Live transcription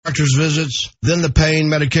doctor's visits, then the pain,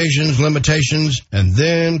 medications, limitations, and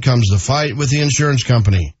then comes the fight with the insurance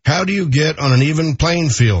company. How do you get on an even playing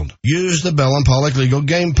field? Use the Bell & Pollock Legal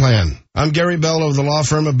Game Plan. I'm Gary Bell of the law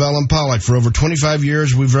firm of Bell & Pollock. For over 25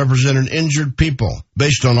 years, we've represented injured people.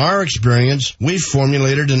 Based on our experience, we've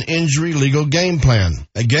formulated an injury legal game plan,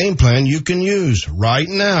 a game plan you can use right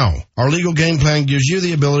now. Our legal game plan gives you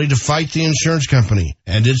the ability to fight the insurance company,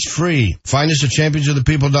 and it's free. Find us at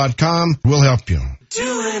championsofthepeople.com. We'll help you.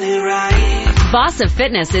 Doing it right. Vasa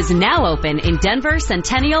Fitness is now open in Denver,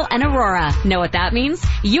 Centennial, and Aurora. Know what that means?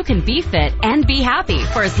 You can be fit and be happy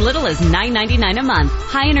for as little as $9.99 a month.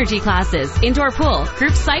 High energy classes, indoor pool,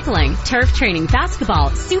 group cycling, turf training,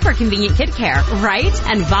 basketball, super convenient kid care, right?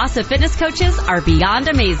 And Vasa Fitness coaches are beyond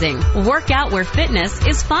amazing. Work out where fitness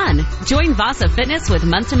is fun. Join Vasa Fitness with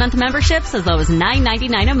month-to-month memberships as low as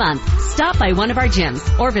 $9.99 a month. Stop by one of our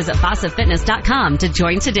gyms or visit VasaFitness.com to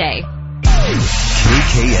join today.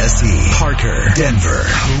 KKSE, Parker, Denver,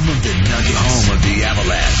 home of the Nuggets, home of the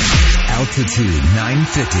Avalanche. Altitude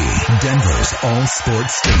 950, Denver's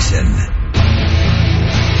all-sports station.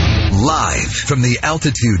 Live from the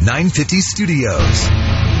Altitude 950 studios,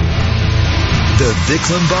 the Vic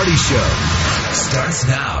Lombardi Show starts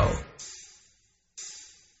now.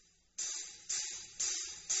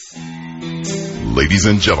 Ladies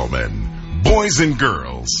and gentlemen, boys and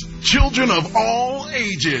girls, children of all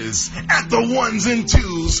ages, at the ones and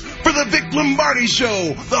twos, for the Vic Lombardi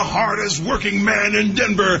Show, the hardest working man in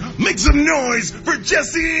Denver. Make some noise for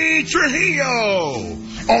Jesse Trujillo.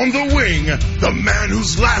 On the wing, the man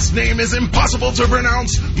whose last name is impossible to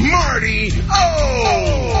pronounce, Marty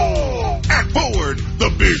O. At forward, the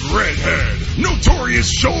big redhead, notorious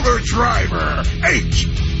shoulder driver,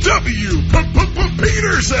 H.W.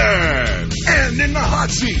 Peterson. And in the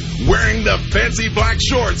hot seat, wearing the fancy black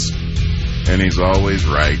shorts, and he's always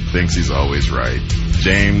right, thinks he's always right,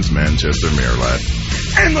 James Manchester Merillat.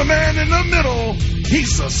 And the man in the middle,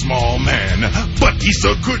 he's a small man, but he's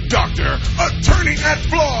a good doctor, attorney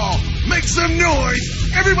at law. Make some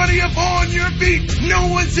noise. Everybody up on your feet. No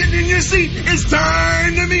one sitting in your seat. It's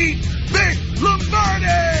time to meet Vic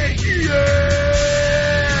Lombardi. Yeah!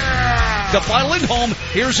 By Lindholm.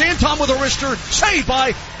 Here's Anton with a wrister. Saved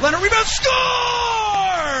by Leonard. Rebound.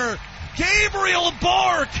 Score! Gabriel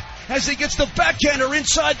Bork as he gets the backhander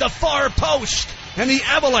inside the far post. And the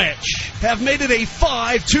Avalanche have made it a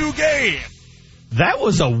 5-2 game. That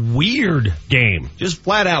was a weird game. Just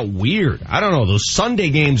flat out weird. I don't know. Those Sunday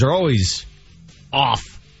games are always off.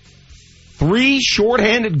 3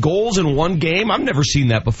 shorthanded goals in one game. I've never seen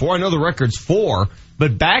that before. I know the record's 4.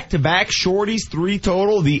 But back-to-back shorties, 3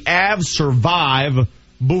 total. The Avs survive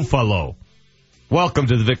Buffalo. Welcome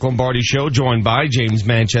to the Vic Lombardi Show, joined by James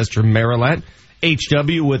Manchester Merillat.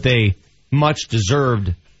 HW with a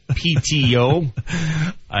much-deserved PTO.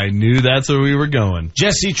 I knew that's where we were going.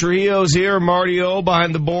 Jesse Trujillo's here. Marty O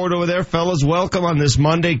behind the board over there. Fellas, welcome on this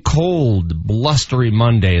Monday. Cold, blustery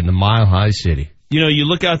Monday in the Mile High City. You know, you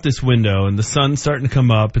look out this window and the sun's starting to come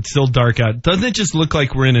up. It's still dark out. Doesn't it just look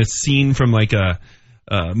like we're in a scene from like a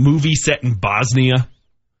movie set in Bosnia?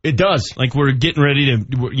 It does. Like we're getting ready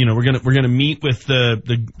to, you know, we're gonna meet with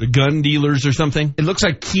the gun dealers or something. It looks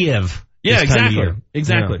like Kiev. Yeah, exactly.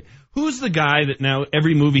 Yeah. Who's the guy that now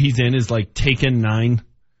every movie he's in is like Taken 9?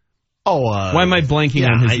 Oh, why am I blanking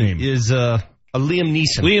on his name? Is a Liam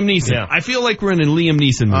Neeson. Liam Neeson. Yeah. I feel like we're in a Liam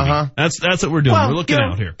Neeson movie. Uh-huh. That's what we're doing. We're looking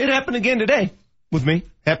out here. It happened again today with me.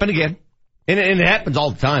 Happened again, and it happens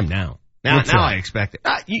all the time now. Now I expect it.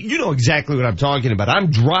 You know exactly what I'm talking about. I'm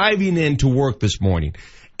driving into work this morning,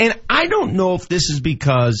 and I don't know if this is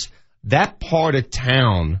because that part of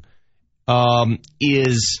town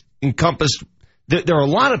is encompassed. There are a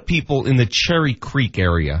lot of people in the Cherry Creek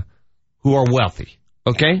area who are wealthy.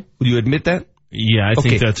 Okay? Would you admit that? Yeah, I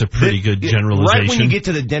think that's a pretty good generalization. Right when you get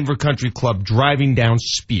to the Denver Country Club driving down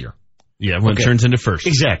Spear. Yeah, when it turns into First.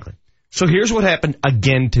 Exactly. So here's what happened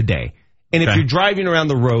again today. And if you're driving around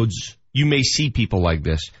the roads, you may see people like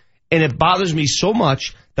this. And it bothers me so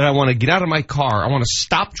much that I want to get out of my car. I want to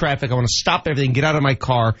stop traffic. I want to stop everything, get out of my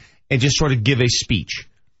car, and just sort of give a speech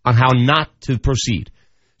on how not to proceed.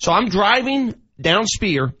 So I'm driving down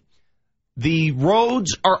Spear. The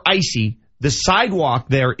roads are icy. The sidewalk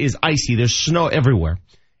there is icy. There's snow everywhere.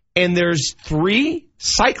 And there's 3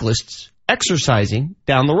 cyclists exercising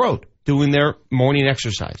down the road, doing their morning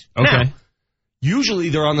exercise. Okay. Now, usually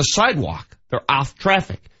they're on the sidewalk. They're off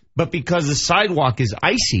traffic. But because the sidewalk is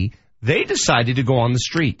icy, they decided to go on the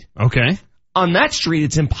street. Okay. On that street,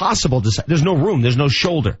 it's impossible to... There's no room. There's no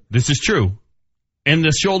shoulder. This is true. And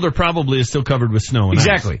the shoulder probably is still covered with snow. And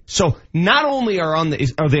Exactly. ice. So not only are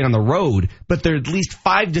they on the road, but they're at least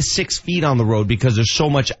 5 to 6 feet on the road because there's so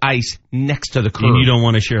much ice next to the curb. And you don't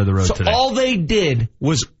want to share the road So today. all they did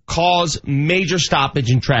was cause major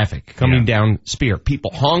stoppage in traffic coming down Spear.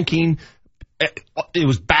 People honking. It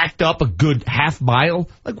was backed up a good half mile.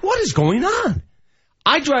 Like, what is going on?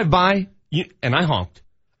 I drive by and I honked.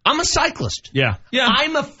 I'm a cyclist. Yeah.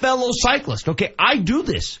 I'm a fellow cyclist. Okay, I do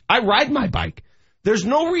this. I ride my bike. There's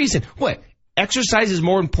no reason. What? Exercise is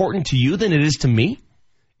more important to you than it is to me?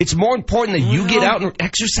 It's more important that you get out and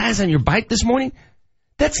exercise on your bike this morning?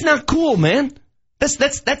 That's not cool, man. That's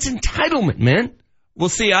entitlement, man. Well,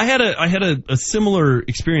 see, I had a similar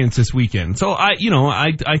experience this weekend. So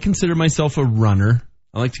I consider myself a runner.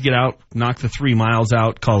 I like to get out, knock the 3 miles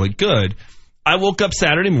out, call it good. I woke up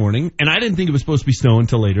Saturday morning, and I didn't think it was supposed to be snow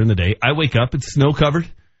until later in the day. I wake up, it's snow covered.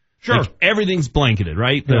 Sure. Like, everything's blanketed,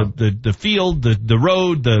 right? The field, the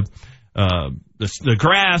road, the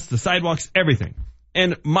grass, the sidewalks, everything.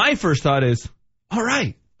 And my first thought is, all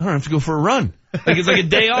right, I don't have to go for a run. Like it's like a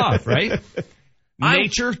day off, right?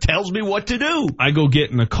 Nature tells me what to do. I go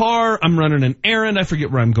get in the car. I'm running an errand. I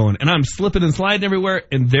forget where I'm going. And I'm slipping and sliding everywhere.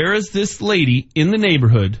 And there is this lady in the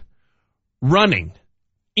neighborhood running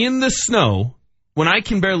in the snow when I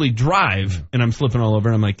can barely drive and I'm slipping all over.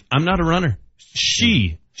 And I'm like, I'm not a runner.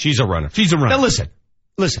 She's a runner. She's a runner. Now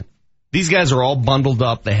listen. These guys are all bundled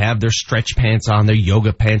up. They have their stretch pants on, their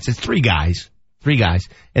yoga pants. It's three guys.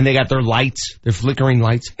 And they got their lights, their flickering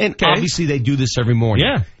lights. And obviously they do this every morning.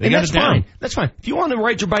 Yeah. And that's fine. That's fine. If you want to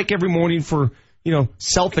ride your bike every morning for,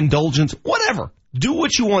 self-indulgence, whatever. Do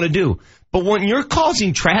what you want to do. But when you're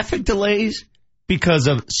causing traffic delays because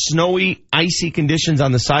of snowy, icy conditions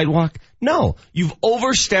on the sidewalk, no. You've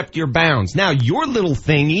overstepped your bounds. Now, your little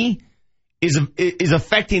thingy is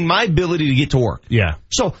affecting my ability to get to work. Yeah.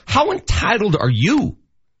 So how entitled are you?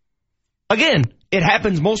 Again, it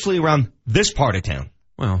happens mostly around this part of town.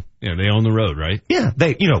 Well, yeah, they own the road, right? Yeah,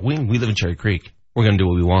 we live in Cherry Creek. We're going to do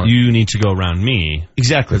what we want. You need to go around me.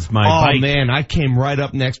 Exactly. My bike. Man, I came right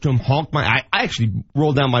up next to him, honked I actually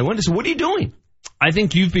rolled down my window and said, what are you doing? I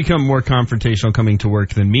think you've become more confrontational coming to work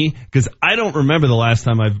than me because I don't remember the last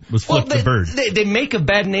time I was flipped the bird. They make a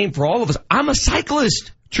bad name for all of us. I'm a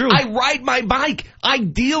cyclist. True. I ride my bike. I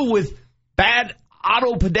deal with bad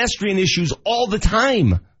auto pedestrian issues all the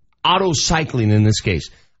time. Auto cycling in this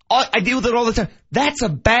case. I deal with it all the time. That's a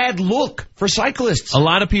bad look for cyclists. A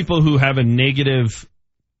lot of people who have a negative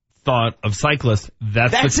thought of cyclists,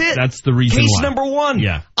 that's it. That's the reason Case why. number one.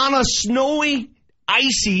 Yeah. On a snowy,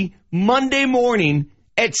 icy Monday morning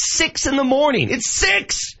at 6 in the morning. It's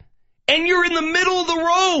 6. And you're in the middle of the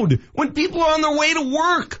road when people are on their way to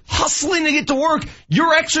work, hustling to get to work.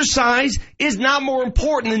 Your exercise is not more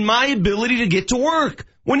important than my ability to get to work.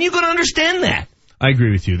 When are you going to understand that? I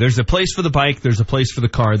agree with you. There's a place for the bike. There's a place for the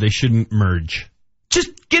car. They shouldn't merge.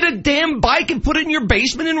 Just get a damn bike and put it in your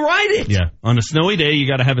basement and ride it. Yeah. On a snowy day, you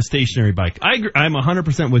got to have a stationary bike. I agree. I'm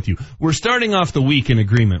 100% with you. We're starting off the week in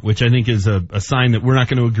agreement, which I think is a sign that we're not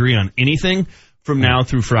going to agree on anything from now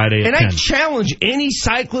through Friday at 10. And I challenge any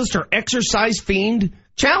cyclist or exercise fiend.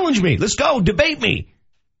 Challenge me. Let's go. Debate me.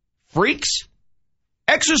 Freaks.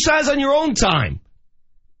 Exercise on your own time.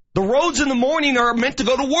 The roads in the morning are meant to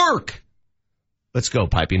go to work. Let's go,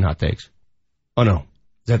 Piping Hot Takes. Oh, no.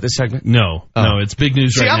 Is that this segment? No, it's big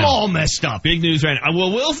news right now. See, I'm all messed up. Big news right now.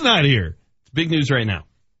 Well, Will's not here. It's big news right now.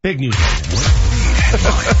 Big news right now.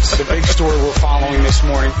 Headlines. The big story we're following this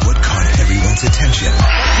morning. What caught everyone's attention?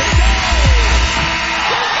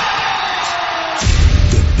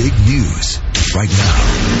 The big news right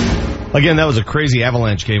now. Again, that was a crazy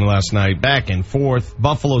Avalanche game last night. Back and forth.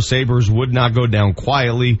 Buffalo Sabres would not go down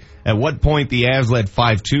quietly. At what point the Avs led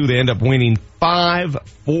 5-2. They end up winning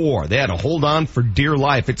 5-4. They had to hold on for dear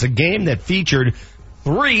life. It's a game that featured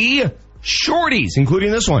 3 shorties,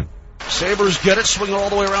 including this one. Sabres get it, swinging all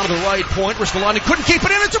the way around to the right point. Ristolani couldn't keep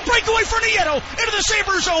it in. It's a breakaway for Nieto. Into the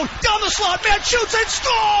Sabres zone. Down the slot. Matt shoots and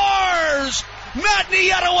scores! Matt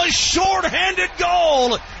Nieto, a short-handed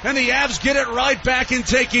goal. And the Avs get it right back and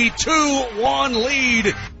take a 2-1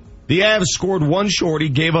 lead. The Avs scored 1 shorty,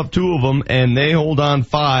 gave up 2 of them, and they hold on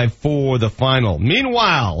 5 for the final.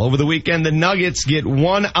 Meanwhile, over the weekend, the Nuggets get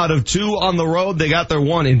 1 out of 2 on the road. They got their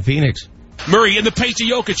 1 in Phoenix. Murray in the paint to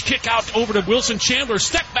Jokic. Kick out over to Wilson Chandler.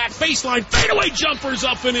 Step back baseline. Fadeaway jumpers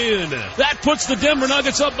up and in. That puts the Denver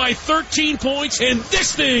Nuggets up by 13 points, and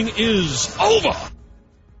this thing is over.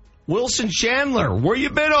 Wilson Chandler, where you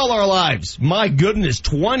been all our lives? My goodness,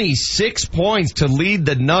 26 points to lead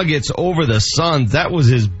the Nuggets over the Suns. That was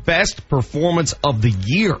his best performance of the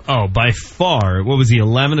year. Oh, by far. What was he,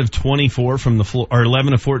 11 of 24 from the floor, or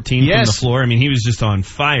 11 of 14 from the floor? I mean, he was just on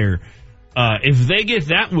fire. If they get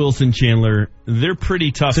that Wilson Chandler, they're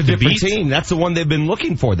pretty tough to beat. It's a different team. That's the one they've been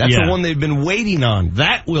looking for. That's the one they've been waiting on.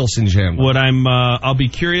 That Wilson Chandler. What I'll be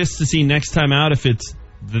curious to see next time out if it's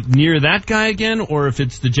near that guy again or if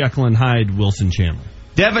it's the Jekyll and Hyde Wilson Chandler.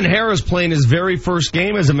 Devin Harris playing his very first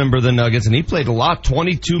game as a member of the Nuggets, and he played a lot,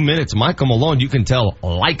 22 minutes. Michael Malone, you can tell,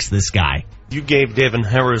 likes this guy. You gave Devin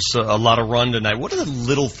Harris a lot of run tonight. What are the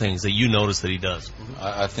little things that you notice that he does?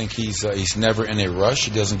 I think he's never in a rush.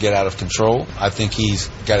 He doesn't get out of control. I think he's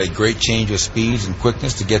got a great change of speeds and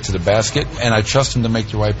quickness to get to the basket, and I trust him to make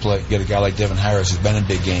the right play. Get a guy like Devin Harris who's been in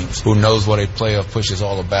big games, who knows what a playoff push is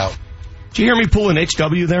all about. Did you hear me pull an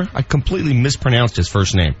HW there? I completely mispronounced his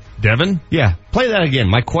first name. Devin? Yeah. Play that again.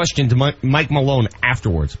 My question to Mike Malone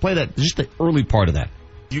afterwards. Play that, just the early part of that.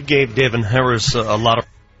 You gave Devin Harris a lot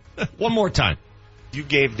of... One more time. You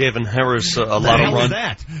gave Devin Harris a lot of run. What is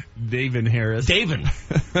that? Davin Harris. Davin.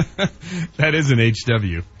 That is an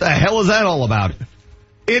HW. The hell is that all about?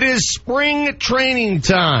 It is spring training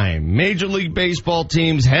time. Major League Baseball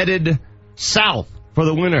teams headed south for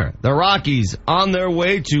the winter. The Rockies on their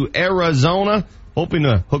way to Arizona, hoping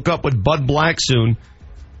to hook up with Bud Black soon.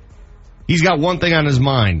 He's got one thing on his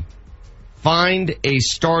mind. Find a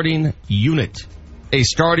starting unit, a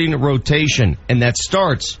starting rotation, and that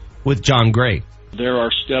starts with John Gray. There are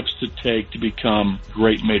steps to take to become a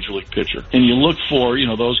great major league pitcher. And you look for,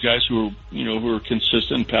 those guys who are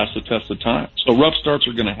consistent and pass the test of time. So rough starts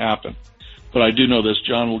are going to happen. But I do know this,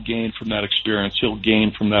 John will gain from that experience. He'll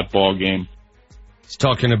gain from that ball game. He's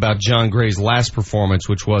talking about John Gray's last performance,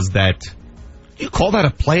 which was that, you call that a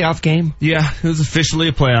playoff game? Yeah, it was officially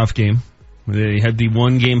a playoff game. They had the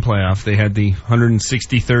one-game playoff. They had the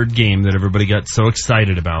 163rd game that everybody got so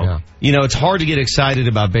excited about. Yeah. It's hard to get excited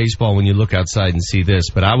about baseball when you look outside and see this,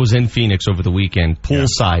 but I was in Phoenix over the weekend,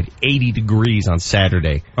 poolside, 80 degrees on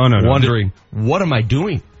Saturday. Oh, no. Wondering, what am I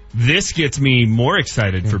doing? This gets me more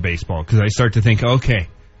excited for baseball because I start to think, okay,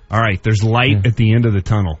 all right, there's light at the end of the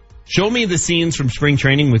tunnel. Show me the scenes from spring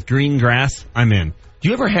training with green grass. I'm in. Do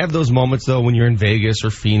you ever have those moments, though, when you're in Vegas or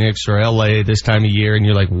Phoenix or L.A. this time of year and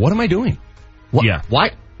you're like, what am I doing? Yeah.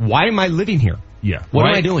 Why am I living here? Yeah. What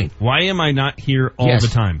am I doing? Why am I not here all the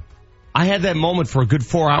time? I had that moment for a good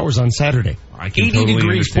 4 hours on Saturday. I can 80 totally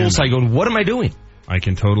degrees poolside going, what am I doing? I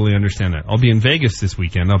can totally understand that. I'll be in Vegas this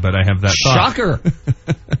weekend. I'll bet I have that thought. Shocker.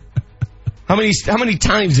 How many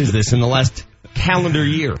times is this in the last calendar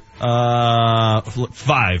year?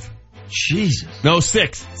 5. Jesus. No,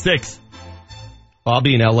 6. 6. I'll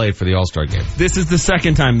be in L.A. for the All-Star game. This is the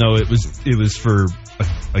second time, though. It was for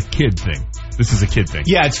a kid thing. This is a kid thing.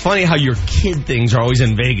 Yeah, it's funny how your kid things are always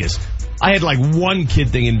in Vegas. I had like one kid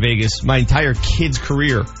thing in Vegas my entire kid's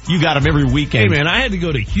career. You got them every weekend. Hey, man, I had to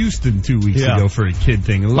go to Houston 2 weeks ago for a kid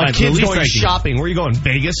thing. My kid's going shopping. Where are you going?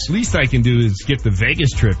 Vegas? Least I can do is get the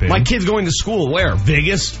Vegas trip in. My kid's going to school. Where?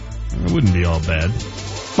 Vegas? It wouldn't be all bad.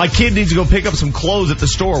 My kid needs to go pick up some clothes at the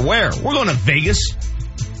store. Where? We're going to Vegas.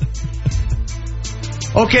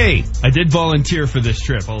 Okay. I did volunteer for this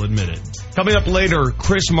trip, I'll admit it. Coming up later,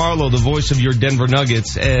 Chris Marlowe, the voice of your Denver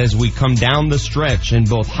Nuggets, as we come down the stretch in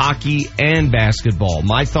both hockey and basketball.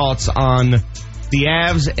 My thoughts on the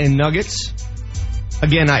Avs and Nuggets.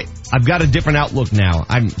 Again, I've got a different outlook now.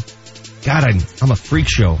 I'm a freak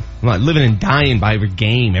show. I'm not living and dying by every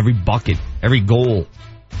game, every bucket, every goal.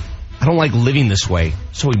 I don't like living this way.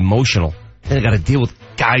 So emotional. Then I got to deal with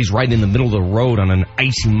guys right in the middle of the road on an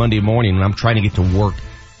icy Monday morning when I'm trying to get to work.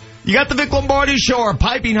 You got the Vic Lombardi Show, our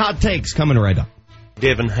piping hot takes coming right up.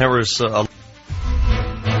 Devin Harris.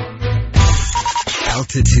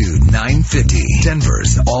 Altitude 950,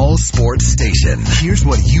 Denver's all sports station. Here's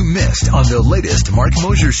what you missed on the latest Mark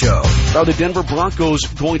Mosier Show. Are the Denver Broncos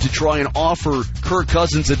going to try and offer Kirk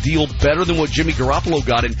Cousins a deal better than what Jimmy Garoppolo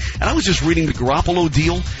got? And I was just reading the Garoppolo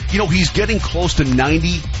deal. He's getting close to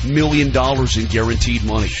 $90 million in guaranteed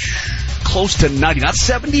money. Close to 90, not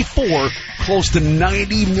 74, close to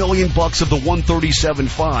 $90 million of the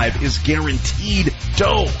 137.5 is guaranteed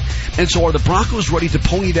dough. And so are the Broncos ready to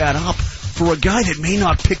pony that up for a guy that may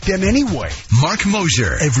not pick them anyway? Mark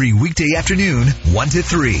Mosier, every weekday afternoon, 1 to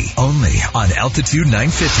 3, only on Altitude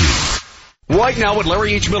 950. Right now at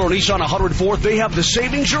Larry H. Miller Nissan 104th, they have the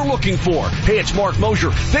savings you're looking for. Hey, it's Mark Mosier.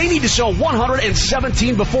 They need to sell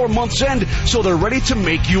 117 before month's end, so they're ready to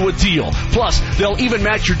make you a deal. Plus, they'll even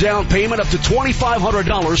match your down payment up to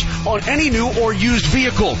 $2,500 on any new or used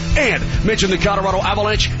vehicle. And mention the Colorado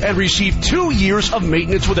Avalanche and receive 2 years of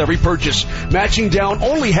maintenance with every purchase. Matching down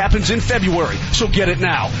only happens in February, so get it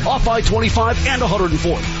now. Off I-25 and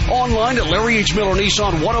 104th. Online at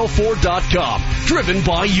LarryHMillerNissan104.com. Driven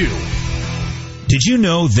by you. Did you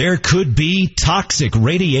know there could be toxic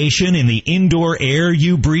radiation in the indoor air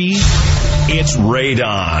you breathe? It's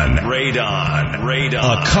radon.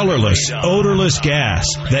 A colorless, odorless gas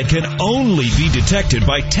that can only be detected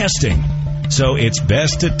by testing. So it's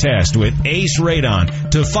best to test with Ace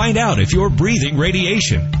Radon to find out if you're breathing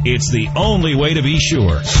radiation. It's the only way to be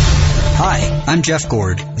sure. Hi, I'm Jeff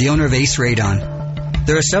Gord, the owner of Ace Radon.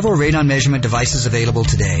 There are several radon measurement devices available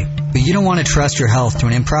today, but you don't want to trust your health to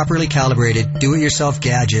an improperly calibrated, do-it-yourself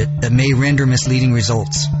gadget that may render misleading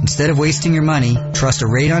results. Instead of wasting your money, trust a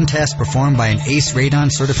radon test performed by an Ace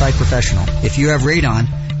Radon certified professional. If you have radon,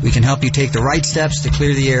 we can help you take the right steps to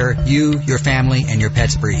clear the air you, your family, and your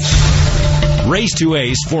pets breathe. Race to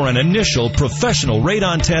Ace for an initial professional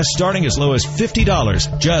radon test starting as low as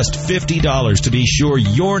 $50. Just $50 to be sure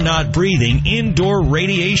you're not breathing indoor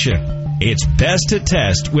radiation. It's best to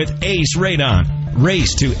test with Ace Radon.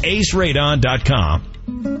 Race to aceradon.com.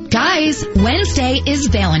 Guys, Wednesday is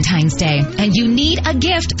Valentine's Day, and you need a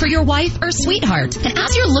gift for your wife or sweetheart. And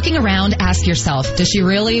as you're looking around, ask yourself, does she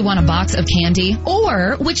really want a box of candy?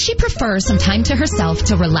 Or would she prefer some time to herself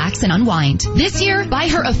to relax and unwind? This year, buy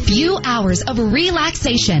her a few hours of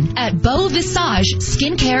relaxation at Beau Visage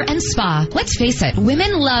Skincare and Spa. Let's face it,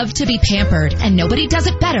 women love to be pampered, and nobody does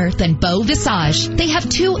it better than Beau Visage. They have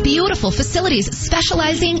 2 beautiful facilities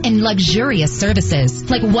specializing in luxurious services,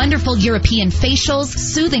 like wonderful European facials,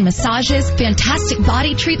 soothing massages, fantastic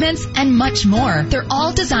body treatments, and much more. They're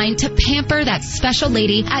all designed to pamper that special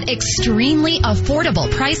lady at extremely affordable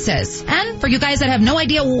prices. And for you guys that have no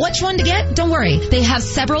idea which one to get, don't worry. They have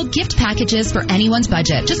several gift packages for anyone's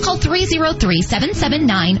budget. Just call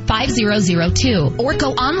 303-779-5002 or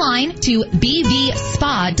go online to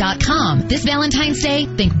bvspa.com. This Valentine's Day,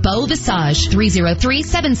 think Beau Visage.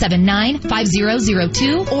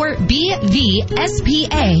 303-779-5002 or bvspa.com.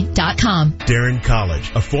 Darren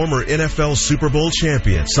College, a former NFL Super Bowl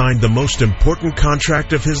champion, signed the most important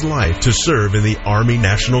contract of his life to serve in the Army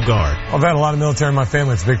National Guard. I've had a lot of military in my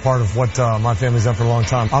family. It's a big part of what my family's done for a long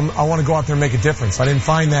time. I want to go out there and make a difference. I didn't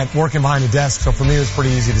find that working behind a desk, so for me it was a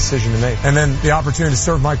pretty easy decision to make. And then the opportunity to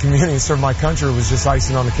serve my community and serve my country was just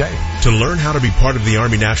icing on the cake. To learn how to be part of the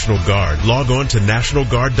Army National Guard, log on to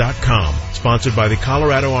nationalguard.com. Sponsored by the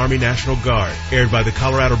Colorado Army National Guard. Aired by the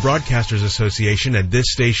Colorado Broadcasters Association and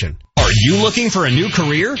this station. Are you looking for a new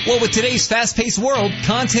career? Well, with today's fast-paced world,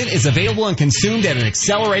 content is available and consumed at an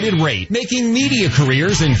accelerated rate, making media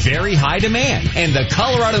careers in very high demand. And the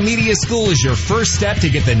Colorado Media School is your first step to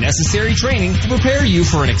get the necessary training to prepare you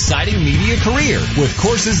for an exciting media career. With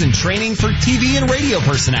courses and training for TV and radio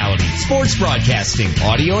personality, sports broadcasting,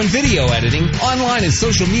 audio and video editing, online and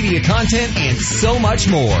social media content, and so much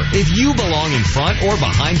more. If you belong in front or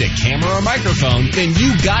behind a camera or microphone, then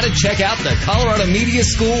you gotta check out the Colorado Media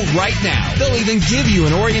School right now. They'll even give you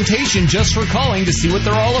an orientation just for calling to see what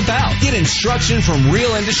they're all about. Get instruction from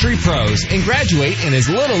real industry pros and graduate in as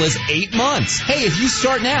little as 8 months. Hey, if you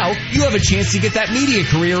start now, you have a chance to get that media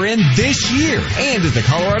career in this year. And at the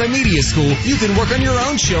Colorado Media School, you can work on your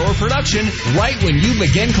own show or production right when you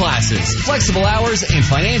begin classes. Flexible hours and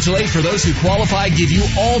financial aid for those who qualify give you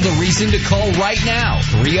all the reason to call right now.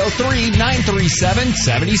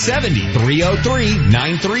 303-937-7070.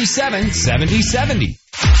 303-937-7070.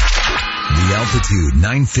 The Altitude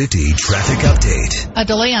 950 traffic update. A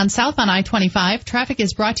delay on southbound I-25. Traffic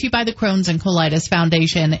is brought to you by the Crohn's and Colitis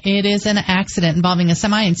Foundation. It is an accident involving a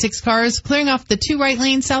semi and 6 cars clearing off the 2 right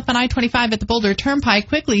lanes southbound I-25 at the Boulder Turnpike,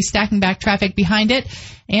 quickly stacking back traffic behind it.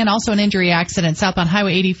 And also an injury accident southbound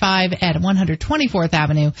Highway 85 at 124th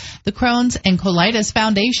Avenue. The Crohn's and Colitis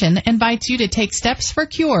Foundation invites you to take steps for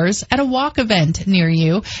cures at a walk event near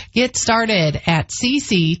you. Get started at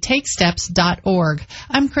cctakesteps.org.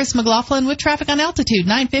 I'm Chris McLaughlin with traffic on Altitude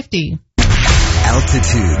 950.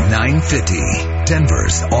 Altitude 950,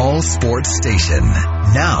 Denver's all sports station.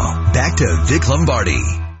 Now, back to Vic Lombardi.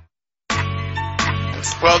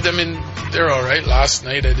 Well, I mean, they're all right. Last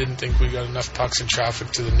night, I didn't think we got enough pucks and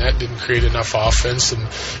traffic to the net, didn't create enough offense, and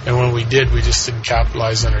when we did, we just didn't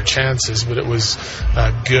capitalize on our chances. But it was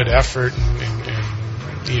a good effort, and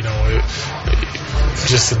you know,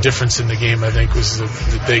 just the difference in the game, I think, was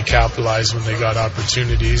that they capitalized when they got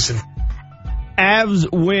opportunities. And Avs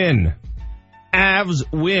win. Avs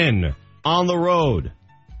win on the road.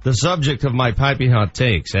 The subject of my piping hot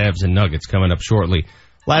takes, Avs and Nuggets, coming up shortly.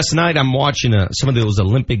 Last night, I'm watching some of those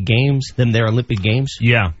Olympic Games, their Olympic Games.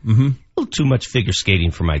 Yeah. Mm-hmm. A little too much figure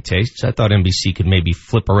skating for my tastes. I thought NBC could maybe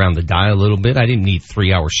flip around the dial a little bit. I didn't need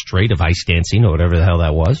 3 hours straight of ice dancing or whatever the hell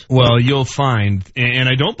that was. Well, you'll find, and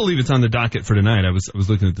I don't believe it's on the docket for tonight. I was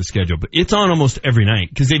looking at the schedule, but it's on almost every night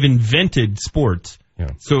because they've invented sports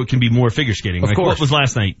so it can be more figure skating. Of course. What was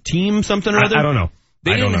last night? Team something or other? I don't know.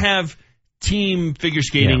 They didn't have team figure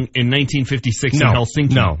skating in 1956 in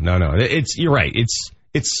Helsinki. No. You're right.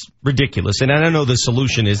 It's ridiculous. And I don't know the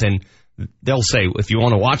solution is, and they'll say, if you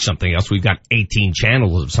want to watch something else, we've got 18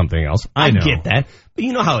 channels of something else. I get that. But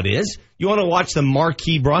you know how it is. You want to watch the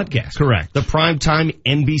marquee broadcast. Correct. The primetime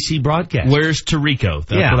NBC broadcast. Where's Tirico?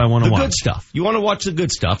 That's what I want to watch. The good stuff. You want to watch the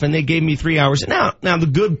good stuff, and they gave me 3 hours. Now the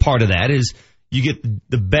good part of that is you get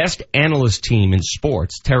the best analyst team in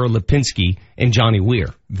sports, Tara Lipinski and Johnny Weir.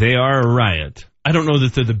 They are a riot. I don't know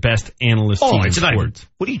that they're the best analyst team in sports.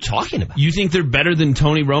 What are you talking about? You think they're better than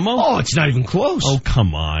Tony Romo? Oh, it's not even close. Oh,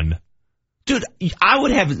 come on. Dude, I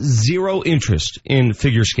would have zero interest in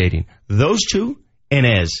figure skating. Those two, and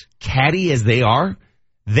as catty as they are,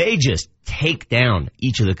 they just take down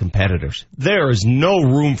each of the competitors. There is no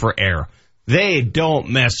room for error. They don't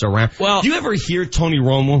mess around. Well, do you ever hear Tony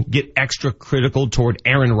Romo get extra critical toward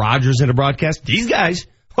Aaron Rodgers in a broadcast? These guys,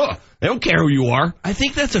 they don't care who you are. I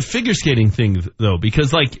think that's a figure skating thing, though,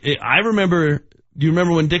 because, I remember, do you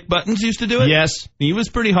remember when Dick Buttons used to do it? Yes. He was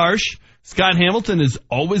pretty harsh. Scott Hamilton has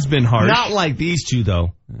always been harsh. Not like these two,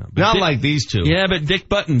 though. Not like these two. Yeah, but Dick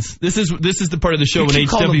Buttons. This is the part of the show when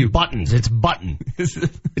HW. Buttons. It's Button.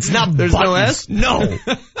 It's not There's Buttons. no S? No.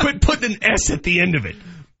 Quit putting an S at the end of it.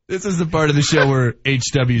 This is the part of the show where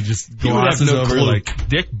HW just glosses over like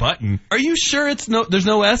Dick Button. Are you sure there's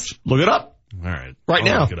no S? Look it up. All right. Right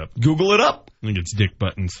now. Look it up. Google it up. I think it's Dick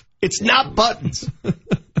Buttons. It's not Buttons.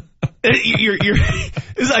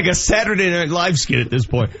 It's like a Saturday Night Live skit at this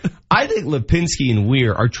point. I think Lipinski and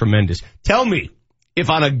Weir are tremendous. Tell me, if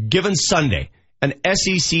on a given Sunday, an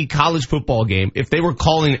SEC college football game, if they were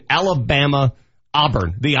calling Alabama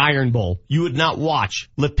Auburn, the Iron Bowl, you would not watch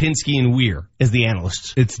Lipinski and Weir as the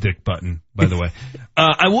analysts. It's Dick Button, by the way.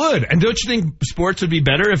 I would. And don't you think sports would be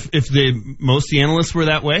better if most of the analysts were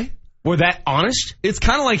that way? Were that honest? It's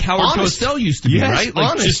kind of like Howard Cosell used to be, right?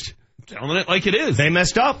 Like honest. Just telling it like it is. They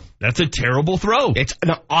messed up. That's a terrible throw. It's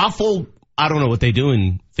an awful, I don't know what they do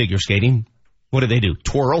in figure skating. What do they do?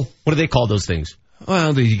 Twirl? What do they call those things?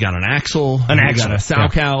 Well, you got an axle. You got a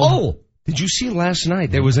Salchow. Oh, did you see last night?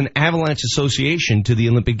 There was an Avalanche association to the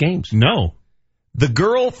Olympic Games. No. The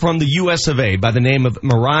girl from the US of A by the name of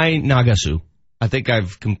Mirai Nagasu. I think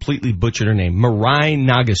I've completely butchered her name. Mirai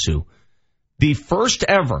Nagasu. The first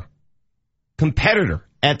ever competitor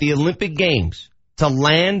at the Olympic Games to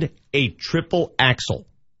land a triple axel.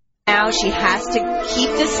 Now she has to keep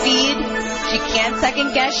the speed. She can't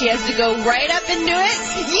second guess. She has to go right up and do it.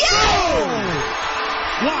 Yeah!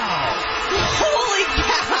 Wow. Holy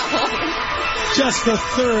cow. Just the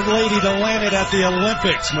third lady to land it at the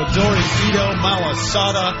Olympics. Midori Ito,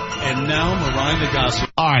 Mawasada, and now Mirai Nagasu.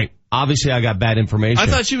 All right. Obviously, I got bad information. I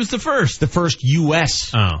thought she was the first. The first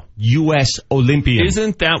U.S. Olympian.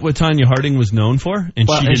 Isn't that what Tanya Harding was known for? And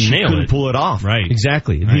she didn't nail it. Couldn't pull it off. Right.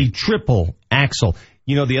 Exactly. Right. The triple axel.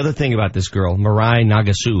 You know, the other thing about this girl, Mirai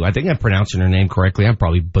Nagasu, I think I'm pronouncing her name correctly. I'm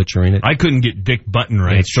probably butchering it. I couldn't get Dick Button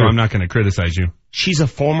right, That's so true. I'm not going to criticize you. She's a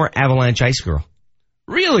former Avalanche ice girl.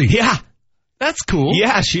 Really? Yeah. That's cool.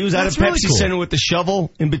 Yeah, she was at a Pepsi Center with the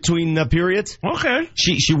shovel in between periods. Okay.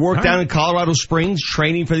 She worked down in Colorado Springs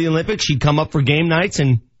training for the Olympics. She'd come up for game nights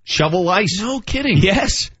and shovel ice. No kidding.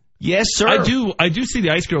 Yes. Yes, sir. I do see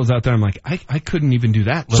the ice girls out there. I'm like, I couldn't even do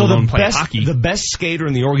that, let so alone play hockey. The best skater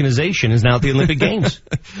in the organization is now at the Olympic Games.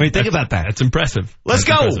 I mean, think about that. That's impressive. Let's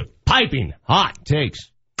go. Piping hot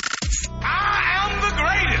takes.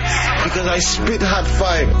 Because I spit hot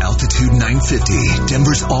fire. Altitude 950,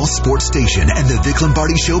 Denver's all sports station, and the Vic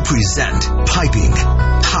Lombardi Show present Piping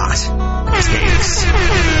Hot Takes.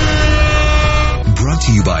 Brought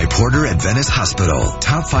to you by Porter Adventist Hospital.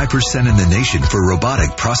 Top 5% in the nation for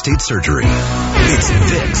robotic prostate surgery. It's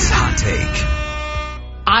Vic's Hot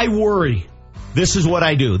Take. I worry. This is what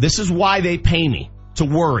I do. This is why they pay me to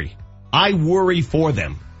worry. I worry for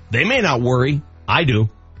them. They may not worry. I do.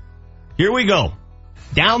 Here we go.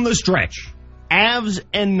 Down the stretch, Avs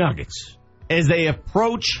and Nuggets, as they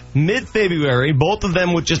approach mid-February, both of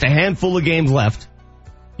them with just a handful of games left.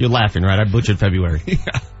 You're laughing, right? I butchered February.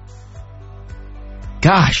 Yeah.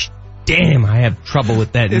 Gosh, damn, I have trouble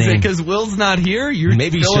with that name. Is it because Will's not here? You're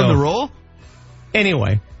maybe filling the role?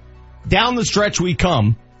 Anyway, down the stretch we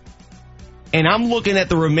come. And I'm looking at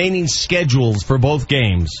the remaining schedules for both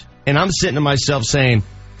games, and I'm sitting to myself saying,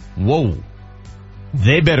 whoa,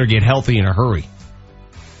 they better get healthy in a hurry.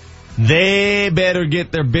 They better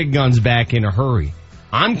get their big guns back in a hurry.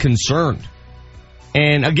 I'm concerned.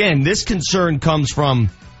 And again, this concern comes from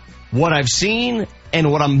what I've seen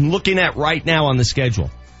and what I'm looking at right now on the schedule.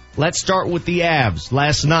 Let's start with the Avs.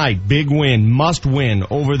 Last night, big win, must win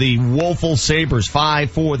over the woeful Sabres,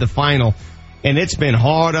 5-4 the final. And it's been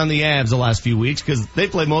hard on the Avs the last few weeks because they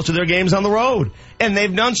played most of their games on the road. And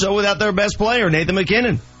they've done so without their best player, Nathan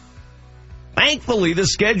MacKinnon. Thankfully, the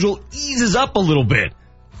schedule eases up a little bit.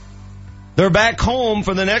 They're back home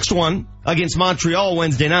for the next one against Montreal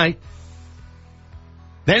Wednesday night.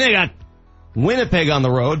 Then they got Winnipeg on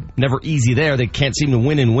the road. Never easy there. They can't seem to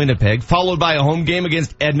win in Winnipeg. Followed by a home game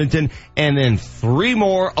against Edmonton. And then 3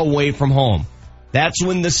 more away from home. That's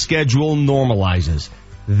when the schedule normalizes.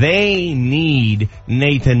 They need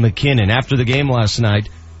Nathan MacKinnon. After the game last night,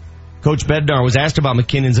 Coach Bednar was asked about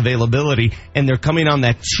McKinnon's availability, and they're coming on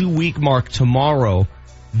that 2-week mark tomorrow.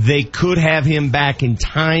 They could have him back in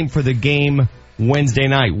time for the game Wednesday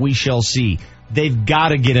night. We shall see. They've got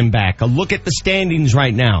to get him back. A look at the standings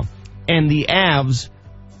right now. And the Avs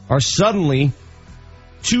are suddenly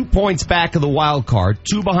 2 points back of the wild card,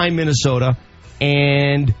 2 behind Minnesota,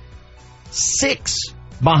 and 6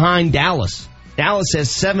 behind Dallas. Dallas has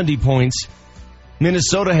 70 points.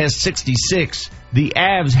 Minnesota has 66. The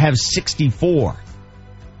Avs have 64.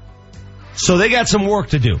 So they got some work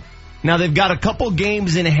to do. Now, they've got a couple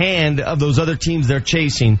games in hand of those other teams they're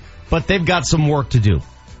chasing, but they've got some work to do.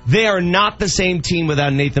 They are not the same team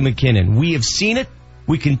without Nathan MacKinnon. We have seen it.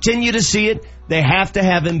 We continue to see it. They have to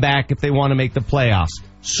have him back if they want to make the playoffs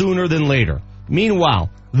sooner than later. Meanwhile,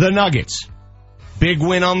 the Nuggets. Big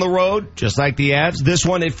win on the road, just like the Avs. This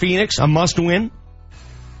one at Phoenix, a must-win.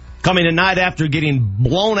 Coming tonight after getting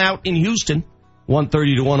blown out in Houston,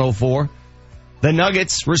 130-104. The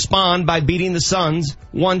Nuggets respond by beating the Suns,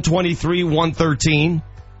 123-113.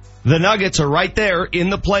 The Nuggets are right there in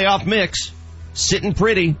the playoff mix, sitting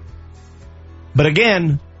pretty. But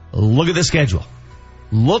again, look at the schedule.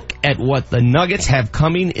 Look at what the Nuggets have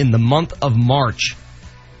coming in the month of March.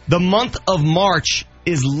 The month of March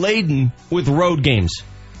is laden with road games.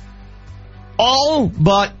 All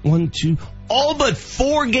but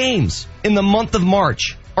 4 games in the month of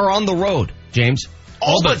March are on the road, James.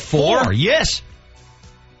 All but 4? Yes.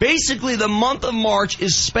 Basically, the month of March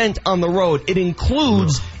is spent on the road. It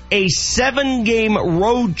includes a 7-game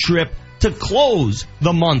road trip to close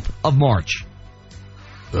the month of March.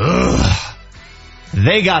 Ugh.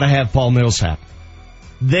 They got to have Paul Millsap.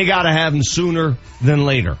 They got to have him sooner than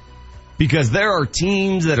later. Because there are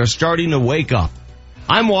teams that are starting to wake up.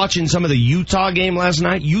 I'm watching some of the Utah game last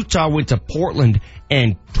night. Utah went to Portland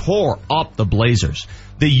and tore up the Blazers.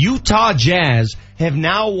 The Utah Jazz have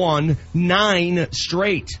now won 9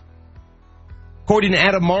 straight. According to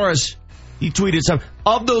Adam Morris, he tweeted something.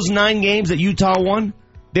 Of those 9 games that Utah won,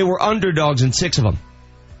 they were underdogs in 6 of them.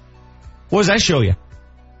 What does that show you?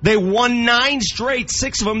 They won 9 straight.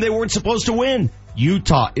 6 of them they weren't supposed to win.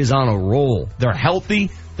 Utah is on a roll. They're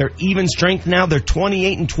healthy. They're even strength now. They're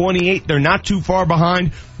 28-28. They're not too far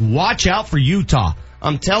behind. Watch out for Utah.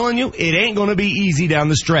 I'm telling you, it ain't going to be easy down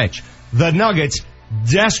the stretch. The Nuggets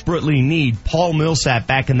desperately need Paul Millsap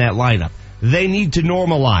back in that lineup. They need to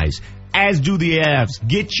normalize, as do the Avs.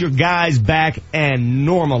 Get your guys back and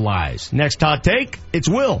normalize. Next hot take, it's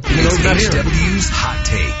Will. It's HW's Hot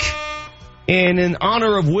Take. And in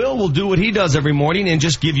honor of Will, we'll do what he does every morning and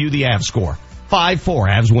just give you the Avs score. 5-4,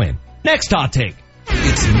 Avs win. Next hot take.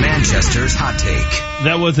 It's Manchester's Hot Take.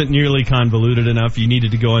 That wasn't nearly convoluted enough. You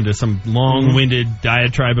needed to go into some long-winded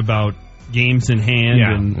diatribe about games in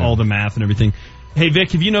hand all the math and everything. Hey,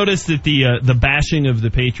 Vic, have you noticed that the bashing of the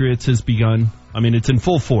Patriots has begun? I mean, it's in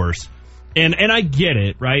full force. And I get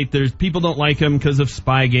it, right? There's people don't like them because of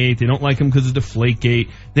Spygate. They don't like them because of Deflategate.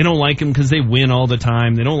 They don't like them because they win all the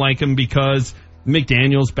time. They don't like them because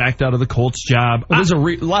McDaniels backed out of the Colts job. Well, there's a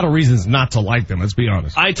lot of reasons not to like them, let's be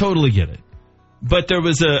honest. I totally get it. But there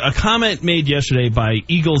was a comment made yesterday by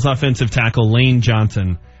Eagles offensive tackle Lane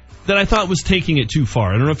Johnson that I thought was taking it too far.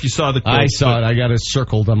 I don't know if you saw the quote. I saw it. I got it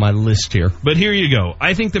circled on my list here. But here you go.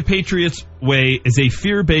 I think the Patriots way is a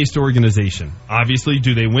fear-based organization. Obviously,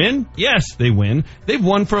 do they win? Yes, they win. They've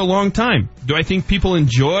won for a long time. Do I think people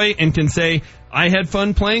enjoy and can say, I had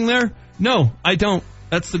fun playing there? No, I don't.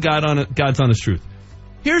 That's the God's honest truth.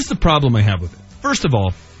 Here's the problem I have with it. First of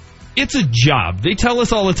all, it's a job. They tell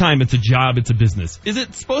us all the time it's a job, it's a business. Is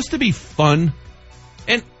it supposed to be fun?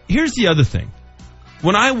 And here's the other thing.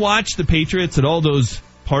 When I watch the Patriots at all those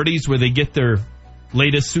parties where they get their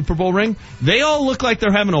latest Super Bowl ring, they all look like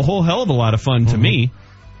they're having a whole hell of a lot of fun to me.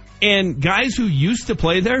 And guys who used to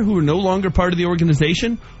play there who are no longer part of the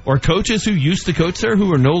organization, or coaches who used to coach there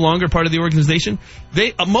who are no longer part of the organization,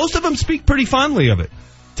 most of them speak pretty fondly of it.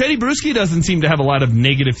 Teddy Bruschi doesn't seem to have a lot of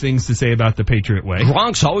negative things to say about the Patriot way.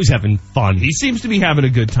 Gronk's always having fun. He seems to be having a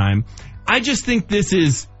good time. I just think this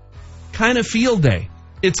is kind of field day.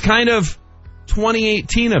 It's kind of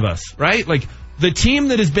 2018 of us, right? Like the team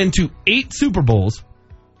that has been to 8 Super Bowls,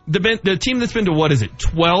 the team that's been to,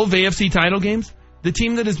 12 AFC title games, the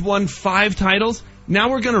team that has won 5 titles, now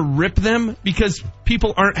we're going to rip them because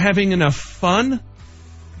people aren't having enough fun?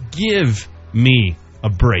 Give me a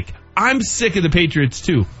break. I'm sick of the Patriots,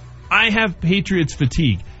 too. I have Patriots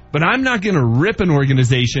fatigue, but I'm not going to rip an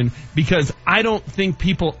organization because I don't think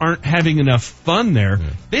people aren't having enough fun there.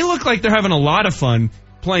 They look like they're having a lot of fun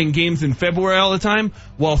playing games in February all the time,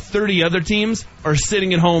 while 30 other teams are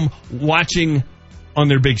sitting at home watching on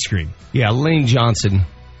their big screen. Yeah, Lane Johnson,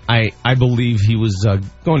 I believe he was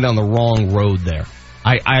going down the wrong road there.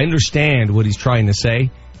 I understand what he's trying to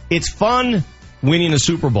say. It's fun winning a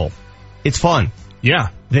Super Bowl. It's fun. Yeah.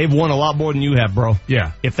 They've won a lot more than you have, bro.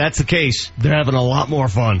 Yeah. If that's the case, they're having a lot more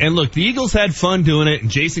fun. And look, the Eagles had fun doing it,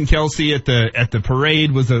 and Jason Kelce at the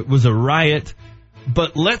parade was a riot.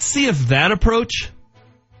 But let's see if that approach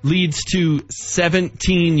leads to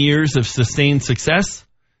 17 years of sustained success.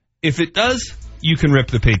 If it does, you can rip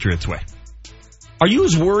the Patriots way. Are you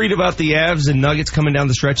as worried about the Avs and Nuggets coming down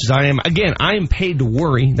the stretch as I am? Again, I am paid to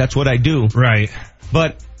worry. That's what I do. Right.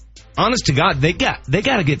 But honest to God, they got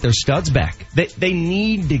to get their studs back. They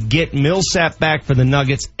need to get Millsap back for the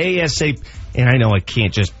Nuggets ASAP. And I know I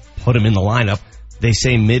can't just put him in the lineup. They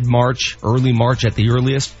say mid-March, early March at the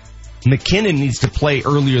earliest. McKinnon needs to play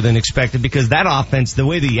earlier than expected because that offense, the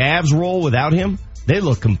way the Avs roll without him, they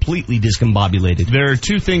look completely discombobulated. There are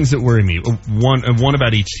 2 things that worry me. One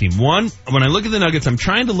about each team. One, when I look at the Nuggets, I'm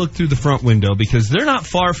trying to look through the front window because they're not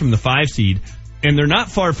far from the 5 seed, and they're not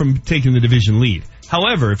far from taking the division lead.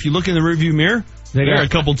 However, if you look in the rearview mirror, there are a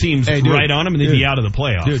couple teams right on them, and they'd be out of the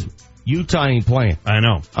playoffs. Dude, Utah ain't playing. I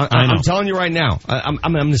know. I'm telling you right now. I'm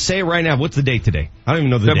going to say it right now. What's the date today? I don't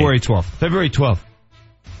even know the February date. 12th. February 12th.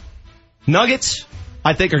 Nuggets,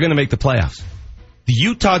 I think, are going to make the playoffs. The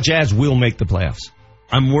Utah Jazz will make the playoffs.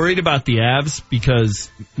 I'm worried about the Avs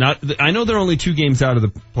because I know they're only 2 games out of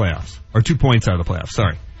the playoffs, or 2 points out of the playoffs.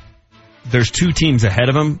 Sorry. There's 2 teams ahead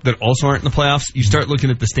of them that also aren't in the playoffs. You start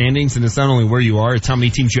looking at the standings, and it's not only where you are, it's how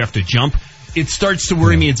many teams you have to jump. It starts to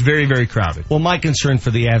worry me. It's very, very crowded. Well, my concern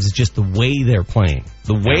for the Avs is just the way they're playing.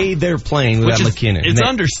 The way they're playing without McKinnon. It's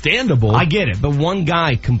understandable. I get it, but one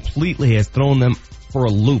guy completely has thrown them for a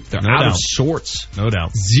loop. They're out of sorts. No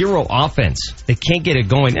doubt. 0 offense. They can't get it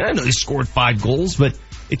going. And I know they scored 5 goals, but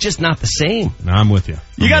it's just not the same. No, I'm with you.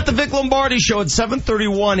 You got the Vic Lombardi Show at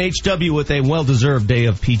 7:31 HW with a well-deserved day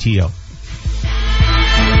of PTO.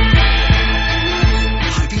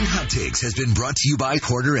 Piping Hot Takes has been brought to you by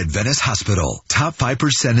Porter at Venice Hospital. Top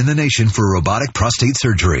 5% in the nation for robotic prostate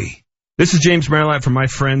surgery. This is James Merrilat from my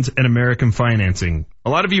friends at American Financing. A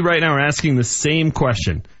lot of you right now are asking the same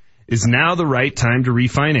question. Is now the right time to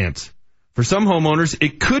refinance? For some homeowners,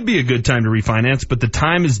 it could be a good time to refinance, but the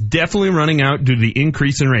time is definitely running out due to the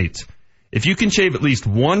increase in rates. If you can shave at least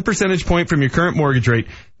 1 percentage point from your current mortgage rate,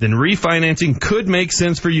 then refinancing could make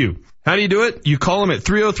sense for you. How do you do it? You call them at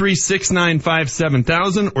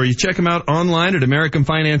 303-695-7000, or you check them out online at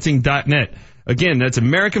AmericanFinancing.net. Again, that's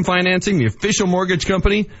American Financing, the official mortgage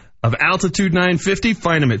company of Altitude 950.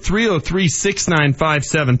 Find them at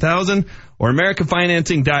 303-695-7000 or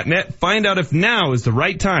AmericanFinancing.net. Find out if now is the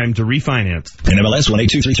right time to refinance. NMLS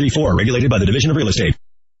 182334, regulated by the Division of Real Estate.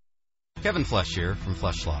 Kevin Flesh here from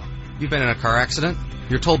Flesh Law. You've been in a car accident?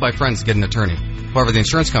 You're told by friends to get an attorney. However, the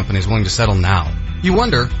insurance company is willing to settle now. You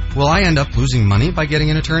wonder, will I end up losing money by getting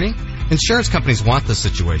an attorney? Insurance companies want this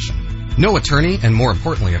situation. No attorney, and more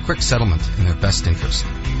importantly, a quick settlement in their best interest.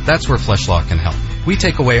 That's where Flesh Law can help. We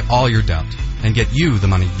take away all your doubt and get you the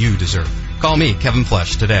money you deserve. Call me, Kevin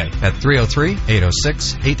Flesh, today at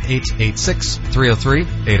 303-806-8886,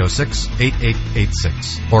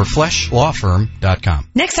 303-806-8886, or fleshlawfirm.com.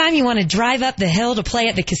 Next time you want to drive up the hill to play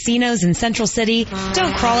at the casinos in Central City,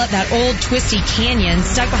 don't crawl up that old twisty canyon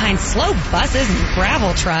stuck behind slow buses and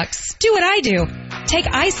gravel trucks. Do what I do. Take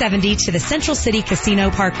I-70 to the Central City Casino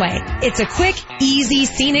Parkway. It's a quick, easy,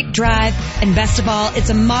 scenic drive, and best of all, it's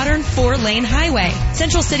a modern 4-lane highway.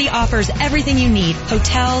 Central City offers everything you need: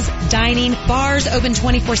 hotels, dining, bars open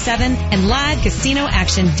 24/7, and live casino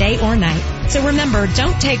action day or night. So remember,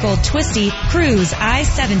 don't take old twisty, cruise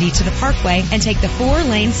I-70 to the Parkway and take the 4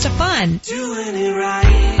 lanes to fun.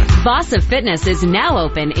 Vasa Fitness is now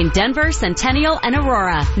open in Denver, Centennial, and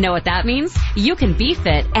Aurora. Know what that means? You can be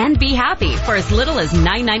fit and be happy for as little as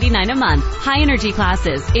 $9.99 a month. High energy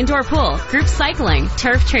classes, indoor pool, group cycling,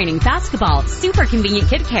 turf training, basketball, super convenient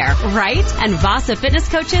kid care, right? And Vasa Fitness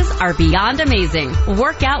coaches are beyond amazing.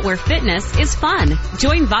 Work out where fitness is fun.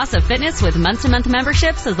 Join Vasa Fitness with month-to-month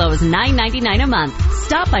memberships as low as $9.99 a month.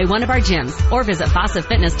 Stop by one of our gyms or visit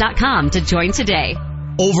VasaFitness.com to join today.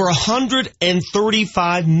 Over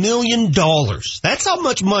 $135 million. That's how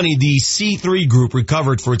much money the C3 Group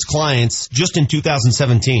recovered for its clients just in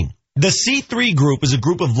 2017. The C3 Group is a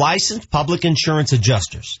group of licensed public insurance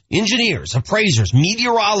adjusters, engineers, appraisers,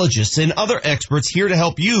 meteorologists, and other experts here to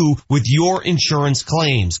help you with your insurance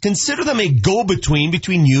claims. Consider them a go-between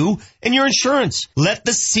between you and your insurance. Let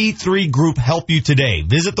the C3 Group help you today.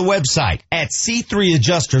 Visit the website at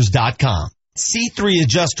c3adjusters.com.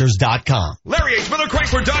 C3adjusters.com. Larry H. Miller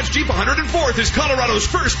Chrysler Dodge Jeep 104th is Colorado's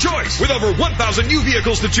first choice. With over 1,000 new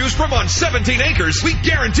vehicles to choose from on 17 acres, we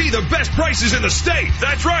guarantee the best prices in the state.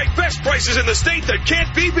 That's right, best prices in the state that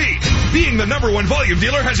can't be beat. Being the #1 volume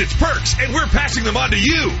dealer has its perks, and we're passing them on to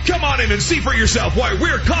you. Come on in and see for yourself why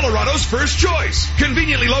we're Colorado's first choice.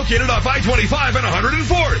 Conveniently located off I-25 and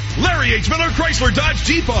 104th. Larry H. Miller Chrysler Dodge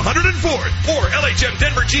Jeep 104th or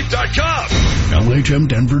LHMDenverJeep.com.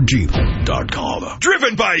 LHMDenverJeep.com.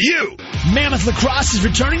 Driven by you. Mammoth Lacrosse is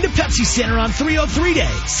returning to Pepsi Center on 303 Day,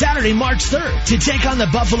 Saturday, March 3rd, to take on the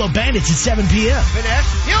Buffalo Bandits at 7 p.m.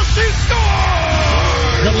 Finesse, he'll shoot, score!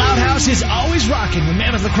 The Loud House is always rocking when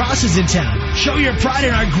Mammoth Lacrosse is in town. Show your pride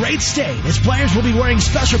in our great state as players will be wearing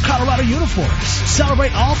special Colorado uniforms.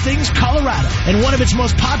 Celebrate all things Colorado and one of its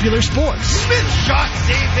most popular sports. Smith shot,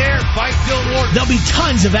 saved there by Phil Ward. There'll be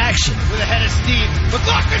tons of action. With a head of steam,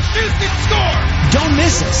 McLaughlin shoots and score! Don't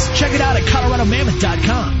miss us. Check it out at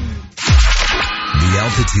ColoradoMammoth.com. The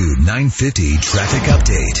Altitude 950 traffic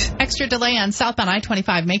update. Extra delay on southbound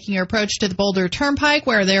I-25 making your approach to the Boulder Turnpike,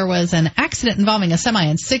 where there was an accident involving a semi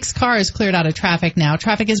and 6 cars cleared out of traffic now.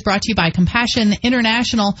 Traffic is brought to you by Compassion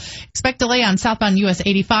International. Expect delay on southbound US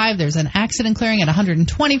 85. There's an accident clearing at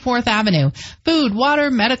 124th Avenue. Food,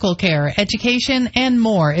 water, medical care, education, and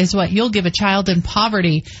more is what you'll give a child in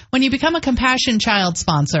poverty when you become a Compassion Child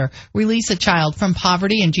sponsor. Release a child from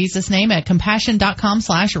poverty in Jesus' name at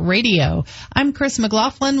compassion.com/radio. I'm Chris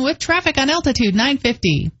McLaughlin with traffic on Altitude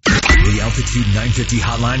 950. The Altitude 950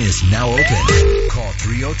 hotline is now open. Call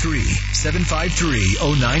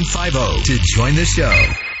 303-753-0950 to join the show.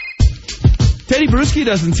 Teddy Bruschi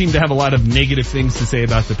doesn't seem to have a lot of negative things to say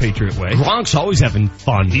about the Patriot Way. Gronk's always having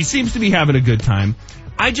fun. He seems to be having a good time.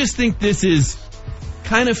 I just think this is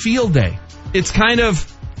kind of field day. It's kind of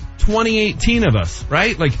 2018 of us,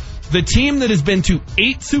 right? Like the team that has been to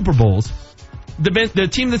 8 Super Bowls, the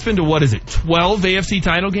team that's been to, 12 AFC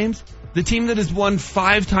title games? The team that has won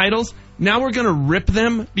 5 titles? Now we're going to rip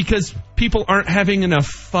them because people aren't having enough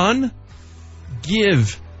fun?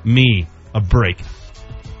 Give me a break.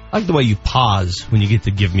 I like the way you pause when you get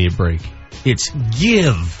to give me a break. It's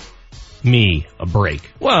give me a break.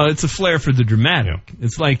 Well, it's a flair for the dramatic. Yeah.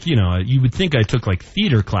 It's like, you would think I took like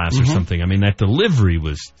theater class or something. I mean, that delivery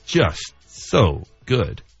was just so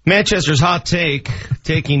good. Manchester's hot take,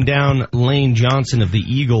 taking down Lane Johnson of the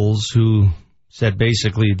Eagles, who said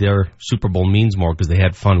basically their Super Bowl means more because they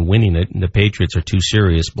had fun winning it, and the Patriots are too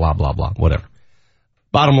serious, blah, blah, blah, whatever.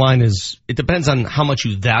 Bottom line is, it depends on how much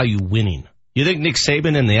you value winning. You think Nick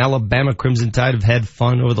Saban and the Alabama Crimson Tide have had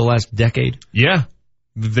fun over the last decade? Yeah.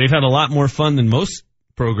 They've had a lot more fun than most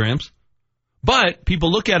programs. But people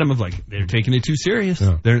look at them of like, they're taking it too serious.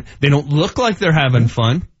 Yeah. They don't look like they're having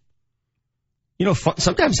fun.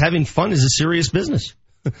 Sometimes having fun is a serious business.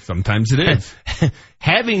 Sometimes it is.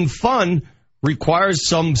 Having fun requires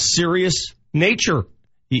some serious nature.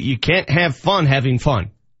 You can't have fun having fun.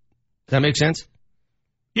 Does that make sense?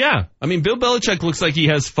 Yeah. I mean, Bill Belichick looks like he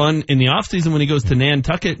has fun in the offseason when he goes to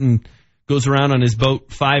Nantucket and goes around on his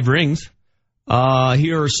boat 5 rings.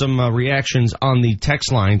 Here are some reactions on the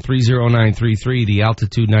text line, 30933, the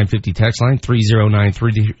Altitude 950 text line,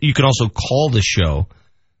 30933. You can also call the show.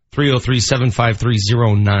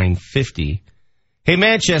 303-753-0950. Hey,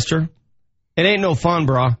 Manchester, it ain't no fun,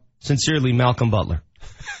 brah. Sincerely, Malcolm Butler.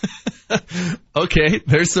 Okay,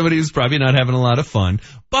 there's somebody who's probably not having a lot of fun.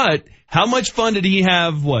 But how much fun did he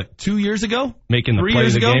have, 2 years ago? Making the 3 play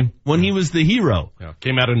years of the ago? game? When he was the hero. Yeah,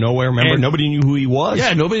 came out of nowhere, remember? Nobody knew who he was.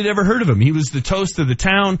 Yeah, nobody had ever heard of him. He was the toast of the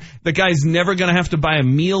town. The guy's never going to have to buy a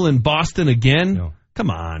meal in Boston again. No. Come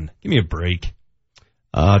on, give me a break.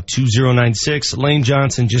 2096, Lane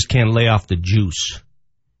Johnson just can't lay off the juice.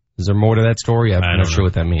 Is there more to that story? I'm not sure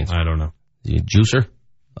what that means. I don't know. Is he a juicer?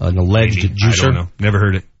 An alleged juicer? I don't know. Never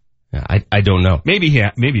heard it. Yeah, I don't know. Maybe he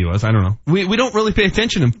was. I don't know. We don't really pay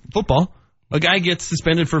attention in football. A guy gets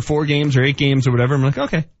suspended for 4 games or 8 games or whatever. I'm like,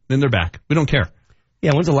 okay, then they're back. We don't care.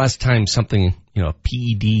 Yeah, when's the last time something, a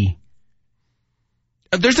PED?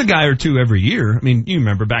 There's a guy or two every year. I mean, you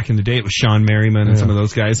remember back in the day it was Sean Merriman and some of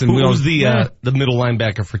those guys. And who was the middle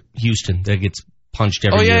linebacker for Houston that gets punched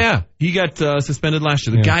every year? Yeah. He got suspended last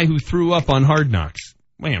year. The guy who threw up on Hard Knocks.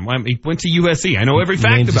 Man, he went to USC. I know every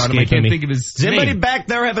fact about him. I can't think of his name. Does anybody name. Back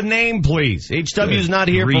there have a name, please? HW is not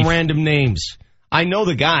here for random names. I know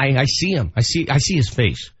the guy. I see him. I see his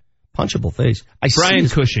face. Punchable face. Brian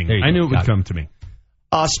Cushing. I knew it would come to me.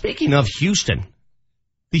 Speaking of Houston,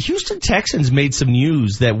 the Houston Texans made some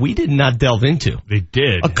news that we did not delve into. They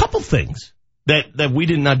did. A couple things that we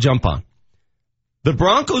did not jump on. The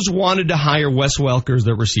Broncos wanted to hire Wes Welker as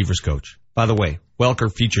their receivers coach. By the way,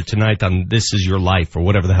 Welker featured tonight on This Is Your Life, or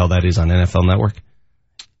whatever the hell that is on NFL Network.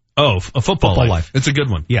 Oh, a football life. It's a good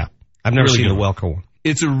one. Yeah. I've never really seen the Welker one.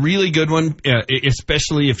 It's a really good one,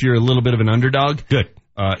 especially if you're a little bit of an underdog. Good.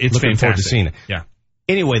 It's Looking fantastic. forward to seeing it. Yeah.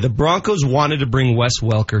 Anyway, the Broncos wanted to bring Wes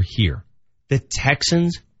Welker here. The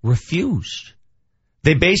Texans refused.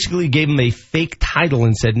 They basically gave him a fake title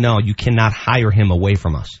and said, no, you cannot hire him away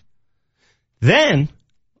from us. Then,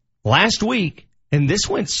 last week, and this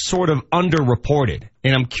went sort of underreported,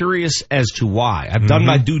 and I'm curious as to why. I've done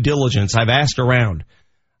my due diligence. I've asked around.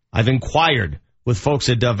 I've inquired with folks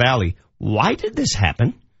at Dove Valley. Why did this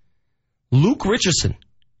happen? Luke Richardson,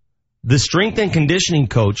 the strength and conditioning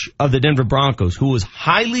coach of the Denver Broncos, who was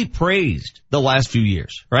highly praised the last few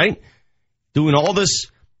years, right? Doing all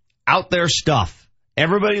this out there stuff.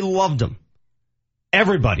 Everybody loved him.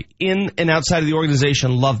 Everybody in and outside of the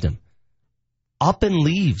organization loved him. Up and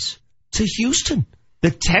leaves to Houston.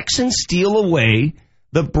 The Texans steal away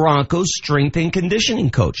the Broncos strength and conditioning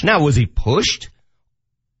coach. Now, was he pushed?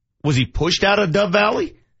 Was he pushed out of Dove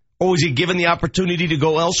Valley? Or was he given the opportunity to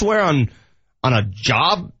go elsewhere on a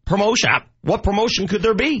job promotion? What promotion could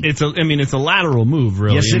there be? It's a lateral move,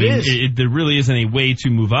 really. Yes, it is. There really isn't a way to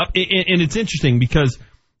move up. And it's interesting because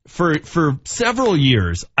for several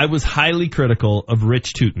years, I was highly critical of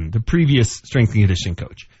Rich Tootin, the previous strength and conditioning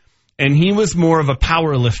coach. And he was more of a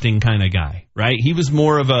powerlifting kind of guy, right? He was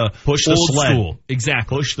more of a push the sled. School.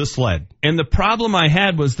 Exactly. Push the sled. And the problem I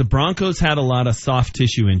had was the Broncos had a lot of soft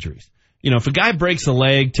tissue injuries. If a guy breaks a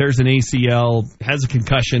leg, tears an ACL, has a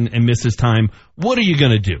concussion, and misses time, what are you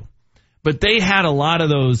going to do? But they had a lot of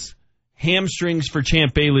those hamstrings for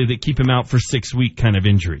Champ Bailey that keep him out for 6-week kind of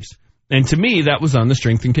injuries. And to me, that was on the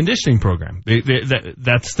strength and conditioning program.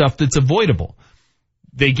 That's stuff that's avoidable.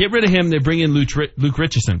 They get rid of him. They bring in Luke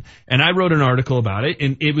Richardson. And I wrote an article about it,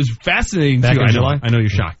 and it was fascinating. Back in July? I know you're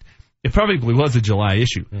shocked. It probably was a July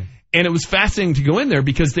issue. Yeah. And it was fascinating to go in there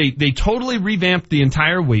because they totally revamped the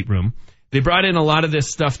entire weight room. They brought in a lot of this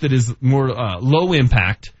stuff that is more low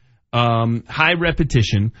impact, high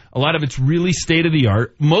repetition. A lot of it's really state of the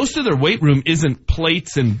art. Most of their weight room isn't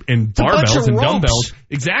plates and barbells and dumbbells.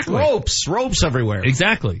 Exactly. Ropes everywhere.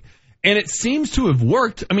 Exactly. And it seems to have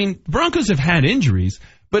worked. I mean, Broncos have had injuries,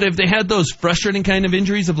 but if they had those frustrating kind of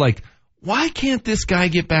injuries of like, why can't this guy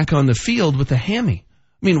get back on the field with a hammy?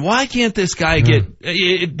 I mean, why can't this guy get...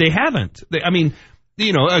 They haven't.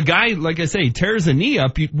 A guy, like I say, tears a knee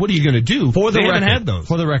up, what are you going to do? They haven't had those.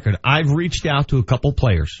 For the record, I've reached out to a couple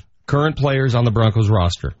players, current players on the Broncos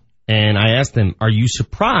roster, and I asked them, are you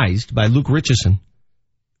surprised by Luke Richardson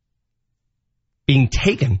being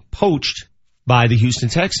poached by the Houston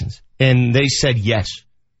Texans? And they said yes.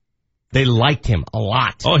 They liked him a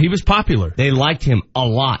lot. Oh, he was popular. They liked him a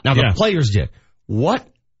lot. Now, the players did. What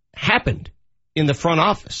happened in the front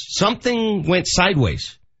office? Something went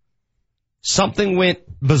sideways. Something went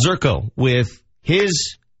berserko with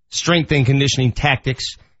his strength and conditioning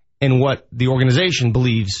tactics and what the organization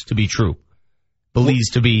believes to be true, believes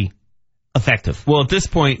to be effective. Well, at this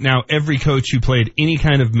point now, every coach who played any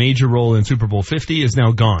kind of major role in Super Bowl 50 is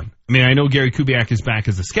now gone. I mean, I know Gary Kubiak is back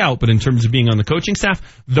as a scout, but in terms of being on the coaching staff,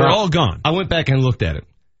 they're all gone. I went back and looked at it.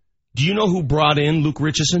 Do you know who brought in Luke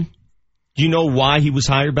Richardson? Do you know why he was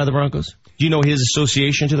hired by the Broncos? Do you know his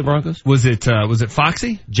association to the Broncos? Was it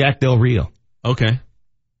Foxy? Jack Del Rio. Okay.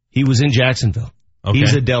 He was in Jacksonville. Okay.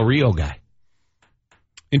 He's a Del Rio guy.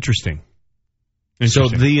 Interesting. So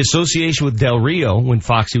the association with Del Rio, when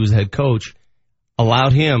Foxy was head coach,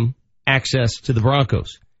 allowed him access to the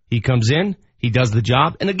Broncos. He comes in, he does the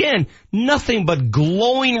job, and again, nothing but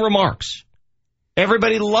glowing remarks.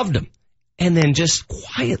 Everybody loved him. And then just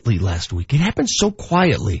quietly last week, it happened so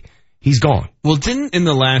quietly, he's gone. Well, didn't in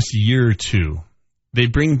the last year or two,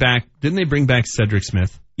 didn't they bring back Cedric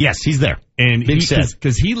Smith? Yes, he's there. And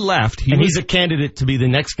because he left. He's a candidate to be the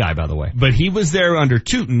next guy, by the way. But he was there under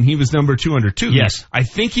Tootin. He was number 2 under Tootin. Yes. I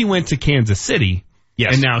think he went to Kansas City.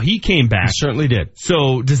 Yes. And now he came back. He certainly did.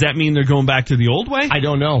 So does that mean they're going back to the old way? I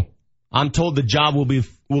don't know. I'm told the job will be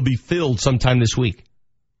filled sometime this week.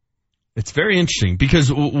 It's very interesting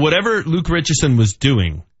because whatever Luke Richardson was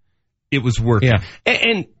doing, it was working. Yeah.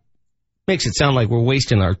 And makes it sound like we're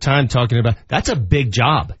wasting our time talking about. That's a big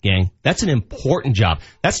job, gang. That's an important job.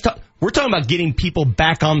 We're talking about getting people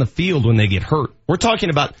back on the field when they get hurt. We're talking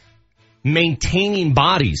about maintaining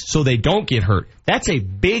bodies so they don't get hurt. That's a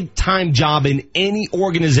big time job in any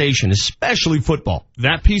organization, especially football.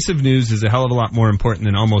 That piece of news is a hell of a lot more important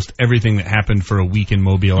than almost everything that happened for a week in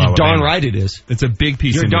Mobile, Alabama. You're darn right it is. It's a big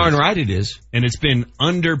piece of news. You're darn right it is. And it's been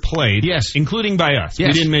underplayed. Yes. Including by us. Yes.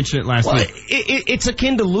 We didn't mention it last week. It's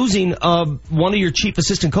akin to losing one of your chief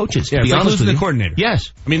assistant coaches. Yeah, it's like losing the coordinator.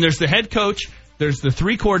 Yes. I mean, there's the head coach, there's the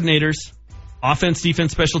 3 coordinators, offense,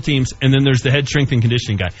 defense, special teams, and then there's the head strength and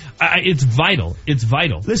conditioning guy. It's vital. It's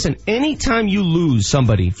vital. Listen, anytime you lose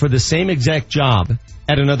somebody for the same exact job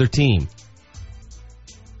at another team,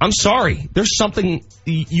 I'm sorry. There's something,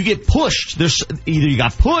 you get pushed. Either you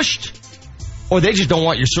got pushed or they just don't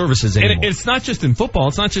want your services anymore. And it's not just in football.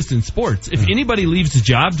 It's not just in sports. If anybody leaves a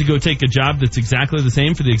job to go take a job that's exactly the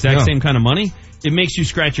same for the exact same kind of money, it makes you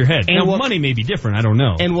scratch your head. And money may be different. I don't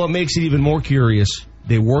know. And what makes it even more curious,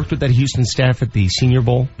 they worked with that Houston staff at the Senior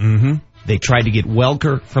Bowl. Mm-hmm. They tried to get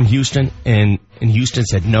Welker from Houston, and Houston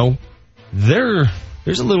said no. There's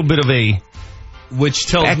a little bit of a which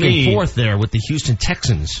tells back me and forth there with the Houston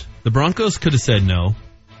Texans. The Broncos could have said no,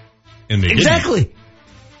 and they exactly. didn't.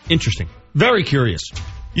 Interesting. Very curious.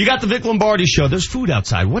 You got the Vic Lombardi show. There's food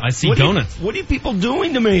outside. I see donuts. What are you people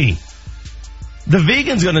doing to me? The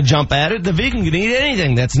vegan's going to jump at it. The vegan can eat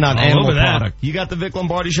anything that's not animal product. You got the Vic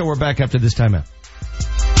Lombardi show. We're back after this timeout.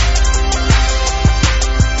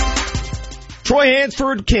 Troy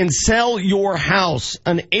Hansford can sell your house.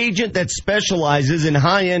 An agent that specializes in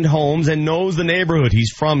high-end homes and knows the neighborhood.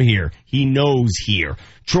 He's from here. He knows here.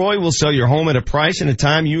 Troy will sell your home at a price and a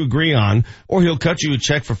time you agree on, or he'll cut you a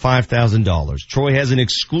check for $5,000. Troy has an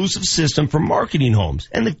exclusive system for marketing homes,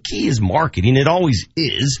 and the key is marketing. It always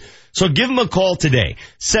is. So give him a call today,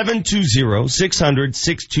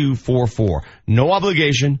 720-600-6244. No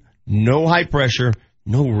obligation, no high pressure,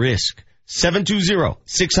 no risk.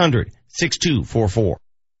 720-600-6244.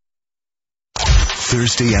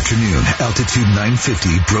 Thursday afternoon, Altitude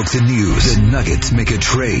 950 broke the news. The Nuggets make a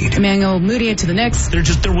trade. Emmanuel Mudiay to the Knicks.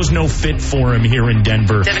 There was no fit for him here in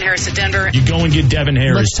Denver. Devin Harris to Denver. You go and get Devin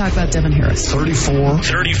Harris. Let's talk about Devin Harris.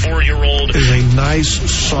 34-year-old. Is a nice,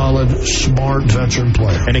 solid, smart veteran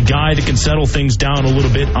player. And a guy that can settle things down a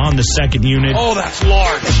little bit on the second unit. Oh, that's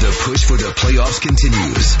large. The push for the playoffs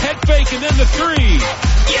continues. Head fake and then the 3.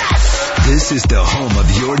 Yes! This is the home of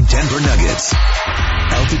your Denver Nuggets.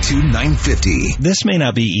 Altitude 950. This may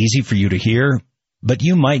not be easy for you to hear, but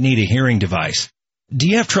you might need a hearing device. Do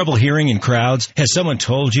you have trouble hearing in crowds? Has someone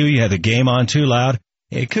told you you have the game on too loud?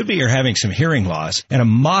 It could be you're having some hearing loss, and a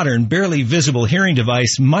modern, barely visible hearing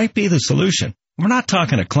device might be the solution. We're not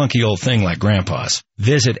talking a clunky old thing like Grandpa's.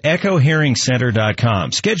 Visit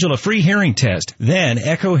EchoHearingCenter.com. Schedule a free hearing test. Then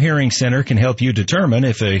Echo Hearing Center can help you determine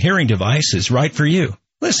if a hearing device is right for you.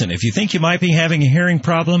 Listen, if you think you might be having a hearing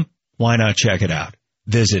problem, why not check it out?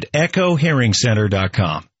 Visit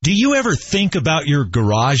EchoHearingCenter.com. Do you ever think about your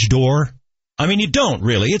garage door? I mean, you don't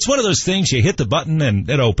really. It's one of those things you hit the button and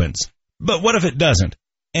it opens. But what if it doesn't?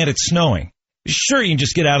 And it's snowing. Sure, you can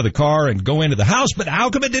just get out of the car and go into the house, but how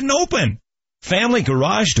come it didn't open? Family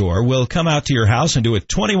Garage Door will come out to your house and do a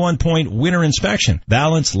 21-point winter inspection.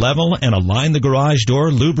 Balance, level, and align the garage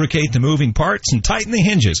door, lubricate the moving parts, and tighten the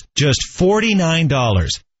hinges. Just $49.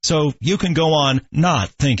 So you can go on not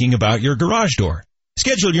thinking about your garage door.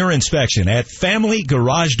 Schedule your inspection at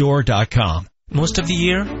FamilyGarageDoor.com. Most of the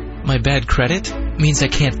year, my bad credit means I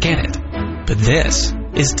can't get it. But this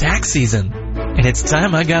is tax season, and it's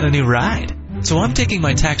time I got a new ride. So I'm taking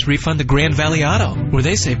my tax refund to Grand Valley Auto, where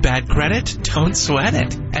they say bad credit, don't sweat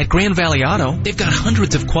it. At Grand Valley Auto, they've got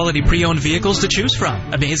hundreds of quality pre-owned vehicles to choose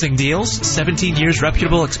from. Amazing deals, 17 years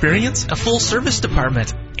reputable experience, a full service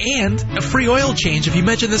department, and a free oil change if you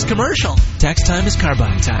mention this commercial. Tax time is car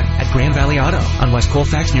buying time at Grand Valley Auto on West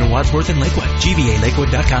Colfax near Wadsworth and Lakewood.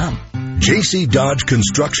 GVALakewood.com. JC Dodge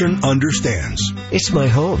Construction understands. It's my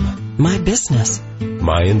home, my business,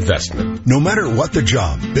 my investment. No matter what the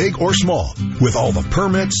job, big or small, with all the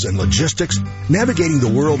permits and logistics, navigating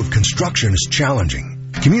the world of construction is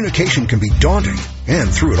challenging. Communication can be daunting, and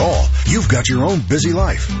through it all, you've got your own busy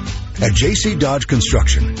life. At JC Dodge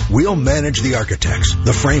Construction, we'll manage the architects,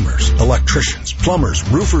 the framers, electricians, plumbers,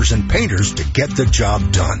 roofers, and painters to get the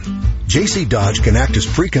job done. JC Dodge can act as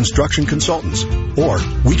pre-construction consultants, or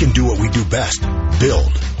we can do what we do best,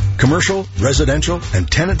 build. Commercial, residential, and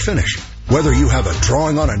tenant finish. Whether you have a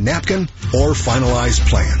drawing on a napkin or finalized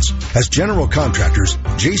plans. As general contractors,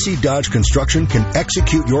 JC Dodge Construction can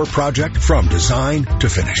execute your project from design to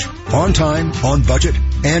finish. On time, on budget,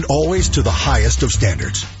 and always to the highest of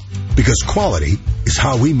standards. Because quality is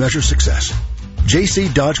how we measure success.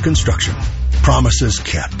 JC Dodge Construction. Promises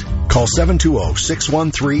kept. Call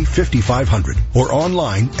 720-613-5500 or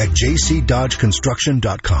online at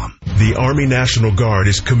jcdodgeconstruction.com. The Army National Guard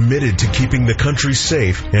is committed to keeping the country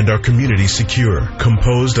safe and our communities secure.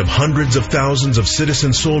 Composed of hundreds of thousands of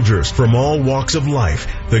citizen soldiers from all walks of life,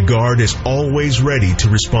 the Guard is always ready to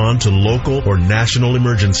respond to local or national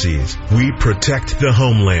emergencies. We protect the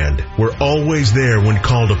homeland. We're always there when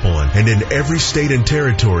called upon, and in every state and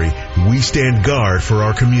territory, we stand guard for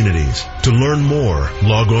our communities. To learn more,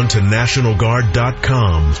 log on to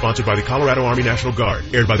NationalGuard.com. Sponsored by the Colorado Army National Guard.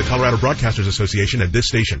 Aired by the Colorado Broadcasters Association and this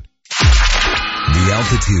station. The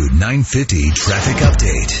Altitude 950 traffic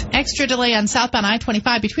update. Extra delay on southbound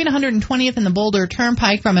I-25 between 120th and the Boulder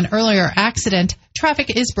Turnpike from an earlier accident.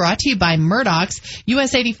 Traffic is brought to you by Murdoch's.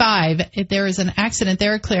 US 85, there is an accident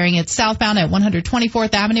there clearing it southbound at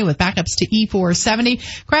 124th Avenue with backups to E470.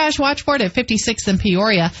 Crash watch for it at 56th and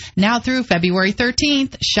Peoria. Now through February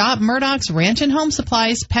 13th, shop Murdoch's Ranch and Home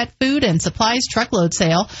Supplies, pet food, and supplies truckload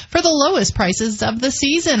sale for the lowest prices of the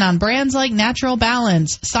season on brands like Natural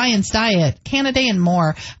Balance, Science Diet, Canada, and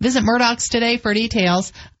more. Visit Murdoch's today for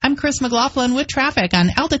details. I'm Chris McLaughlin with traffic on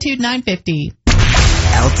Altitude 950.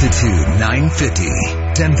 Altitude 950,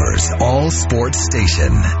 Denver's all sports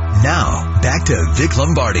station. Now, back to Vic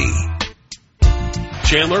Lombardi.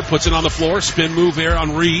 Chandler puts it on the floor. Spin move there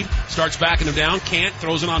on Reed. Starts backing him down. Can't.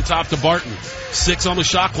 Throws it on top to Barton. 6 on the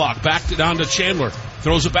shot clock. Back down to Chandler.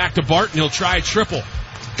 Throws it back to Barton. He'll try a triple.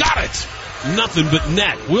 Got it. Nothing but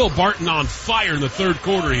net. Will Barton on fire in the third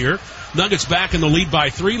quarter here. Nuggets back in the lead by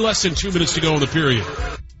 3. Less than 2 minutes to go in the period.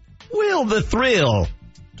 Will the thrill.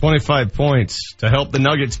 25 points to help the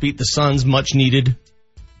Nuggets beat the Suns. Much needed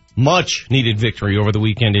victory over the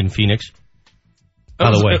weekend in Phoenix. By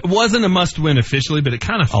the way, it wasn't a must-win officially, but it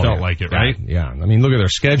kind of felt like it, right? Yeah. I mean, look at their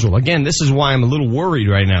schedule. Again, this is why I'm a little worried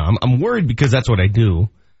right now. I'm worried because that's what I do.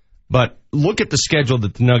 But look at the schedule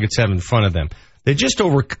that the Nuggets have in front of them. They just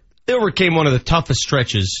overcame one of the toughest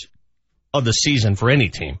stretches of the season for any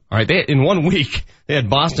team. All right, in 1 week, they had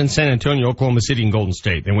Boston, San Antonio, Oklahoma City, and Golden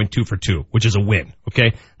State. They went 2 for 2, which is a win,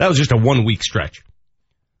 okay? That was just a 1 week stretch.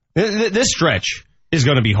 This stretch is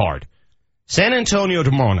going to be hard. San Antonio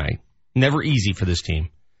tomorrow night, never easy for this team.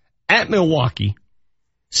 At Milwaukee,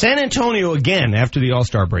 San Antonio again after the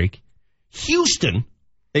All-Star break. Houston,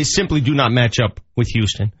 they simply do not match up with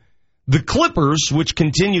Houston. The Clippers, which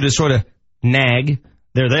continue to sort of nag,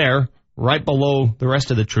 they're there, right below the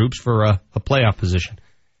rest of the troops for a playoff position.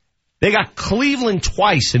 They got Cleveland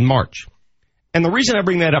twice in March. And the reason I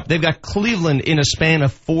bring that up, they've got Cleveland in a span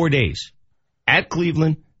of 4 days. At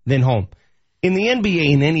Cleveland, then home. In the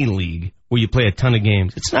NBA, in any league where you play a ton of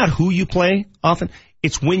games, it's not who you play often,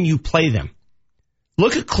 it's when you play them.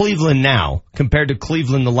 Look at Cleveland now compared to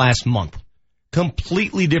Cleveland the last month.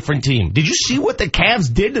 Completely different team. Did you see what the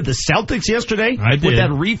Cavs did to the Celtics yesterday? I did. With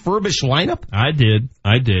that refurbished lineup? I did.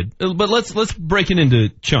 But let's break it into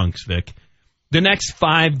chunks, Vic. The next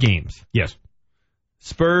 5 games. Yes.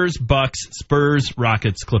 Spurs, Bucks, Spurs,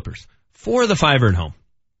 Rockets, Clippers. 4 of the 5 are at home.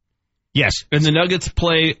 Yes. And the Nuggets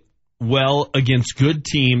play well against good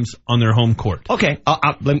teams on their home court. Okay.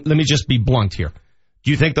 Let me just be blunt here. Do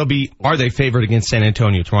you think are they favored against San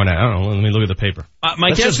Antonio tomorrow night? I don't know. Let me look at the paper.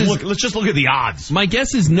 Let's just look at the odds. My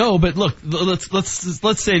guess is no, but look,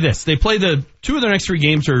 let's say this. They play 2 of their next 3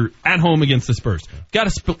 games are at home against the Spurs.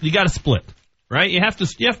 You got to split, right? You have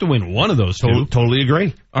to win one of those 2. Totally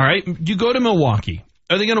agree. All right. You go to Milwaukee.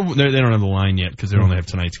 Are they going to, they don't have the line yet because they only have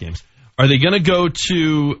tonight's games. Are they going to go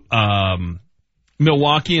to,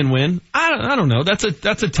 Milwaukee and win? I don't know. That's a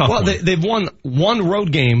tough one. Well, they've won 1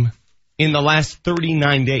 road game in the last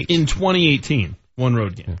 39 days. In 2018, 1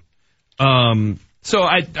 road game. So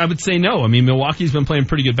I would say no. I mean, Milwaukee's been playing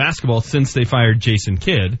pretty good basketball since they fired Jason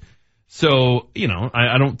Kidd. So,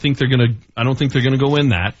 I don't think they're gonna go win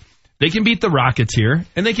that. They can beat the Rockets here,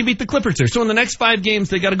 and they can beat the Clippers here. So in the next 5 games,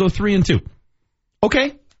 they got to go 3-2.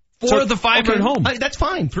 Okay. 4 of the 5 are at home. That's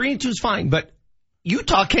fine. 3-2 is fine, but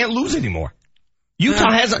Utah can't lose anymore.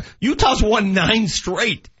 Utah's won 9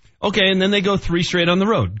 straight. Okay, and then they go 3 straight on the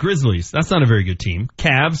road. Grizzlies, that's not a very good team.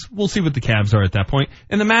 Cavs, we'll see what the Cavs are at that point.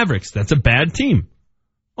 And the Mavericks, that's a bad team.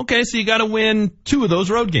 Okay, so you got to win 2 of those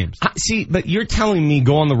road games. See, but you're telling me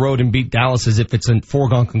go on the road and beat Dallas as if it's a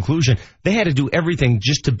foregone conclusion. They had to do everything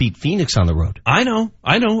just to beat Phoenix on the road. I know.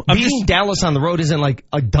 Beating Dallas on the road isn't like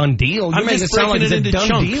a done deal. You make it sound like it's a done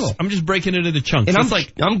chunks. deal. I'm just breaking it into chunks.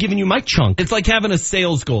 And I'm giving you my chunk. It's like having a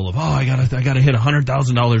sales goal of, I gotta hit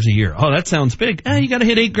 $100,000 a year. Oh, that sounds big. You gotta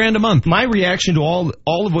hit $8,000 a month. My reaction to all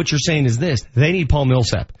of what you're saying is this: they need Paul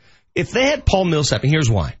Millsap. If they had Paul Millsap, and here's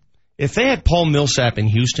why: if they had Paul Millsap in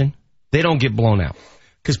Houston, they don't get blown out.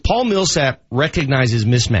 Because Paul Millsap recognizes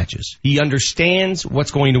mismatches. He understands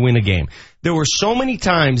what's going to win a game. There were so many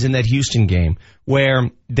times in that Houston game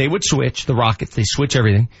where they would switch, the Rockets, they switch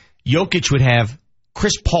everything. Jokic would have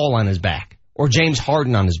Chris Paul on his back or James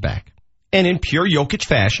Harden on his back. And in pure Jokic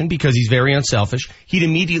fashion, because he's very unselfish, he'd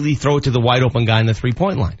immediately throw it to the wide open guy in the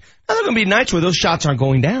 3-point line. Now, there are going to be nights where those shots aren't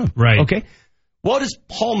going down. Right. Okay? What does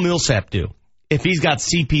Paul Millsap do if he's got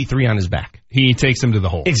CP3 on his back? He takes him to the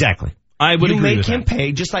hole. Exactly. I would agree with that. You make him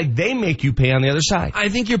pay just like they make you pay on the other side. I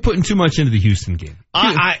think you're putting too much into the Houston game.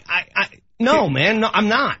 No, man. No, I'm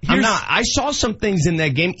not. I saw some things in that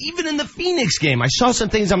game. Even in the Phoenix game, I saw some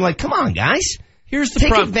things. I'm like, come on, guys. Here's the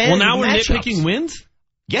problem. Well, now we're nitpicking wins?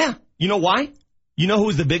 Yeah. You know why? You know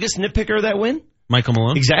who's the biggest nitpicker of that win? Michael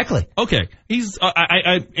Malone? Exactly. Okay. He's,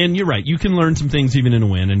 and you're right. You can learn some things even in a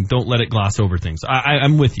win, and don't let it gloss over things.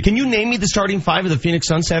 I'm with you. Can you name me the starting 5 of the Phoenix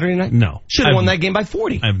Suns Saturday night? No. Should have won that game by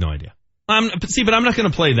 40. I have no idea. But I'm not going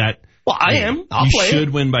to play that. Well, I am. I'll play it. You should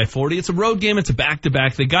win by 40. It's a road game. It's a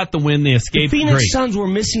back-to-back. They got the win. They escaped. The Phoenix Suns were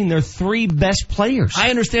missing their 3 best players. I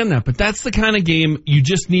understand that, but that's the kind of game you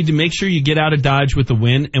just need to make sure you get out of Dodge with the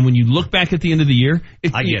win. And when you look back at the end of the year,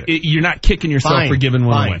 you're not kicking yourself for giving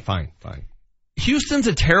one away. Fine. Houston's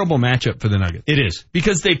a terrible matchup for the Nuggets. It is.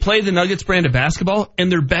 Because they play the Nuggets brand of basketball,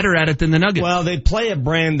 and they're better at it than the Nuggets. Well, they play a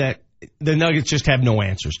brand that the Nuggets just have no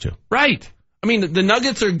answers to. Right. I mean, the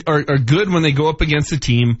Nuggets are good when they go up against a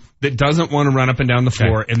team that doesn't want to run up and down the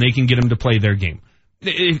floor, and they can get them to play their game.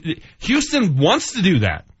 Houston wants to do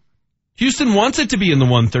that. Houston wants it to be in the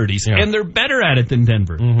 130s, and they're better at it than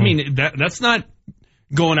Denver. Mm-hmm. I mean, that's not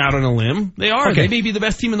going out on a limb. They are. Okay. They may be the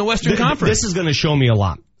best team in the Western Conference. This is going to show me a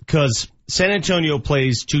lot, because San Antonio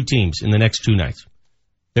plays 2 teams in the next 2 nights.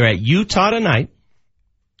 They're at Utah tonight,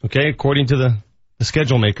 okay, according to the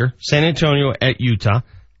schedule maker. San Antonio at Utah.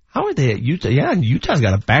 How are they at Utah? Yeah, Utah's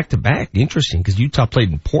got a back-to-back. Interesting, because Utah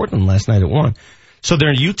played in Portland last night at 1. So they're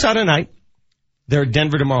in Utah tonight. They're at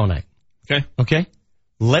Denver tomorrow night. Okay?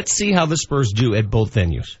 Let's see how the Spurs do at both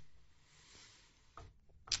venues.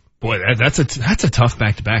 Boy, that's a tough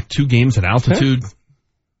back-to-back. 2 games at altitude.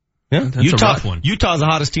 Yeah, that's a rough one. Utah's the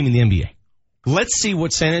hottest team in the NBA. Let's see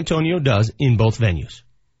what San Antonio does in both venues.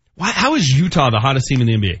 How is Utah the hottest team in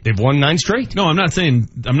the NBA? They've won 9 straight. No, I'm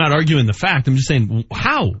not arguing the fact. I'm just saying,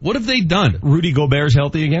 how? What have they done? Rudy Gobert's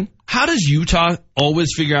healthy again? How does Utah always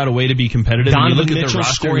figure out a way to be competitive? Donovan Mitchell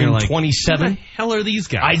scoring 27. Who the hell are these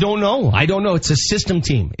guys? I don't know. It's a system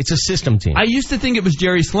team. I used to think it was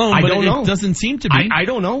Jerry Sloan, but it doesn't seem to be. I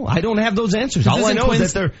don't know. I don't have those answers. All I know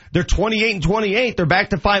is that they're 28-28. They're back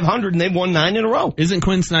to 500, and they've won 9 in a row. Isn't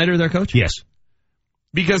Quinn Snyder their coach? Yes.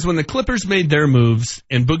 Because when the Clippers made their moves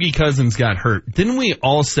and Boogie Cousins got hurt, didn't we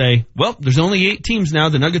all say, well, there's only 8 teams now,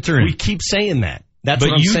 the Nuggets are in? We keep saying that. That's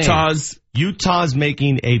what I'm saying. Utah's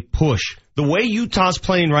making a push. The way Utah's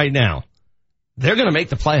playing right now, they're going to make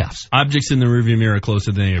the playoffs. Objects in the rearview mirror are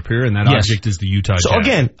closer than they appear, and that object is the Utah Jazz. So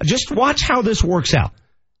again, just watch how this works out.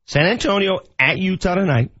 San Antonio at Utah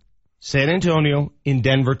tonight. San Antonio in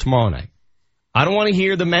Denver tomorrow night. I don't want to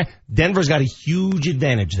hear Denver's got a huge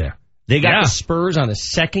advantage there. They got the Spurs on a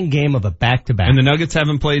second game of a back-to-back. And the Nuggets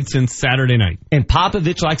haven't played since Saturday night. And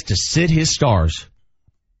Popovich likes to sit his stars.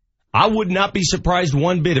 I would not be surprised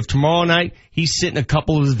one bit if tomorrow night he's sitting a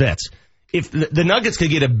couple of his vets. If the Nuggets could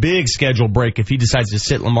get a big schedule break if he decides to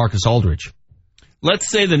sit LaMarcus Aldridge. Let's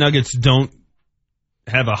say the Nuggets don't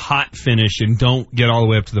have a hot finish and don't get all the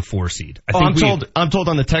way up to the 4 seed. I'm told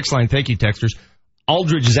on the text line, thank you, texters,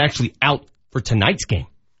 Aldridge is actually out for tonight's game.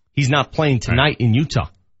 He's not playing tonight in Utah.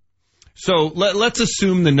 So let's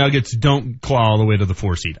assume the Nuggets don't claw all the way to the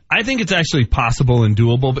 4 seed. I think it's actually possible and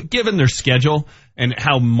doable, but given their schedule and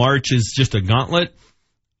how March is just a gauntlet,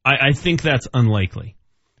 I think that's unlikely.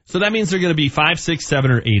 So that means they're going to be 5, 6,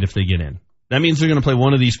 7, or 8 if they get in. That means they're going to play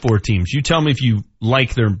one of these 4 teams. You tell me if you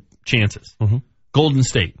like their chances. Mm-hmm. Golden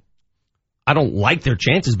State. I don't like their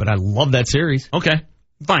chances, but I love that series. Okay,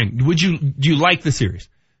 fine. Do you like the series?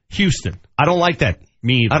 Houston. I don't like that.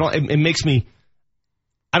 Me either. I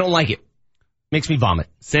don't like it. Makes me vomit.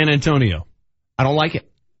 San Antonio. I don't like it.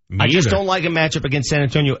 I just don't like a matchup against San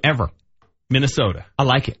Antonio ever. Minnesota. I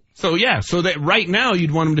like it. So that right now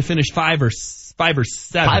you'd want them to finish 5 or 6. 5 or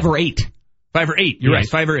 7. 5 or 8. 5 or 8. You're right.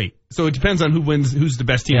 5 or 8. So it depends on who wins, who's the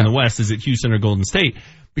best team in the West. Is it Houston or Golden State?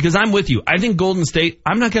 Because I'm with you. I think Golden State,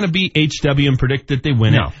 I'm not going to be HW and predict that they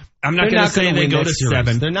win it. I'm not going to say they go to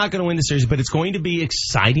 7. They're not going to win the series, but it's going to be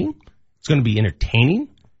exciting. It's going to be entertaining.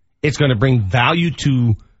 It's going to bring value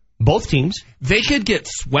to both teams. They could get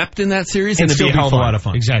swept in that series and it'd be a hell of a lot of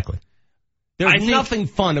fun. Exactly. There's nothing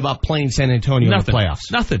fun about playing San Antonio in the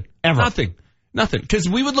playoffs. Nothing. Ever. Nothing. Because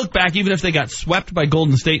we would look back, even if they got swept by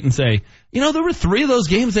Golden State, and say, there were 3 of those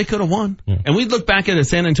games they could have won. Yeah. And we'd look back at a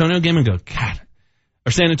San Antonio game and go, God,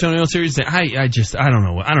 our San Antonio series, I don't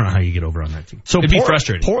know. I don't know how you get over on that team. So it'd be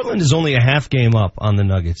frustrating. Portland is only a half game up on the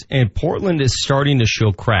Nuggets, and Portland is starting to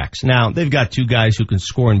show cracks. Now, they've got 2 guys who can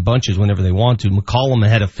score in bunches whenever they want to. McCollum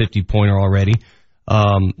had a 50-pointer already.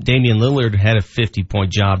 Damian Lillard had a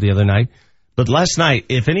 50-point job the other night. But last night,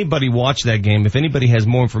 if anybody watched that game, if anybody has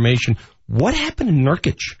more information, what happened to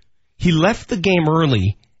Nurkic? He left the game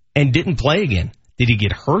early and didn't play again. Did he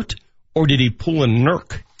get hurt, or did he pull a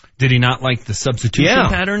Nurk? Did he not like the substitution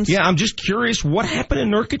patterns? Yeah, I'm just curious what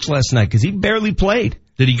happened to Nurkic last night, because he barely played.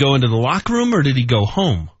 Did he go into the locker room, or did he go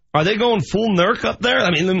home? Are they going full Nurk up there?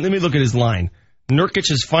 I mean, let me look at his line.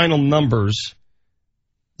 Nurkic's final numbers,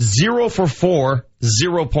 0 for 4,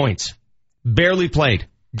 0 points. Barely played.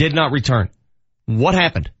 Did not return. What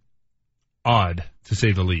happened? Odd, to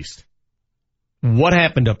say the least. What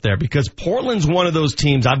happened up there? Because Portland's one of those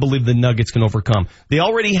teams I believe the Nuggets can overcome. They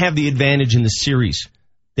already have the advantage in the series.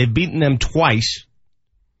 They've beaten them twice.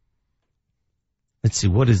 Let's see,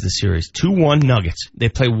 what is the series? 2-1 Nuggets. They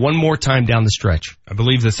play one more time down the stretch. I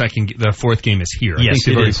believe the 4th game is here. Yes, I think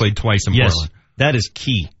they've already played twice in Portland. That is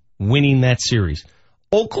key, winning that series.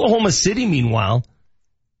 Oklahoma City, meanwhile,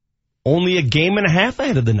 only a game and a half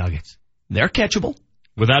ahead of the Nuggets. They're catchable.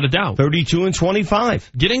 Without a doubt.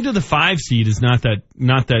 32-25. Getting to the 5 seed is not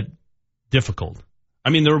that difficult.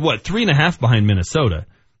 I mean, they're 3.5 behind Minnesota.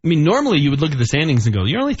 I mean, normally you would look at the standings and go,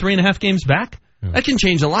 you're only 3.5 games back? Yeah. That can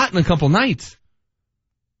change a lot in a couple nights.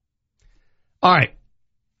 All right.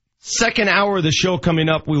 Second hour of the show coming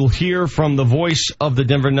up. We will hear from the voice of the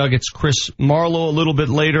Denver Nuggets, Chris Marlowe, a little bit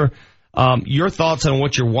later. Your thoughts on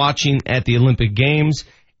what you're watching at the Olympic Games.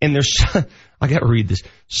 And there's, I got to read this,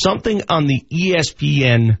 something on the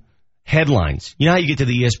ESPN headlines. You know how you get to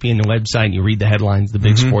the ESPN website and you read the headlines, the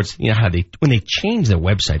big sports? You know how when they change their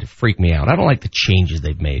website, it freaked me out. I don't like the changes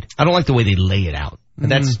they've made. I don't like the way they lay it out.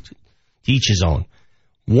 That's to each his own.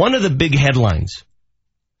 One of the big headlines,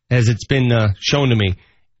 as it's been shown to me,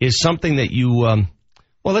 is something that you, well,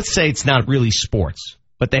 let's say it's not really sports,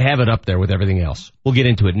 but they have it up there with everything else. We'll get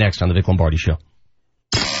into it next on the Vic Lombardi Show.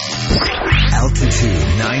 Altitude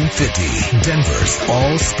 950, Denver's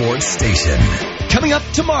all sports station. Coming up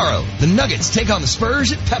tomorrow, the Nuggets take on the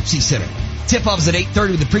Spurs at Pepsi Center. Tip-off is at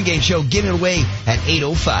 8:30 with the pregame show, giving it away at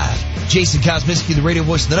 8:05. Jason Kosminski, the radio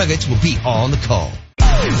voice of the Nuggets, will be on the call.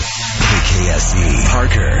 KKSE,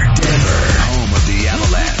 Parker, Denver, home of the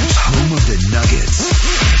Avalanche, home of the Nuggets.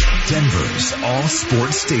 Denver's all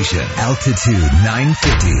sports station, Altitude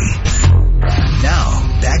 950.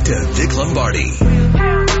 Now, back to Vic Lombardi.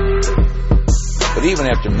 But even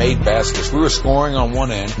after made baskets, we were scoring on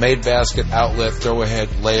one end, made basket, outlet, throw ahead,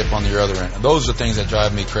 layup on the other end. And those are things that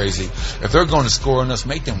drive me crazy. If they're going to score on us,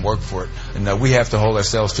 make them work for it. And we have to hold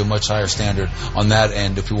ourselves to a much higher standard on that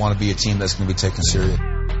end if we want to be a team that's going to be taken serious.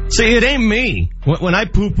 See, it ain't me. When I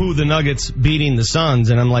poo-poo the Nuggets beating the Suns,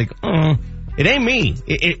 and I'm like, it ain't me.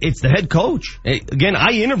 It's the head coach. Again, I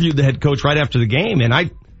interviewed the head coach right after the game, and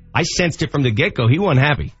I sensed it from the get-go. He wasn't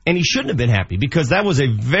happy. And he shouldn't have been happy because that was a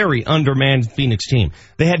very undermanned Phoenix team.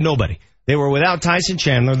 They had nobody. They were without Tyson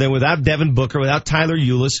Chandler. They were without Devin Booker, without Tyler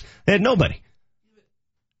Ulis. They had nobody.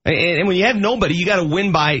 And when you have nobody, you got to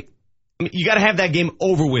win by, you got to have that game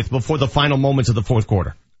over with before the final moments of the fourth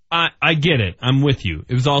quarter. I get it. I'm with you.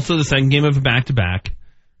 It was also the second game of a back-to-back.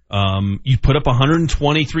 You put up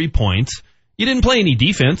 123 points. You didn't play any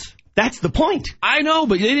defense. That's the point. I know,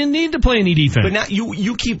 but they didn't need to play any defense. But now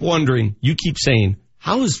you keep wondering, you keep saying,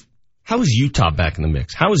 how is Utah back in the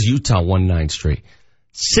mix? How is Utah won 9 straight?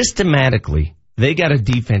 Systematically, they got a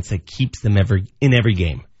defense that keeps them in every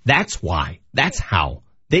game. That's why. That's how.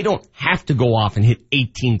 They don't have to go off and hit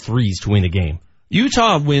 18 threes to win a game.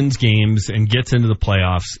 Utah wins games and gets into the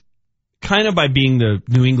playoffs kind of by being the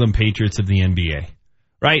New England Patriots of the NBA.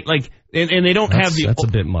 Right? Like, and they don't have the... That's a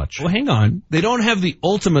bit much. Well, hang on. They don't have the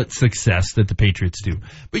ultimate success that the Patriots do.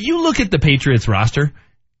 But you look at the Patriots roster,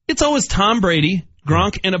 it's always Tom Brady,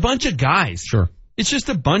 Gronk, and a bunch of guys. Sure. It's just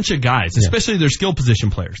a bunch of guys, especially their skill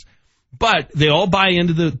position players. But they all buy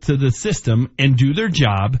into the system and do their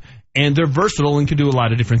job, and they're versatile and can do a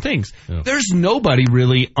lot of different things. Yeah. There's nobody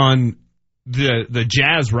really on the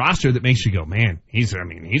Jazz roster that makes you go, man, he's going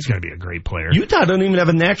to be a great player. Utah don't even have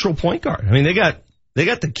a natural point guard. I mean, they got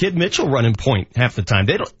the kid Mitchell running point half the time.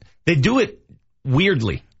 They do it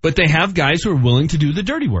weirdly. But they have guys who are willing to do the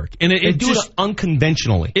dirty work. And they do it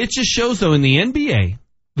unconventionally. It just shows, though, in the NBA,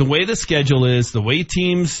 the way the schedule is, the way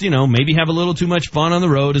teams, maybe have a little too much fun on the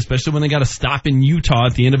road, especially when they got to stop in Utah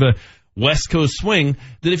at the end of a West Coast swing,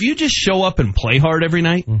 that if you just show up and play hard every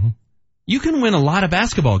night, you can win a lot of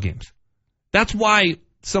basketball games. That's why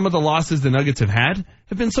some of the losses the Nuggets have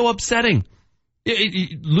been so upsetting.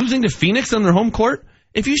 Losing to Phoenix on their home court,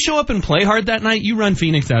 if you show up and play hard that night, you run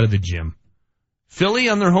Phoenix out of the gym. Philly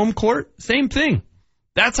on their home court, same thing.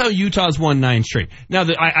 That's how Utah's won 9 straight. Now,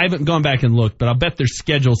 I haven't gone back and looked, but I'll bet their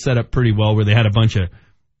schedule set up pretty well where they had a bunch of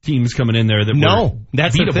teams coming in there that were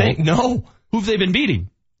that's beatable. The thing. No. Who've they been beating?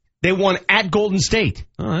 They won at Golden State.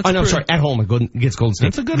 At home against Golden State.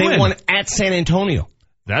 That's a good win. They won at San Antonio.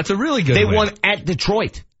 That's a really good win. They won at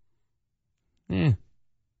Detroit. They've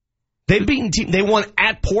beaten teams. They won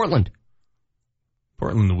at Portland.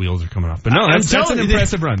 Portland, the wheels are coming off. But no, that's an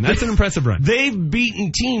impressive run. That's an impressive run. They've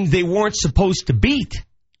beaten teams they weren't supposed to beat.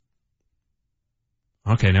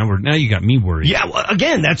 Okay, now you got me worried. Yeah, well,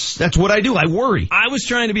 again, that's what I do. I worry. I was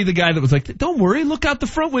trying to be the guy that was like, don't worry, look out the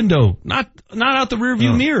front window, not out the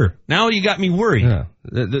rearview mirror. Now you got me worried. Yeah.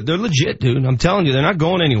 They're legit, dude. I'm telling you, they're not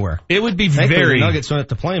going anywhere. It would be the Nuggets don't have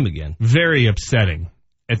to play them again. Very upsetting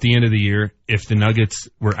at the end of the year if the Nuggets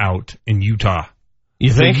were out in Utah.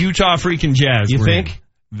 You think? The Utah freaking Jazz. You think?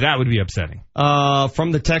 That would be upsetting.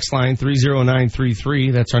 From the text line, 30933.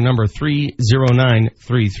 That's our number,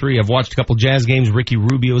 30933. I've watched a couple Jazz games. Ricky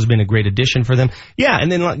Rubio has been a great addition for them. Yeah,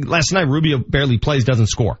 and then last night, Rubio barely plays, doesn't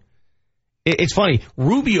score. It's funny.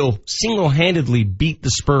 Rubio single-handedly beat the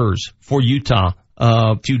Spurs for Utah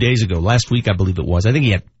a few days ago. Last week, I believe it was. I think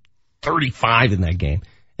he had 35 in that game.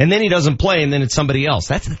 And then he doesn't play, and then it's somebody else.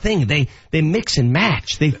 That's the thing. They mix and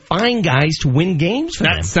match. They find guys to win games for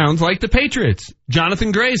them. That sounds like the Patriots.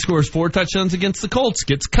 Jonathan Gray scores 4 touchdowns against the Colts,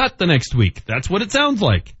 gets cut the next week. That's what it sounds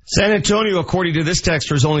like. San Antonio, according to this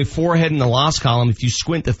texter, is only 4 ahead in the loss column. If you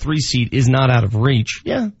squint, the 3 seed is not out of reach.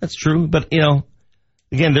 Yeah, that's true. But,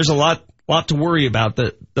 again, there's a lot to worry about.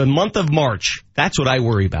 The month of March, that's what I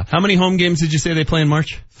worry about. How many home games did you say they play in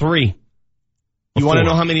March? 3. You want to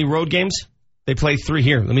know how many road games? They play 3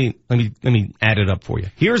 here. Let me add it up for you.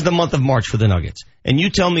 Here's the month of March for the Nuggets. And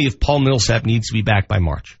you tell me if Paul Millsap needs to be back by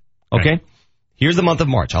March. Okay? Right. Here's the month of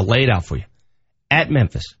March. I'll lay it out for you. At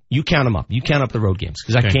Memphis. You count them up. You count up the road games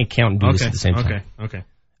because I can't count and do this at the same time. Okay.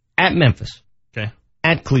 At Memphis. Okay.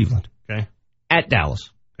 At Cleveland. Okay. At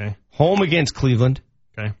Dallas. Okay. Home against Cleveland.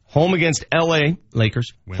 Okay. Home against L.A.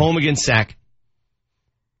 Lakers. Win. Home against Sac.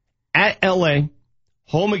 At L.A.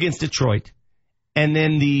 Home against Detroit. And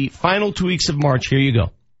then the final 2 weeks of March, here you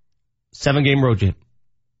go. 7-game road trip.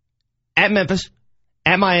 At Memphis,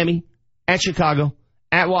 at Miami, at Chicago,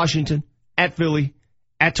 at Washington, at Philly,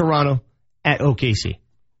 at Toronto, at OKC.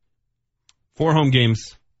 4 home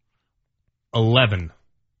games, 11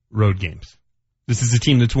 road games. This is a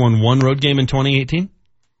team that's won 1 road game in 2018?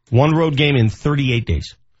 1 road game in 38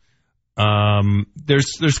 days.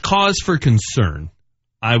 There's cause for concern.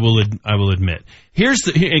 I will admit.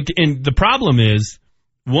 And the problem is,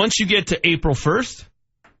 once you get to April 1st,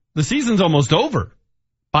 the season's almost over.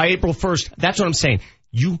 By April 1st, that's what I'm saying.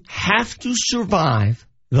 You have to survive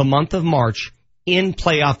the month of March in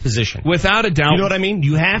playoff position. Without a doubt. You know what I mean?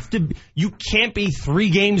 You can't be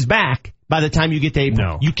 3 games back by the time you get to April.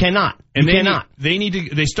 No. You cannot.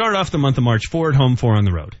 They start off the month of March 4 at home, 4 on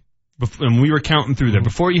the road. And we were counting through there.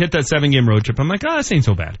 Before you hit that 7-game road trip, I'm like, this ain't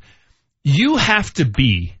so bad. You have to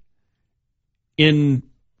be in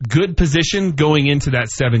good position going into that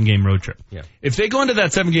 7-game road trip. Yeah. If they go into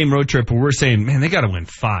that 7-game road trip where we're saying, man, they got to win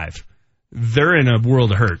 5, they're in a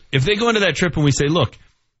world of hurt. If they go into that trip and we say, look,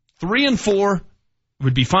 3 and 4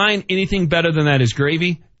 would be fine. Anything better than that is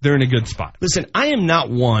gravy. They're in a good spot. Listen, I am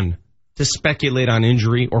not one to speculate on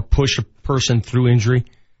injury or push a person through injury.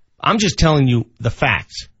 I'm just telling you the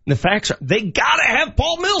facts. And the facts are they got to have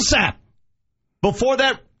Paul Millsap before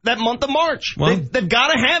that month of March. Well, they've got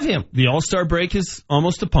to have him. The All-Star break is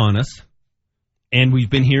almost upon us, and we've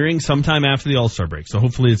been hearing sometime after the All-Star break, so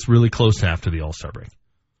hopefully it's really close after the All-Star break.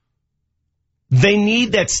 They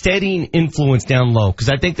need that steadying influence down low, because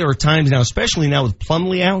I think there are times now, especially now with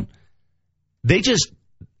Plumlee out,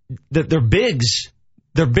 their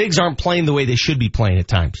bigs aren't playing the way they should be playing at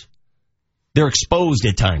times. They're exposed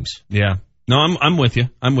at times. Yeah. No, I'm with you.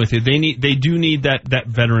 They do need that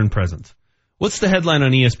veteran presence. What's the headline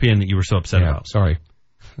on ESPN that you were so upset about? Sorry.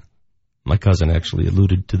 My cousin actually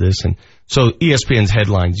alluded to this. And so ESPN's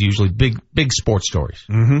headlines, usually big sports stories.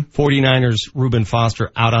 49ers, Reuben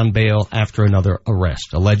Foster out on bail after another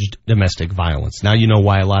arrest, alleged domestic violence. Now you know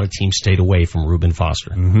why a lot of teams stayed away from Reuben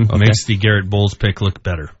Foster. Okay? Makes the Garrett Bowles pick look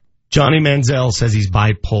better. Johnny Manziel says he's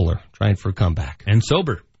bipolar, trying for a comeback. And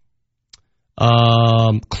sober.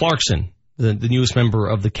 Clarkson, the newest member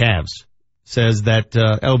of the Cavs, says that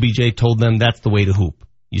LBJ told them that's the way to hoop.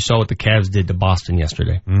 You saw what the Cavs did to Boston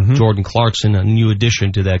yesterday. Jordan Clarkson, a new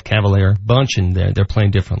addition to that Cavalier bunch, and they're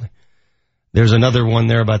playing differently. There's another one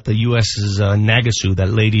there about the U.S.'s Nagasu, that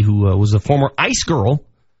lady who was a former ice girl,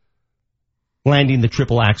 landing the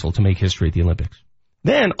triple axel to make history at the Olympics.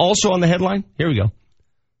 Then, also on the headline, here we go.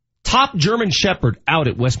 Top German Shepherd out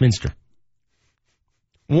at Westminster.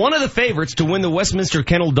 One of the favorites to win the Westminster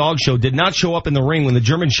Kennel Dog Show did not show up in the ring when the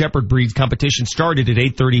German Shepherd breeds competition started at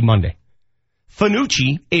 8:30 Monday.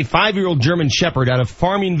 Fanucci, a 5-year-old German Shepherd out of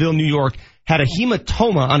Farmingville, New York, had a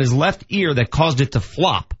hematoma on his left ear that caused it to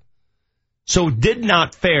flop. So did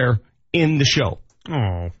not fare in the show.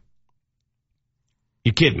 Oh.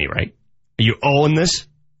 You kidding me, right? Are you owing this?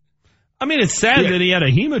 I mean, it's sad that he had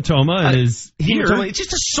a hematoma in his ear. It's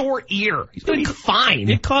just a sore ear. He's going to be fine.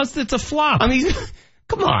 It caused it to flop. I mean,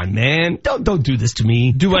 come on, man. Don't do this to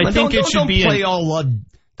me. Do I think it should be play all...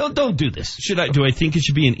 Don't do this. Do I think it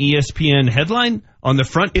should be an ESPN headline on the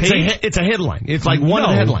front page? It's a headline. It's like one of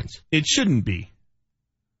the headlines. It shouldn't be.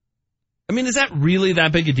 I mean, is that really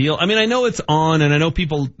that big a deal? I mean, I know it's on, and I know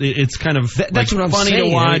people, it's kind of that's what I'm funny saying.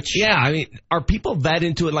 to watch. Yeah, I mean, are people that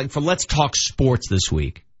into it? Like for Let's Talk Sports this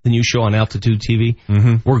week, the new show on Altitude TV,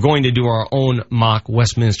 we're going to do our own mock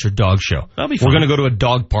Westminster dog show. That'll be fun. We're going to go to a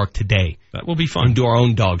dog park today. That will be fun. And do our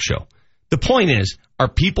own dog show. The point is, are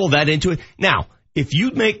people that into it? Now, if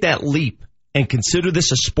you make that leap and consider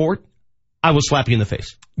this a sport, I will slap you in the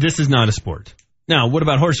face. This is not a sport. Now, what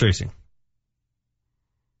about horse racing?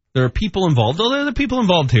 There are people involved. Oh, there are the people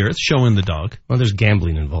involved here. It's showing the dog. Well, there's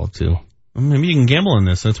gambling involved, too. Well, maybe you can gamble on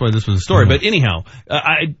this. That's why this was a story. But anyhow,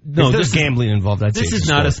 if there's gambling involved, I'd say this is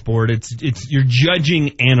not a sport. It's you're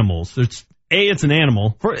judging animals. It's an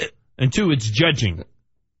animal, and 2, it's judging.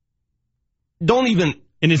 Don't even...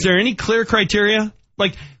 And is there any clear criteria?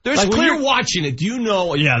 Like, there's like clear... when you're watching it, do you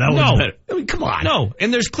know... Yeah, that was better. I mean, come on. No,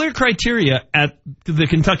 and there's clear criteria at the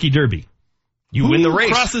Kentucky Derby. You win the race.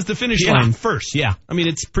 Who crosses the finish line first? Yeah. I mean,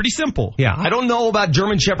 it's pretty simple. Yeah, I don't know about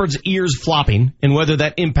German Shepherd's ears flopping and whether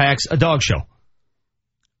that impacts a dog show.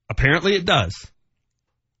 Apparently it does.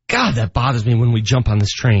 God, that bothers me when we jump on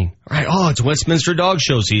this train. All right, it's Westminster Dog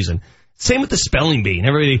Show season. Same with the spelling bee and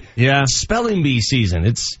everybody. Yeah. Spelling bee season.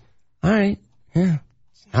 It's, all right, yeah,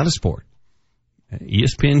 it's not a sport.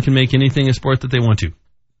 ESPN can make anything a sport that they want to.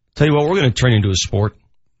 Tell you what, we're going to turn into a sport.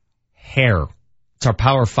 Hair. It's our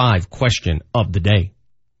Power 5 question of the day.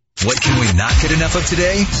 What can we not get enough of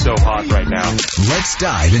today? So hot right now. Let's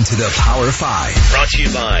dive into the Power 5. Brought to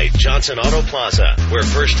you by Johnson Auto Plaza, where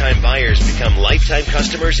first-time buyers become lifetime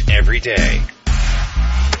customers every day.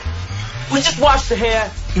 We just wash the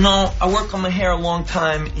hair. You know, I work on my hair a long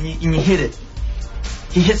time, and you hit it.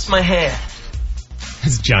 He hits my hair.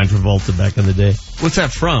 It's John Travolta back in the day. What's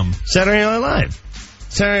that from? Saturday Night Live.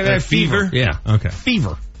 Saturday Night Fever? Yeah. Okay.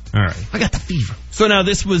 Fever. All right. I got the fever. So now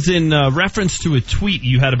this was in reference to a tweet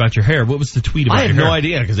you had about your hair. What was the tweet about your hair? I have no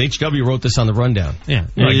idea because HW wrote this on the rundown. Yeah.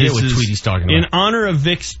 I get what tweet he's talking about. In honor of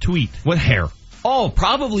Vic's tweet. What hair? Oh,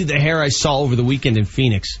 probably the hair I saw over the weekend in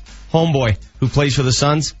Phoenix. Homeboy, who plays for the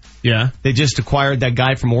Suns. Yeah. They just acquired that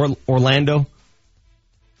guy from Orlando.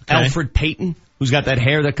 Okay. Alfred Payton, who's got that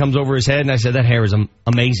hair that comes over his head. And I said, that hair is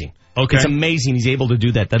amazing. Okay. It's amazing he's able to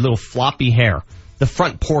do that. That little floppy hair. The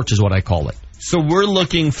front porch is what I call it. So we're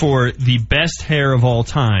looking for the best hair of all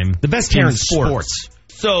time. The best hair in sports.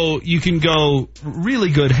 So you can go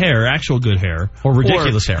really good hair, actual good hair. Or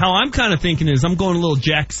ridiculous hair. How I'm kind of thinking is I'm going a little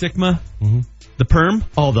Jack Sikma. Mm-hmm. The perm.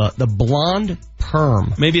 Oh, the blonde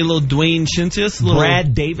perm. Maybe a little Dwayne Shintis.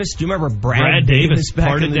 Brad Davis. Do you remember Brad Davis back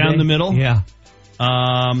parted in the down day? the middle? Yeah.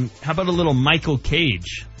 How about a little Michael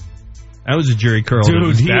Cage? That was a Jerry curl.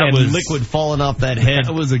 Dude, he had was liquid falling off that head.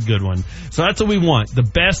 That was a good one. So that's what we want. The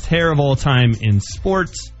best hair of all time in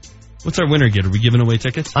sports. What's our winner get? Are we giving away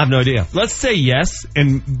tickets? I have no idea. Let's say yes,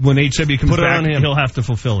 and when HW comes back, he'll have to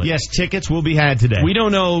fulfill it. Yes, tickets will be had today. We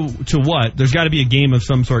don't know to what. There's got to be a game of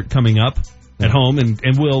some sort coming up at home, and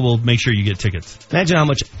we'll make sure you get tickets. Imagine how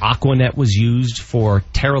much Aquanet was used for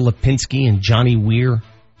Tara Lipinski and Johnny Weir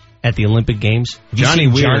at the Olympic Games. Johnny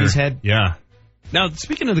Weir. Johnny's head? Yeah. Now,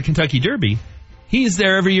 speaking of the Kentucky Derby, he's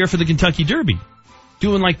there every year for the Kentucky Derby.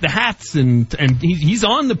 doing like the hats, and he's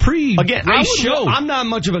on the pre-race show. I'm not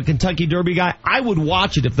much of a Kentucky Derby guy. I would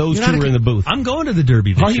watch it if those two were in the booth. I'm going to the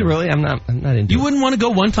Derby this year. Are you really? I'm not into it. You wouldn't want to go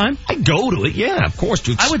one time? I'd go to it, yeah, of course,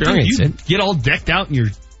 to experience I would think you'd get all decked out in your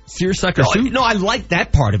seersucker suit. No, I like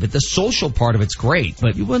that part of it. The social part of it's great.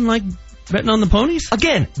 But you wouldn't like betting on the ponies?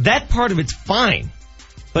 Again, that part of it's fine.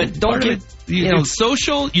 But don't get... It's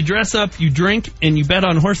social, you dress up, you drink, and you bet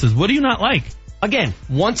on horses. What do you not like? Again,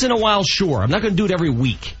 once in a while, sure. I'm not going to do it every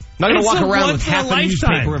week. I'm not going to walk around with half a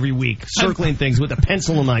newspaper every week, circling things with a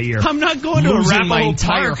pencil in my ear. I'm not going to Arapahoe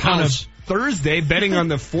Park on a Thursday betting on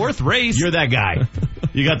the 4th race. You're that guy.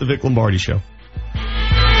 You got the Vic Lombardi Show.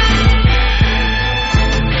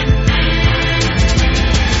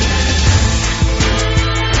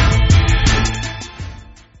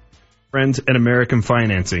 Friends at American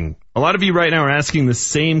Financing. A lot of you right now are asking the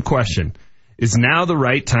same question. Is now the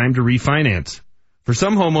right time to refinance? For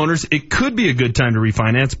some homeowners, it could be a good time to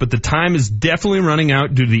refinance, but the time is definitely running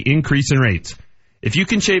out due to the increase in rates. If you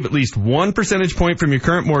can shave at least 1 percentage point from your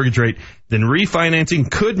current mortgage rate, then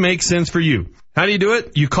refinancing could make sense for you. How do you do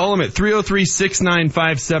it? You call them at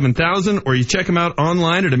 303-695-7000, or you check them out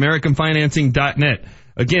online at AmericanFinancing.net.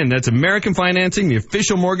 Again, that's American Financing, the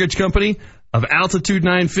official mortgage company of Altitude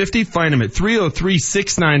 950. Find them at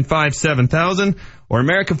 303-695-7000 or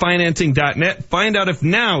AmericanFinancing.net. Find out if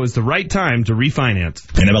now is the right time to refinance.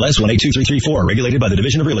 NMLS 182334, regulated by the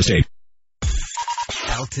Division of Real Estate.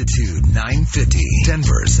 Altitude 950,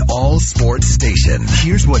 Denver's all-sports station.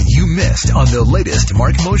 Here's what you missed on the latest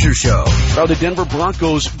Mark Mosier Show. Are the Denver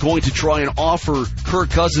Broncos going to try and offer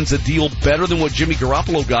Kirk Cousins a deal better than what Jimmy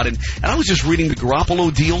Garoppolo got? And I was just reading the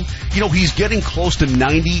Garoppolo deal. You know, he's getting close to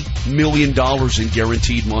 $90 million in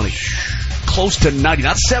guaranteed money. Close to 90,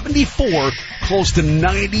 not 74, close to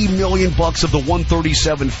 $90 million of the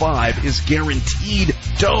 137.5 is guaranteed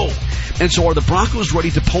dough. And so are the Broncos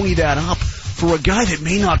ready to pony that up for a guy that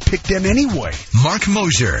may not pick them anyway? Mark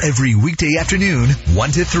Mosier, every weekday afternoon,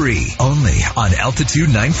 1 to 3, only on Altitude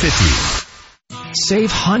 950.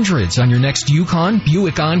 Save hundreds on your next Yukon,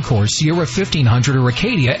 Buick Encore, Sierra 1500, or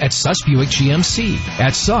Acadia at Suss Buick GMC.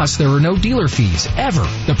 At Suss, there are no dealer fees, ever.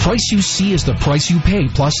 The price you see is the price you pay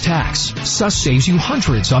plus tax. Suss saves you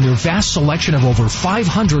hundreds on their vast selection of over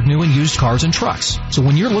 500 new and used cars and trucks. So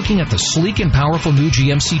when you're looking at the sleek and powerful new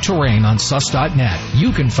GMC Terrain on Suss.net,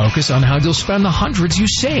 you can focus on how you'll spend the hundreds you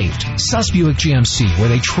saved. Suss Buick GMC, where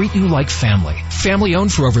they treat you like family. Family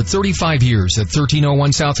owned for over 35 years at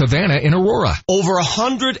 1301 South Havana in Aurora. Over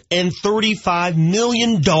 $135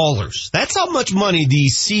 million. That's how much money the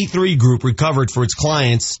C3 Group recovered for its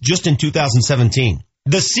clients just in 2017.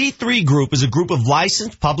 The C3 Group is a group of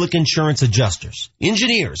licensed public insurance adjusters,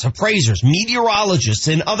 engineers, appraisers, meteorologists,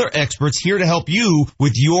 and other experts here to help you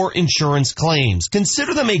with your insurance claims.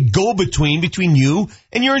 Consider them a go-between between you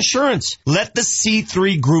and your insurance. Let the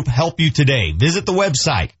C3 Group help you today. Visit the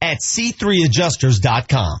website at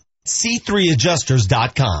c3adjusters.com.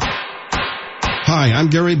 c3adjusters.com. Hi, I'm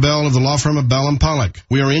Gary Bell of the law firm of Bell & Pollock.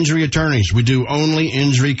 We are injury attorneys. We do only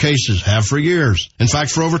injury cases, have for years. In fact,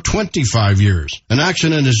 for over 25 years. An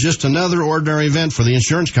accident is just another ordinary event for the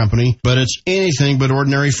insurance company, but it's anything but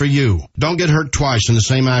ordinary for you. Don't get hurt twice in the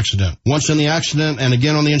same accident. Once in the accident and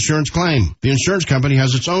again on the insurance claim. The insurance company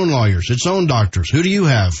has its own lawyers, its own doctors. Who do you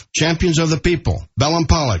have? Champions of the People. Bell &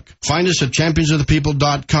 Pollock. Find us at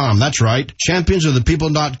championsofthepeople.com. That's right,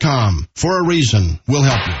 championsofthepeople.com. For a reason, we'll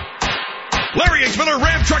help you. Larry H. Miller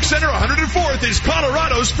Ram Truck Center 104th is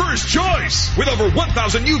Colorado's first choice. With over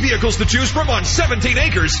 1,000 new vehicles to choose from on 17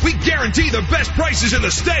 acres, we guarantee the best prices in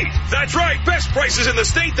the state. That's right, best prices in the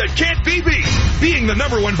state that can't be beat. Being the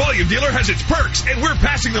 #1 volume dealer has its perks, and we're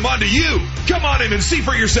passing them on to you. Come on in and see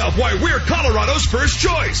for yourself why we're Colorado's first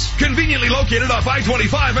choice. Conveniently located off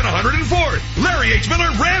I-25 and 104th. Larry H.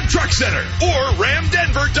 Miller Ram Truck Center or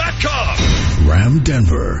RamDenver.com.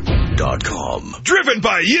 RamDenver.com. Driven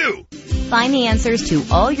by you. Find the answers to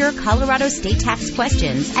all your Colorado state tax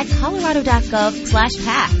questions at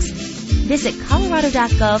colorado.gov/tax. Visit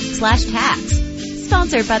colorado.gov/tax.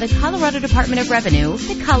 Sponsored by the Colorado Department of Revenue,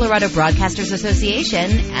 the Colorado Broadcasters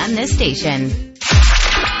Association, and this station.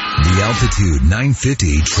 The Altitude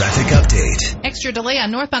 950 traffic update. Extra delay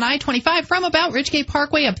on northbound I-25 from about Ridgegate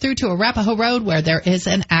Parkway up through to Arapahoe Road where there is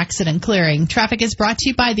an accident clearing. Traffic is brought to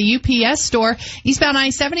you by the UPS store. Eastbound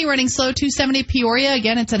I-70 running slow 270 Peoria.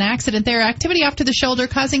 Again, it's an accident there. Activity off to the shoulder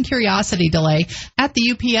causing curiosity delay. At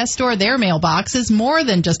the UPS store, their mailbox is more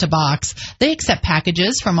than just a box. They accept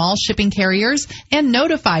packages from all shipping carriers and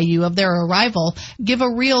notify you of their arrival, give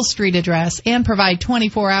a real street address, and provide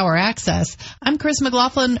 24-hour access. I'm Chris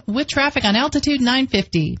McLaughlin with traffic on Altitude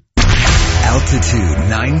 950. Altitude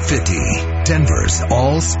 950, Denver's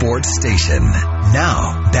all sports station.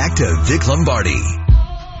 Now, back to Vic Lombardi.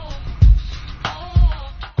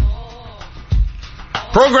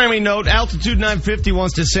 Programming note, Altitude 950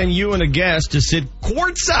 wants to send you and a guest to sit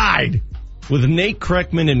courtside with Nate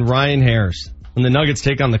Kreckman and Ryan Harris. When the Nuggets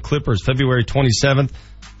take on the Clippers February 27th,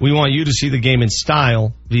 we want you to see the game in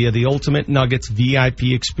style via the Ultimate Nuggets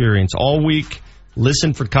VIP experience. All week,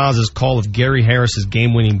 listen for Kaz's call of Gary Harris's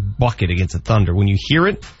game-winning bucket against the Thunder. When you hear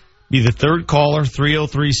it, be the third caller,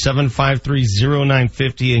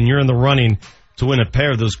 303-753-0950, and you're in the running to win a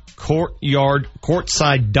pair of those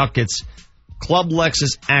courtside ducats. Club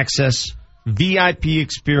Lexus Access VIP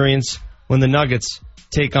experience when the Nuggets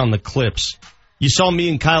take on the Clips. You saw me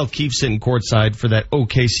and Kyle Keefe sitting courtside for that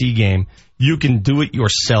OKC game. You can do it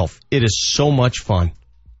yourself. It is so much fun.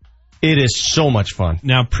 It is so much fun.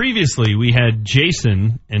 Now, previously, we had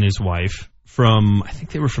Jason and his wife from, I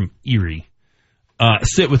think they were from Erie,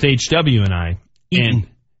 sit with HW and I. Eaton,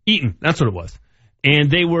 that's what it was.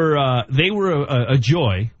 And they were a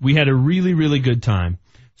joy. We had a really, really good time.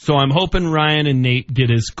 So I'm hoping Ryan and Nate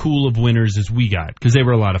get as cool of winners as we got, because they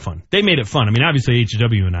were a lot of fun. They made it fun. I mean, obviously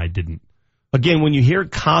HW and I didn't. Again, when you hear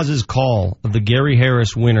Kaz's call of the Gary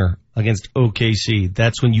Harris winner against OKC,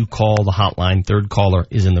 that's when you call the hotline. Third caller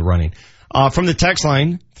is in the running. From the text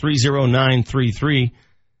line, 30933,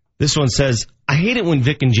 this one says, I hate it when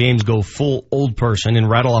Vic and James go full old person and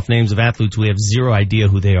rattle off names of athletes we have zero idea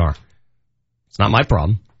who they are. It's not my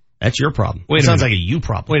problem. That's your problem. It sounds like a you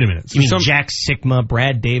problem. Wait a minute. You mean Jack Sikma,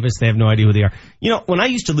 Brad Davis, they have no idea who they are. You know, when I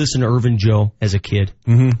used to listen to Irvin Joe as a kid,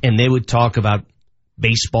 and they would talk about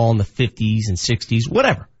baseball in the 50s and 60s,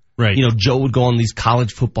 whatever. Right. You know, Joe would go on these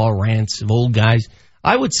college football rants of old guys.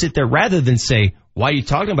 I would sit there, rather than say, why are you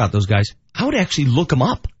talking about those guys? I would actually look them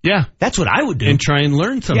up. Yeah. That's what I would do. And try and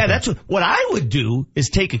learn something. Yeah, that's what I would do is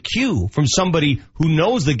take a cue from somebody who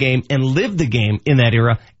knows the game and lived the game in that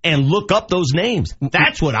era and look up those names.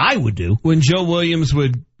 That's what I would do. When Joe Williams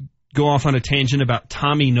would go off on a tangent about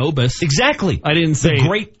Tommy Nobis. Exactly. I didn't say... The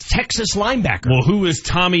great Texas linebacker. Well, who is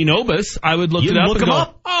Tommy Nobis? I would look it up look and him go,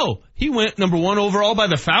 up. oh, he went number 1 overall by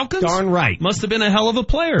the Falcons? Darn right. Must have been a hell of a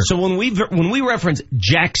player. So when we reference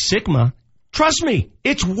Jack Sikma, trust me,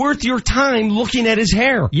 it's worth your time looking at his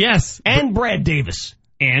hair. Yes. And Brad Davis.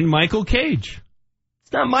 And Michael Cage.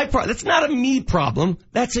 It's not my problem. That's not a me problem.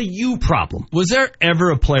 That's a you problem. Was there ever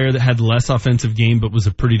a player that had less offensive game but was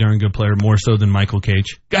a pretty darn good player, more so than Michael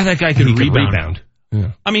Cage? God, that guy could rebound.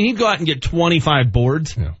 Yeah. I mean, he'd go out and get 25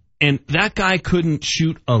 boards, and that guy couldn't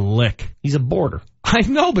shoot a lick. He's a boarder. I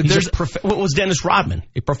know, but what was Dennis Rodman?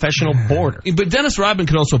 A professional boarder. But Dennis Rodman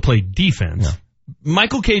could also play defense. Yeah.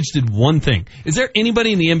 Michael Cage did one thing. Is there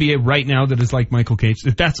anybody in the NBA right now that is like Michael Cage,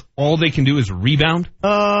 that that's all they can do is rebound?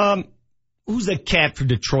 Who's that cat for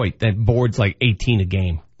Detroit that boards like 18 a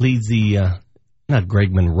game? Leads the, not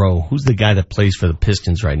Greg Monroe. Who's the guy that plays for the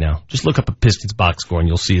Pistons right now? Just look up a Pistons box score and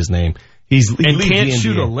you'll see his name. He can't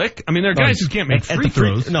shoot a lick? I mean, there are guys who can't make free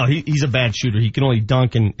throws. No, he's a bad shooter. He can only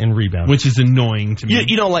dunk and rebound. Which is annoying to me.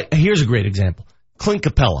 You know, like, here's a great example. Clint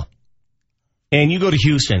Capella. And you go to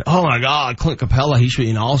Houston. Oh, my God, Clint Capella, he should be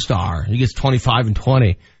an all-star. He gets 25 and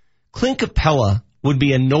 20. Clint Capella would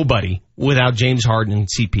be a nobody without James Harden and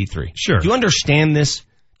CP3. Sure. Do you understand this?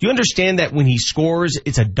 Do you understand that when he scores,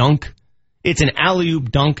 it's a dunk? It's an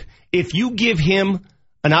alley-oop dunk. If you give him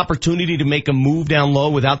an opportunity to make a move down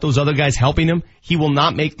low without those other guys helping him, he will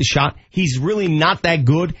not make the shot. He's really not that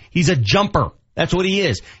good. He's a jumper. That's what he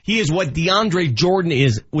is. He is what DeAndre Jordan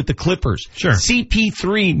is with the Clippers. Sure.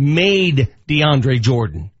 CP3 made DeAndre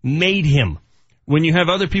Jordan. Made him. When you have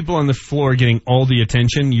other people on the floor getting all the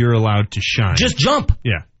attention, you're allowed to shine. Just jump.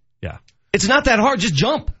 Yeah. It's not that hard. Just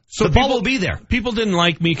jump. So the ball will be there. People didn't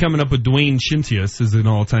like me coming up with Dwayne Shintius as an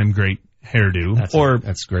all-time great hairdo.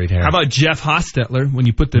 That's great hair. How about Jeff Hostetler when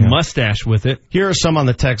you put the mustache with it? Here are some on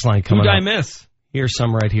the text line coming up. Who did I miss? Here's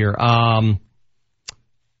some right here. Now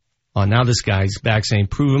this guy's back saying,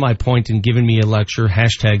 proving my point and giving me a lecture,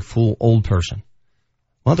 # fool old person.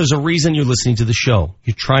 Well, there's a reason you're listening to the show.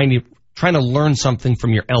 You're trying to learn something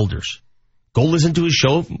from your elders. Go listen to a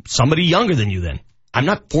show, somebody younger than you then. I'm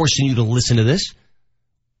not forcing you to listen to this.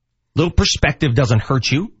 Little perspective doesn't hurt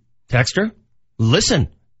you. Texter, listen,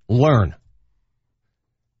 learn.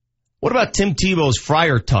 What about Tim Tebow's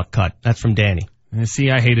Friar Tuck cut? That's from Danny. See,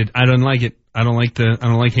 I hate it. I don't like it. I don't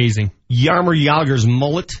like hazing. Yarmer Yager's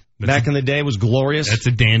mullet back in the day was glorious. That's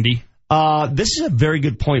a dandy. This is a very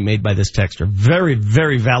good point made by this texter. Very,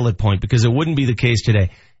 very valid point, because it wouldn't be the case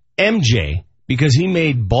today. MJ, because he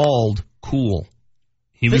made bald cool.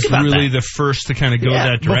 He was really the first to kind of go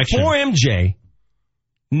that direction. Before MJ,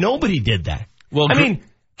 nobody did that. Well, I mean,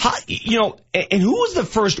 And who was the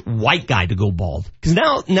first white guy to go bald? Because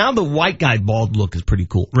now the white guy bald look is pretty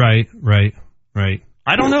cool. Right.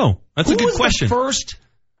 I don't know. That's a good question. Who was the first?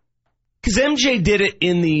 Because MJ did it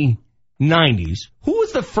in the 90s. Who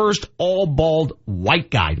was the first all bald white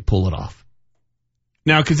guy to pull it off?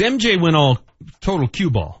 Now, because MJ went all total cue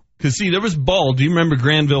ball. Because see, there was bald. Do you remember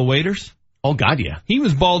Granville Waiters? Oh God, yeah. He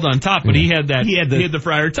was bald on top, but he had the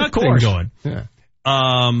Friar Tuck thing going. Yeah.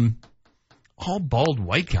 All bald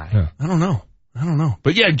white guy. Yeah. I don't know.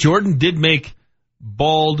 But yeah, Jordan did make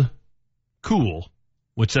bald cool,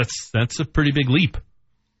 which that's a pretty big leap.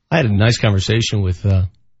 I had a nice conversation with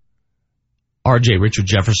R.J. Richard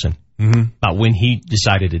Jefferson about when he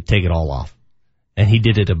decided to take it all off. And he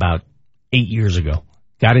did it about 8 years ago.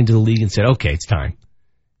 Got into the league and said, okay, it's time.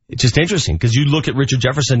 It's just interesting because you look at Richard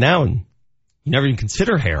Jefferson now and you never even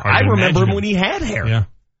consider hair. I remember him when he had hair. Yeah.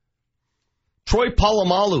 Troy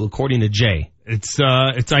Polamalu, according to Jay. It's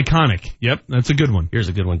iconic. Yep, that's a good one. Here's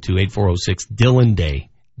a good one, too. 8406, Dylan Day.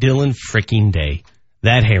 Dylan freaking Day.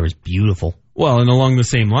 That hair is beautiful. Well, and along the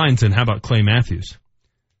same lines, and how about Clay Matthews?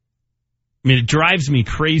 I mean, it drives me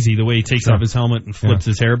crazy the way he takes off his helmet and flips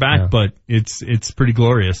his hair back, but it's pretty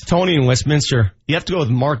glorious. Tony in Westminster, you have to go with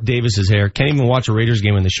Mark Davis's hair. Can't even watch a Raiders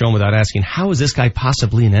game in the show without asking, how is this guy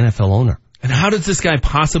possibly an NFL owner? And how does this guy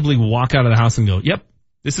possibly walk out of the house and go, yep,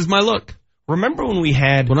 this is my look? Remember when we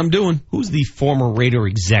had... What I'm doing. Who's the former Raider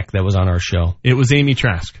exec that was on our show? It was Amy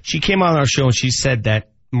Trask. She came on our show and she said that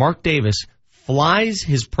Mark Davis flies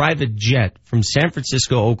his private jet from San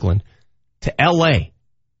Francisco, Oakland, to L.A.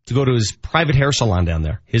 to go to his private hair salon down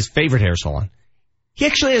there, his favorite hair salon. He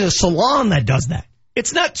actually has a salon that does that.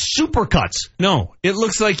 It's not Supercuts. No, it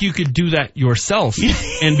looks like you could do that yourself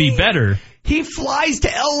and be better. He flies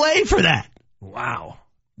to L.A. for that. Wow.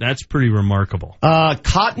 That's pretty remarkable.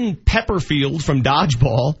 Cotton Pepperfield from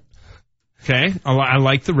Dodgeball. Okay, I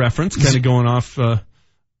like the reference, kind of going off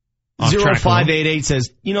 0588 says,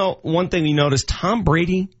 one thing you notice, Tom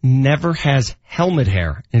Brady never has helmet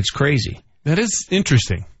hair. It's crazy. That is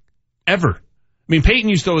interesting. Ever. I mean, Peyton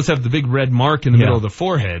used to always have the big red mark in the middle of the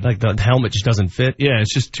forehead. Like the helmet just doesn't fit. Yeah,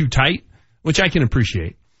 it's just too tight, which I can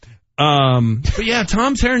appreciate. But yeah,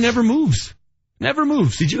 Tom's hair never moves. Never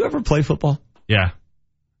moves. Did you ever play football? Yeah.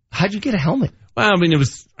 How'd you get a helmet? Well, I mean, I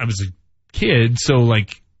was a kid, so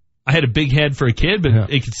like I had a big head for a kid, but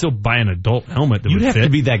it could still buy an adult helmet that would fit. You'd have to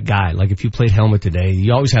be that guy. Like if you played helmet today,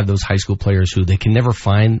 you always have those high school players who they can never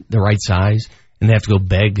find the right size, and they have to go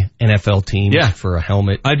beg NFL teams for a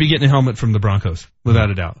helmet. I'd be getting a helmet from the Broncos,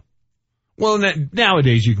 without a doubt. Well,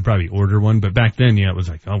 nowadays you can probably order one, but back then, it was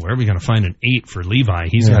like, oh, where are we going to find an 8 for Levi?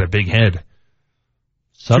 He's got a big head.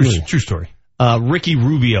 True story. Ricky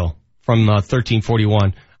Rubio from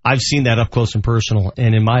 1341. I've seen that up close and personal,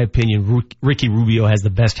 and in my opinion, Ricky Rubio has the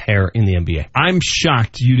best hair in the NBA. I'm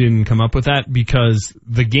shocked you didn't come up with that because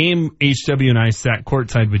the game HW and I sat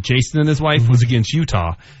courtside with Jason and his wife was against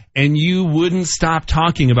Utah, and you wouldn't stop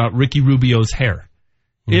talking about Ricky Rubio's hair.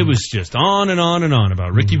 It was just on and on and on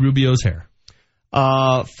about Ricky Rubio's hair.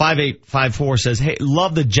 5854 says, hey,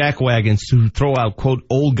 love the jackwagons who throw out, quote,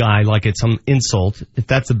 old guy like it's some insult. If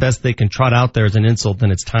that's the best they can trot out there as an insult, then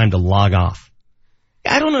it's time to log off.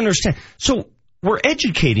 I don't understand. So we're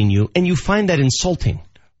educating you, and you find that insulting.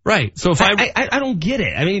 Right. So if I don't get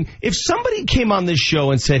it. I mean, if somebody came on this show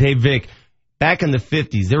and said, hey, Vic, back in the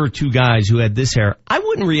 50s, there were two guys who had this hair, I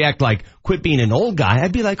wouldn't react like, quit being an old guy.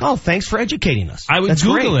 I'd be like, oh, thanks for educating us. I would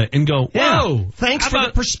Google it and go, whoa. Yeah, thanks for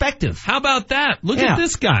the perspective. How about that? Look at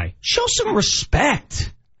this guy. Show some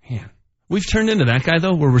respect. Yeah. We've turned into that guy,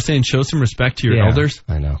 though, where we're saying show some respect to your elders.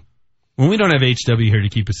 I know. When we don't have HW here to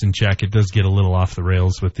keep us in check, it does get a little off the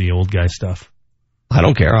rails with the old guy stuff. I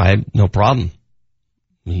don't care. I have no problem.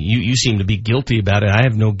 You seem to be guilty about it. I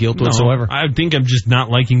have no guilt whatsoever. I think I'm just not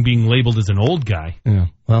liking being labeled as an old guy. Yeah.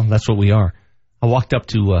 Well, that's what we are. I walked up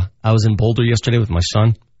to, I was in Boulder yesterday with my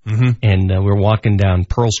son, and we were walking down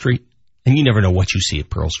Pearl Street, and you never know what you see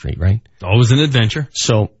at Pearl Street, right? It's always an adventure.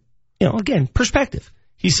 So, again, perspective.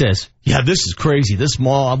 He says, yeah, this is crazy. This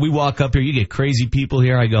mall, we walk up here, you get crazy people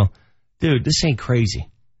here. I go, dude, this ain't crazy.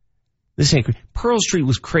 This ain't crazy. Pearl Street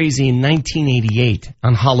was crazy in 1988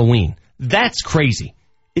 on Halloween. That's crazy.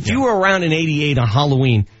 If you were around in 88 on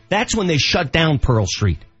Halloween, that's when they shut down Pearl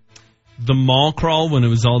Street. The mall crawl, when it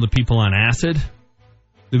was all the people on acid,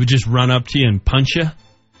 they would just run up to you and punch you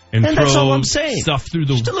and throw that's all I'm saying. Stuff through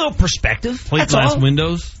the just a little perspective. Plate glass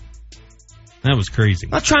windows. That was crazy.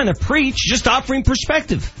 Not trying to preach, just offering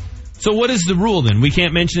perspective. So what is the rule then? We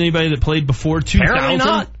can't mention anybody that played before 2000? Apparently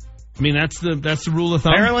not. I mean, that's the rule of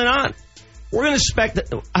thumb? Apparently not. We're going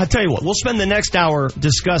to I'll tell you what, we'll spend the next hour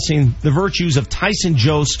discussing the virtues of Tyson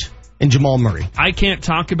Jost and Jamal Murray. I can't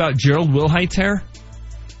talk about Gerald Wilhite's hair.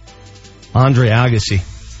 Andre Agassi.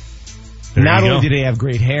 There Not you go. only did he have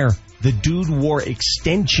great hair, the dude wore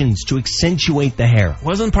extensions to accentuate the hair.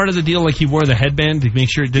 Wasn't part of the deal like he wore the headband to make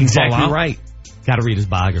sure it didn't fall out? Exactly right. Got to read his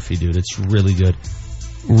biography, dude. It's really good.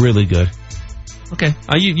 Really good. Okay.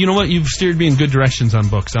 You know what? You've steered me in good directions on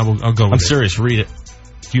books. I'll go with it. I'm serious. Read it.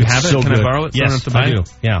 Do you have it? So Can good. I borrow it? Yes, to buy I do.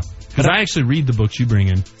 it? Yeah. Because I actually read the books you bring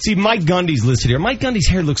in. See, Mike Gundy's listed here. Mike Gundy's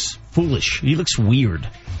hair looks foolish. He looks weird.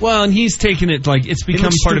 Well, and he's taken it like it's become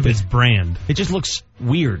looks part of stupid. his brand. It just looks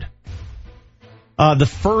weird. The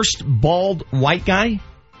first bald white guy?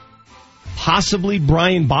 Possibly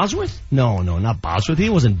Brian Bosworth? No, not Bosworth. He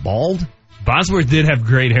wasn't bald. Bosworth did have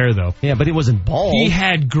great hair, though. Yeah, but he wasn't bald. He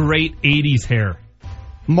had great 80s hair.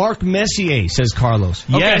 Mark Messier, says Carlos.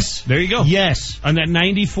 Okay, Yes. there you go. Yes. On that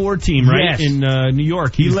 94 team, right, Yes. in New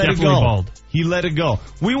York. He He's let it definitely go. bald. He let it go.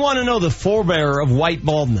 We want to know the forebearer of white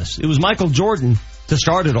baldness. It was Michael Jordan to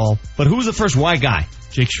start it all, but who was the first white guy?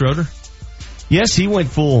 Jake Schroeder? Yes, he went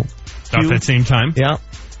full. About that same time? Yeah.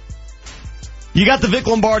 You got the Vic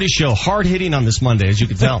Lombardi show, hard hitting on this Monday, as you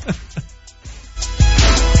can tell.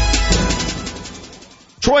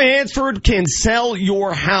 Troy Hansford can sell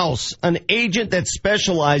your house. An agent that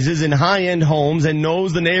specializes in high-end homes and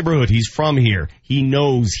knows the neighborhood. He's from here. He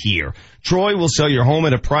knows here. Troy will sell your home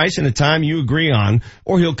at a price and a time you agree on,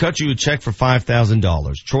 or he'll cut you a check for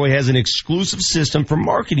 $5,000. Troy has an exclusive system for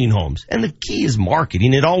marketing homes, and the key is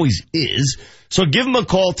marketing. It always is. So give him a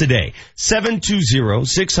call today,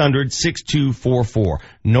 720-600-6244.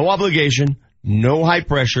 No obligation, no high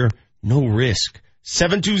pressure, no risk.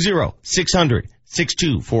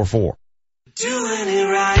 720-600-6244. Doing it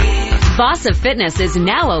right. Boss of Fitness is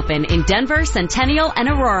now open in Denver, Centennial, and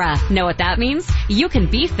Aurora. Know what that means? You can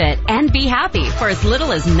be fit and be happy for as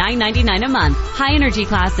little as $9.99 a month. High energy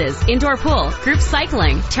classes, indoor pool, group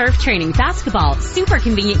cycling, turf training, basketball, super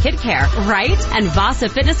convenient kid care, right? And Vasa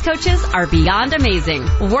Fitness coaches are beyond amazing.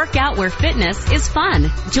 Work out where fitness is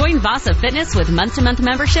fun. Join Vasa Fitness with month-to-month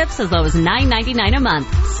memberships as low as $9.99 a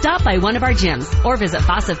month. Stop by one of our gyms or visit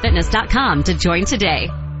VasaFitness.com to join today.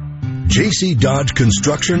 JC Dodge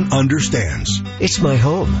Construction understands. It's my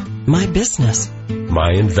home, my business,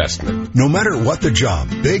 my investment. No matter what the job,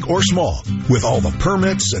 big or small, with all the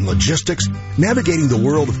permits and logistics, navigating the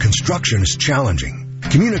world of construction is challenging.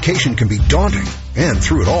 Communication can be daunting, and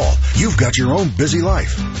through it all, you've got your own busy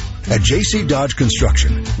life. At JC Dodge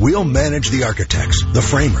Construction, we'll manage the architects, the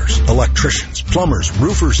framers, electricians, plumbers,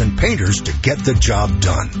 roofers, and painters to get the job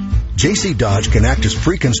done. JC Dodge can act as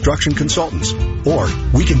pre-construction consultants, or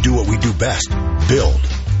we can do what we do best, build.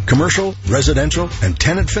 Commercial, residential, and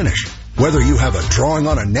tenant finish. Whether you have a drawing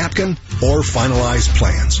on a napkin or finalized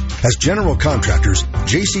plans. As general contractors,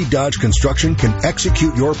 JC Dodge Construction can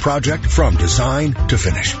execute your project from design to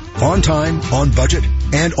finish. On time, on budget,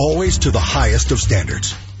 and always to the highest of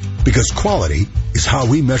standards. Because quality is how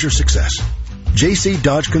we measure success. JC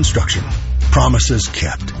Dodge Construction. Promises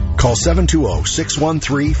kept. Call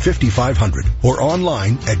 720-613-5500 or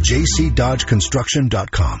online at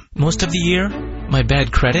jcdodgeconstruction.com. Most of the year, my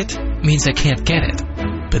bad credit means I can't get it.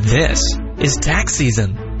 But this is tax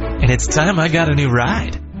season, and it's time I got a new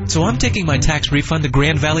ride. So I'm taking my tax refund to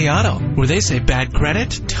Grand Valley Auto, where they say bad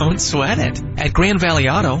credit, don't sweat it. At Grand Valley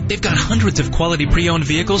Auto, they've got hundreds of quality pre-owned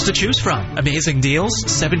vehicles to choose from. Amazing deals,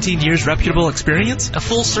 17 years reputable experience, a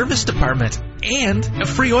full service department, and a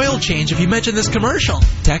free oil change if you mention this commercial.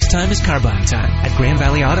 Tax time is car buying time at Grand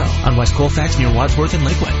Valley Auto on West Colfax near Wadsworth and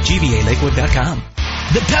Lakewood. GVALakewood.com.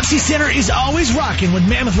 The Pepsi Center is always rocking when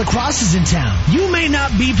Mammoth Lacrosse is in town. You may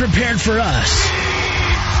not be prepared for us,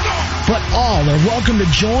 but all are welcome to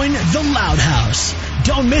join the Loud House.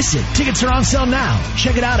 Don't miss it. Tickets are on sale now.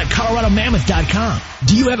 Check it out at ColoradoMammoth.com.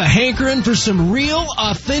 Do you have a hankering for some real,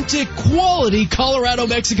 authentic, quality Colorado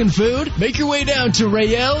Mexican food? Make your way down to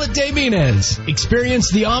Rayel de Minas.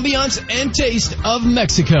 Experience the ambiance and taste of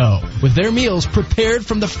Mexico with their meals prepared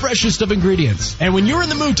from the freshest of ingredients. And when you're in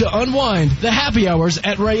the mood to unwind, the happy hours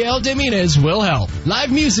at Rayel de Minas will help.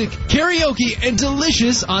 Live music, karaoke, and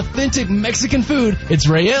delicious, authentic Mexican food. It's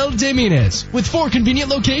Rayel de Minas with 4 convenient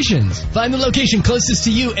locations. Find the location closest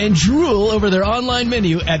to you and drool over their online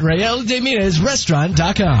menu at RayelDeMinasRestaurant.com.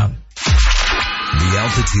 The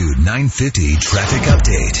Altitude 950 traffic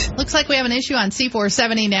update. Looks like we have an issue on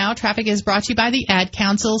C470 now. Traffic is brought to you by the Ad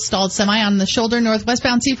Council. Stalled semi on the shoulder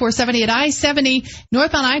northwestbound C470 at I-70.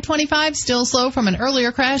 Northbound I-25 still slow from an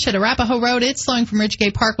earlier crash at Arapahoe Road. It's slowing from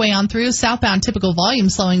Ridgegate Parkway on through. Southbound typical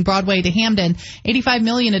volume slowing Broadway to Hamden. 85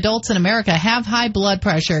 million adults in America have high blood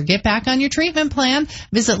pressure. Get back on your treatment plan.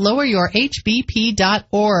 Visit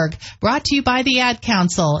loweryourhbp.org. Brought to you by the Ad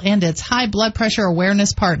Council and its high blood pressure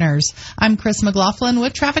awareness partners. I'm Chris McLaughlin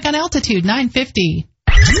with traffic on Altitude 950.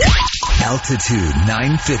 Altitude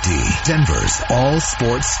 950, Denver's all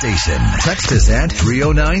sports station. Text us at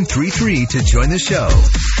 30933 to join the show.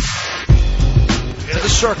 Into the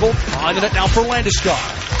circle, on the net now for Landeskog.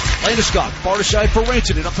 Landeskog, far to side for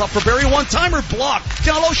Rantanen, up top for Barry, one-timer, block,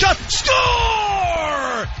 down low shot,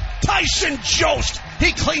 score! Tyson Jost,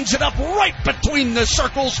 he cleans it up right between the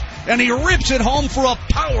circles, and he rips it home for a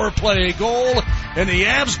power play goal, and the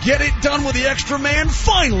Avs get it done with the extra man,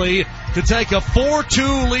 finally, to take a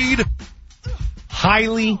 4-2 lead.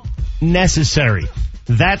 Highly necessary.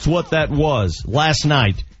 That's what that was last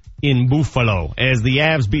night in Buffalo, as the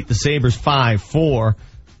Avs beat the Sabres 5-4.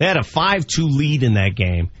 They had a 5-2 lead in that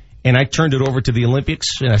game, and I turned it over to the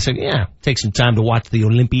Olympics, and I said, yeah, take some time to watch the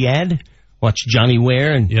Olympiad. Watch Johnny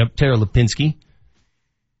Ware and Tara Lipinski.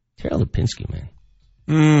 Tara Lipinski,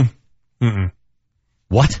 man.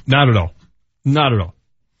 What? Not at all. Not at all.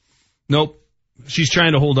 Nope. She's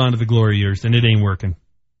trying to hold on to the glory years, and it ain't working.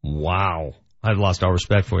 Wow. I've lost all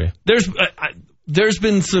respect for you. There's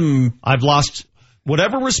been some... I've lost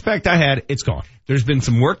whatever respect I had. It's gone. There's been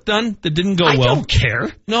some work done that didn't go well. I don't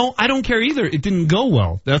care. No, I don't care either. It didn't go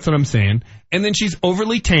well. That's what I'm saying. And then she's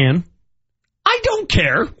overly tan. I don't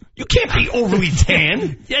care. You can't be overly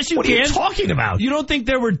tan. Yes, you what can. What are you talking about? You don't think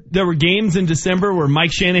there were games in December where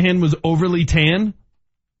Mike Shanahan was overly tan?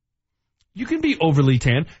 You can be overly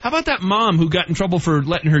tan. How about that mom who got in trouble for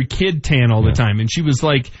letting her kid tan all the time? And she was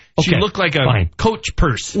like, she looked like a Coach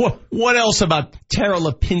purse. What else about Tara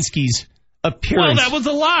Lipinski's appearance? Well, that was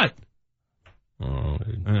a lot.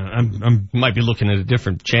 I might be looking at a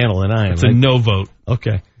different channel than I am. It's a no vote.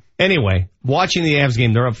 Okay. Anyway, watching the Avs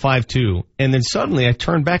game, they're up 5-2. And then suddenly I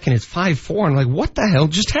turn back and it's 5-4. I'm like, what the hell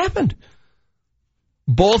just happened?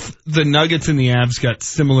 Both the Nuggets and the Avs got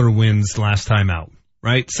similar wins last time out,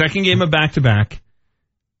 right? Second game of back-to-back,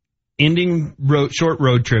 ending short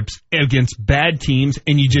road trips against bad teams,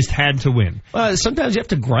 and you just had to win. Sometimes you have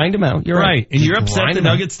to grind them out. You're right. And you're upset the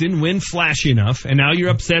Nuggets didn't win flashy enough, and now you're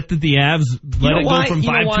upset that the Avs let it go from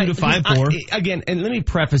 5-2 to 5-4. Again, and let me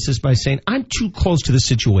preface this by saying I'm too close to the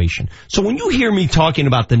situation. So when you hear me talking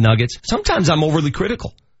about the Nuggets, sometimes I'm overly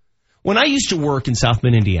critical. When I used to work in South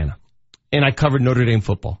Bend, Indiana, and I covered Notre Dame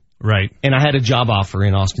football, right, and I had a job offer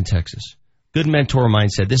in Austin, Texas, good mentor of mine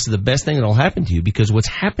said, this is the best thing that will happen to you because what's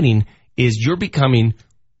happening is you're becoming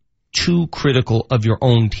too critical of your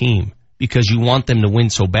own team because you want them to win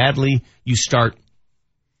so badly. You start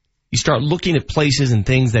looking at places and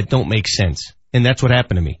things that don't make sense. And that's what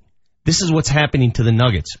happened to me. This is what's happening to the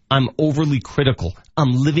Nuggets. I'm overly critical.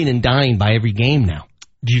 I'm living and dying by every game now.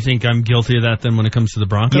 Do you think I'm guilty of that then when it comes to the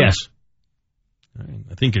Broncos? Yes.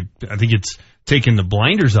 I think it's taking the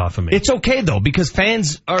blinders off of me. It's okay though, because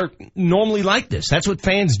fans are normally like this. That's what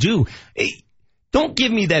fans do. Don't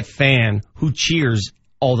give me that fan who cheers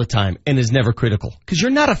all the time and is never critical. Because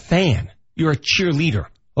you're not a fan. You're a cheerleader.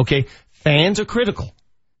 Okay? Fans are critical.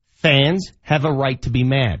 Fans have a right to be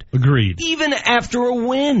mad. Agreed. Even after a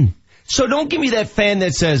win. So don't give me that fan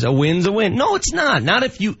that says a win's a win. No, it's not. Not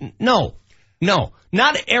if you... No.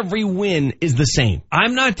 Not every win is the same.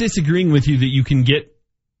 I'm not disagreeing with you that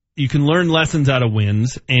you can learn lessons out of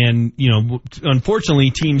wins, and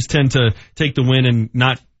unfortunately teams tend to take the win and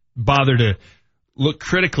not bother to look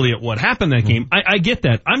critically at what happened that game. I get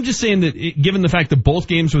that. I'm just saying that given the fact that both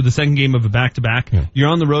games were the second game of a back-to-back, you're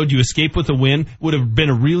on the road, you escape with a win, would have been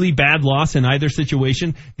a really bad loss in either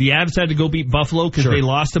situation. The Avs had to go beat Buffalo because they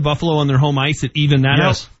lost to Buffalo on their home ice at even that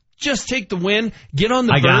out. Just take the win, get on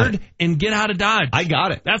the bird, and get out of Dodge. I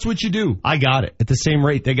got it. That's what you do. I got it. At the same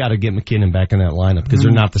rate, they got to get McKinnon back in that lineup because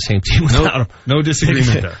they're not the same team without him. No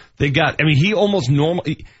disagreement there. He almost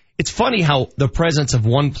normally... It's funny how the presence of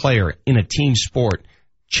one player in a team sport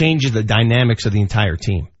changes the dynamics of the entire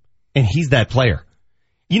team. And he's that player.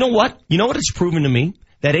 You know what? You know what it's proven to me?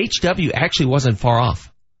 That HW actually wasn't far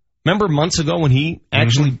off. Remember months ago when he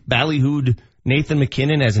actually ballyhooed Nathan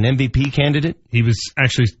McKinnon as an MVP candidate? He was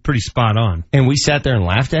actually pretty spot on. And we sat there and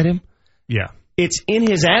laughed at him? Yeah. It's in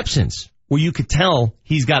his absence where you could tell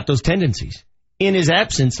he's got those tendencies. In his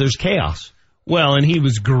absence, there's chaos. Well, and he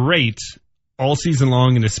was great all season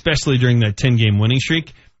long, and especially during that 10-game winning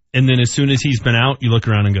streak. And then as soon as he's been out, you look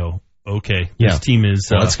around and go, okay, Yeah. this team is...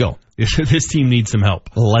 Well, let's go. This team needs some help.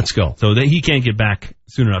 Let's go. So that he can't get back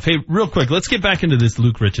soon enough. Hey, real quick, let's get back into this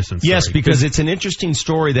Luke Richardson story. Yes, because it's an interesting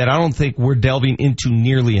story that I don't think we're delving into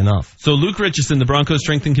nearly enough. So Luke Richardson, the Broncos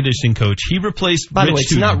strength and conditioning coach, he replaced By the Rich way, it's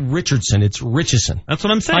Tootin. not Richardson, it's Richardson. That's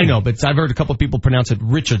what I'm saying. I know, but I've heard a couple of people pronounce it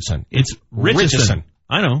Richardson. It's Richardson.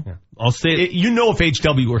 I know. Yeah. I'll say it. You know, if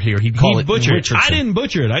HW were here, he'd call it butchered Richardson. I didn't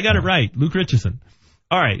butcher it. I got it right. Luke Richardson.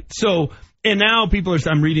 All right. So, and now people are,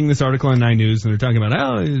 I'm reading this article on 9 News and they're talking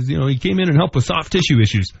about, he came in and helped with soft tissue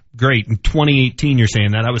issues. Great. In 2018, you're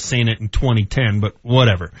saying that. I was saying it in 2010, but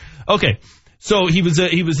whatever. Okay. So he was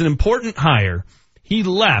an important hire. He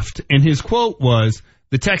left and his quote was,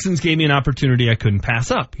 "The Texans gave me an opportunity I couldn't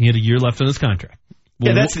pass up." He had a year left on his contract.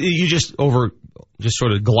 Well, yeah, you just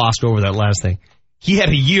sort of glossed over that last thing. He had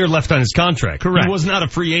a year left on his contract. Correct. He was not a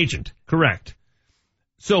free agent. Correct.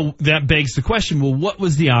 So that begs the question, well, what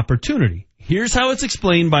was the opportunity? Here's how it's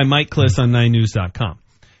explained by Mike Kliss on 9news.com.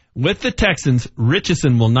 With the Texans,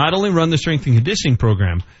 Richardson will not only run the strength and conditioning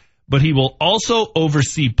program, but he will also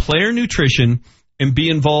oversee player nutrition and be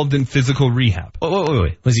involved in physical rehab.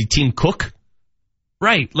 Wait. Was he team cook?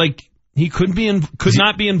 Right. Like, he could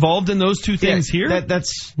not be involved in those two things here?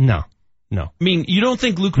 That's no. I mean, you don't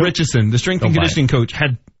think Luke Richardson, the strength and conditioning coach,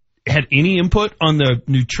 had any input on the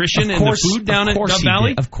nutrition and the food down at Dove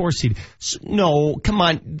Valley? Of course he did. No, come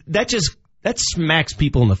on. That smacks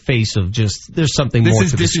people in the face of there's something more to the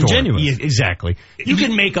story. This is disingenuous. Yeah, exactly. You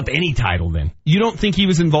can make up any title then. You don't think he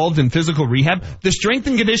was involved in physical rehab? The strength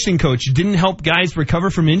and conditioning coach didn't help guys recover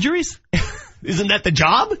from injuries? Isn't that the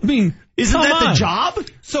job? I mean, isn't that the job?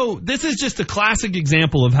 So this is just a classic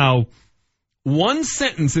example of how one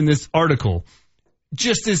sentence in this article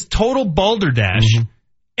just is total balderdash,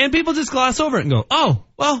 and people just gloss over it and go, "Oh,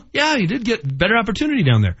 well, yeah, he did get better opportunity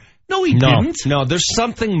down there." No, he didn't. No, there's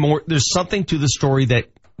something more. There's something to the story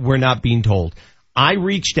that we're not being told. I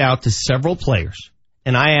reached out to several players,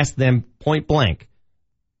 and I asked them point blank,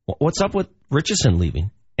 "What's up with Richardson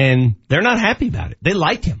leaving?" And they're not happy about it. They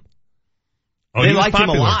liked him. Oh, they liked him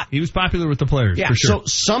a lot. He was popular with the players, yeah, for sure. So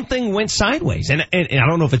something went sideways, and I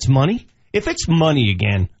don't know if it's money. If it's money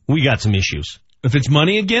again, we got some issues. If it's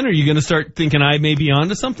money again, are you going to start thinking I may be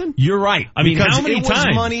onto something? You're right. I mean, how many times? It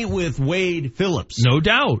was money with Wade Phillips. No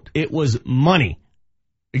doubt. It was money.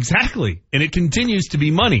 Exactly. And it continues to be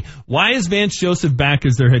money. Why is Vance Joseph back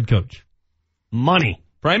as their head coach? Money.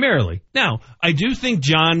 Primarily. Now, I do think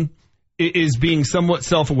John is being somewhat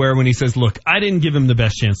self-aware when he says, look, I didn't give him the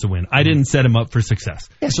best chance to win. I didn't set him up for success.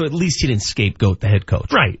 Yeah, so at least he didn't scapegoat the head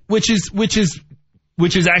coach. Right. Which is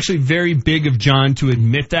actually very big of John to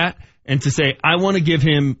admit that and to say, I want to give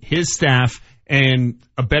him his staff and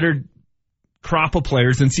a better crop of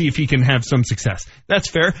players and see if he can have some success. That's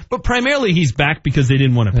fair. But primarily he's back because they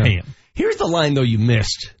didn't want to pay him. Here's the line, though, you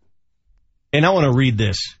missed. And I want to read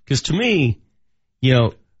this because to me,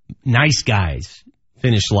 nice guys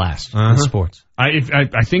finish last in sports. I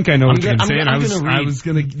think I know what you're going to say, and I was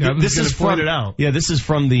going to point it out. Yeah, this is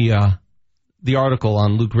from the article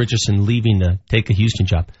on Luke Richardson leaving to take a Houston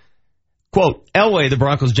job. Quote, Elway, the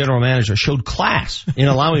Broncos general manager, showed class in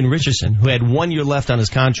allowing Richardson, who had 1 year left on his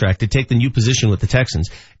contract, to take the new position with the Texans,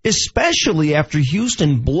 especially after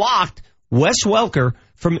Houston blocked Wes Welker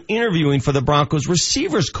from interviewing for the Broncos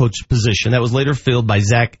receivers coach position that was later filled by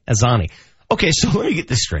Zach Azzanni. Okay, so let me get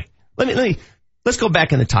this straight. Let's go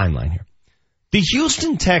back in the timeline here. The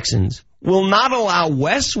Houston Texans will not allow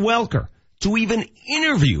Wes Welker to even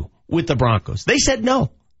interview with the Broncos. They said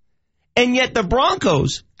no. And yet the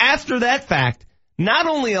Broncos, after that fact, not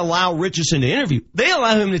only allow Richardson to interview, they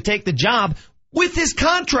allow him to take the job with his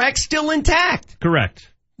contract still intact.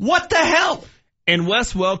 Correct. What the hell? And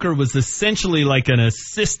Wes Welker was essentially like an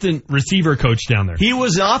assistant receiver coach down there. He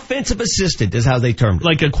was an offensive assistant, is how they termed it.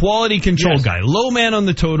 Like a quality control guy. Low man on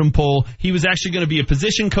the totem pole. He was actually going to be a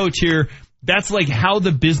position coach here. That's like how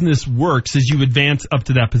the business works as you advance up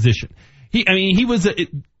to that position.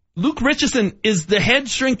 Luke Richardson is the head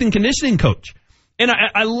strength and conditioning coach. And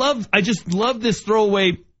I just love this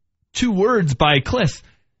throwaway 2 words by Kliss.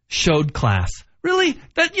 Showed class. Really?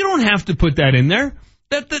 That you don't have to put that in there.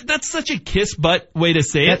 That's such a kiss butt way to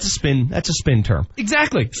say it. That's a spin term.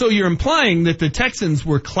 Exactly. So you're implying that the Texans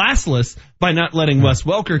were classless by not letting Wes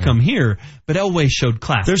Welker come here, but Elway showed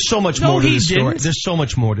class. There's so much more to this story. There's so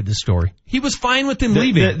much more to this story. He was fine with him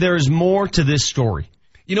leaving. There is more to this story.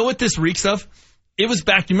 You know what this reeks of? It was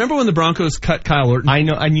back. You remember when the Broncos cut Kyle Orton?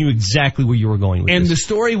 I knew exactly where you were going with this. And the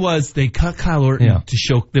story was they cut Kyle Orton to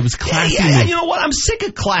show there was class. Yeah, you know what? I'm sick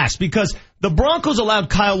of class because The Broncos allowed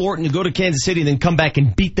Kyle Orton to go to Kansas City and then come back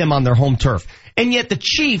and beat them on their home turf. And yet the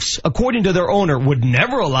Chiefs, according to their owner, would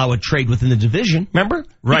never allow a trade within the division. Remember?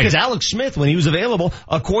 Right. Because Alex Smith, when he was available,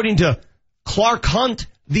 according to Clark Hunt,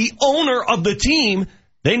 the owner of the team,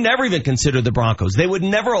 they never even considered the Broncos. They would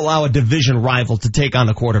never allow a division rival to take on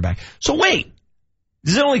the quarterback. So wait,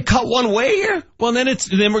 does it only cut one way here? Well, then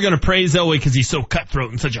we're going to praise Elway because he's so cutthroat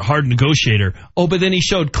and such a hard negotiator. Oh, but then he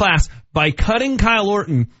showed class by cutting Kyle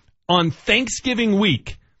Orton on Thanksgiving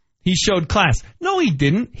week. He showed class. No, he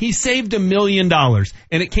didn't. He saved $1 million,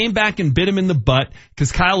 and it came back and bit him in the butt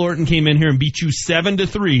because Kyle Orton came in here and beat you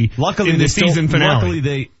 7-3. Luckily, in the season finale.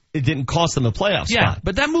 Luckily, it didn't cost them a playoff spot. Yeah,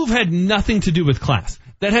 but that move had nothing to do with class.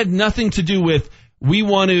 That had nothing to do with we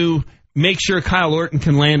want to make sure Kyle Orton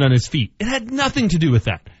can land on his feet. It had nothing to do with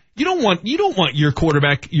that. You don't want your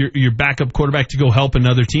quarterback, your backup quarterback to go help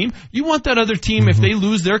another team. You want that other team, if they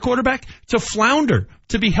lose their quarterback, to flounder,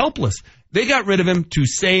 to be helpless. They got rid of him to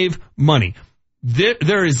save money.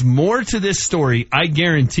 There is more to this story, I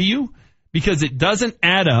guarantee you, because it doesn't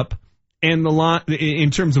add up and the line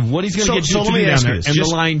in terms of what he's going to get you to do down there. And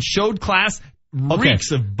the line showed class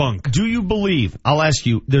reeks of bunk. Do you believe, I'll ask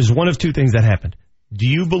you, there's one of two things that happened. Do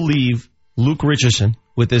you believe Luke Richardson,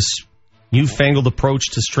 with this newfangled approach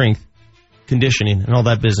to strength, conditioning, and all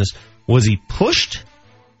that business, was he pushed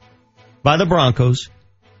by the Broncos,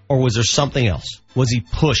 or was there something else? Was he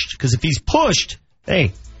pushed? Because if he's pushed,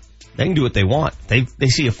 hey, they can do what they want. They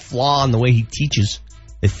see a flaw in the way he teaches.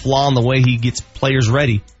 They flaw in the way he gets players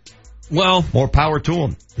ready. Well, more power to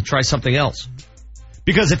him. They try something else.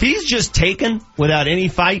 Because if he's just taken without any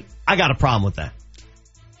fight, I got a problem with that.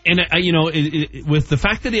 And, with the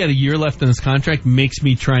fact that he had a year left in his contract makes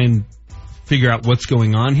me try and figure out what's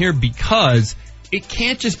going on here, because it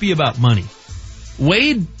can't just be about money.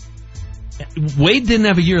 Wade didn't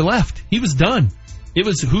have a year left. He was done. It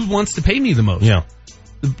was who wants to pay me the most. Yeah.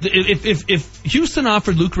 If Houston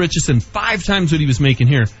offered Luke Richardson 5 times what he was making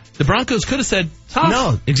here, the Broncos could have said, tough.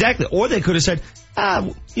 No, exactly. Or they could have said,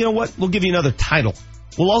 you know what, we'll give you another title.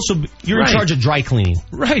 We'll also, you're in charge of dry cleaning.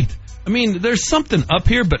 Right. I mean, there's something up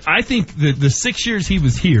here, but I think the 6 years he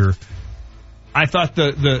was here, I thought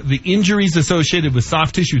the injuries associated with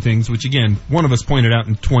soft tissue things, which again, one of us pointed out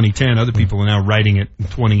in 2010, other people are now writing it in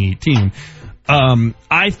 2018.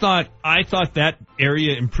 I thought that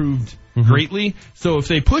area improved greatly. So if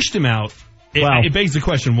they pushed him out, it begs the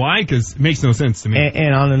question, why? Because it makes no sense to me.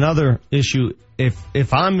 And on another issue,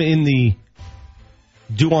 if I'm in the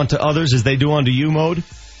do unto others as they do unto you mode,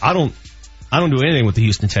 I don't do anything with the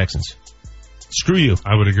Houston Texans. Screw you.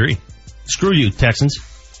 I would agree. Screw you, Texans.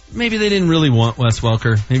 Maybe they didn't really want Wes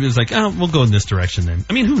Welker. Maybe it was like, we'll go in this direction then.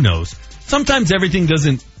 I mean, who knows? Sometimes everything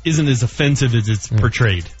isn't as offensive as it's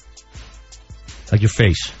portrayed. Like your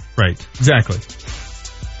face. Right. Exactly.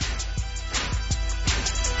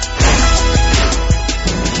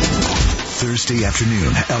 Thursday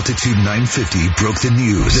afternoon, Altitude 950 broke the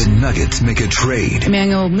news. The Nuggets make a trade.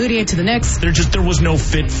 Emmanuel Mudiay to the Knicks. There was no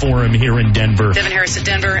fit for him here in Denver. Devin Harris to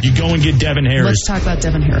Denver. You go and get Devin Harris. Let's talk about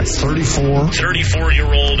Devin Harris.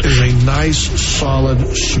 34-year-old. Is a nice, solid,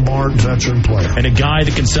 smart veteran player. And a guy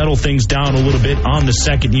that can settle things down a little bit on the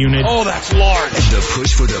second unit. Oh, that's large. The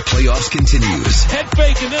push for the playoffs continues. Head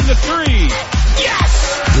fake and then the three.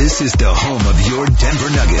 Yes! This is the home of your Denver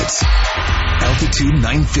Nuggets. Altitude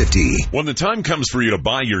 950. When the time comes for you to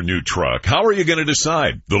buy your new truck, how are you going to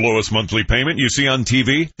decide? The lowest monthly payment you see on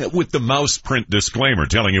TV? With the mouse print disclaimer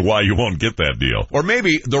telling you why you won't get that deal. Or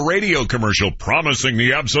maybe the radio commercial promising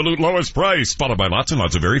the absolute lowest price, followed by lots and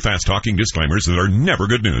lots of very fast-talking disclaimers that are never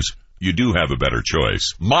good news. You do have a better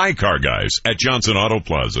choice. My Car Guys at Johnson Auto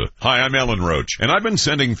Plaza. Hi, I'm Ellen Roach, and I've been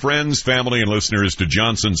sending friends, family, and listeners to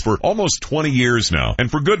Johnson's for almost 20 years now, and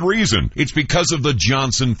for good reason. It's because of the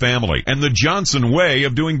Johnson family and the Johnson way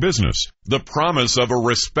of doing business. The promise of a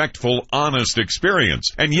respectful, honest experience.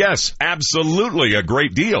 And yes, absolutely a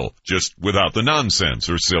great deal, just without the nonsense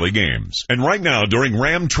or silly games. And right now, during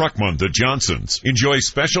Ram Truck Month at Johnson's, enjoy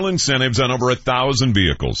special incentives on over 1,000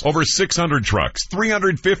 vehicles, over 600 trucks,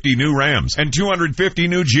 350 new Rams, and 250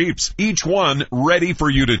 new Jeeps, each one ready for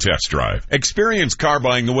you to test drive. Experience car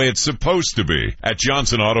buying the way it's supposed to be at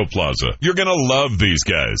Johnson Auto Plaza. You're going to love these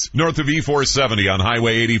guys. North of E470 on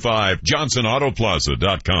Highway 85,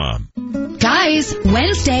 johnsonautoplaza.com. Guys,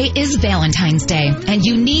 Wednesday is Valentine's Day, and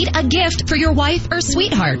you need a gift for your wife or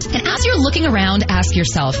sweetheart. And as you're looking around, ask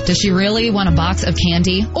yourself, does she really want a box of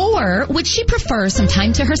candy? Or would she prefer some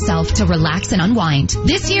time to herself to relax and unwind?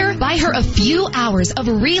 This year, buy her a few hours of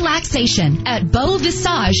relaxation relaxation at Beau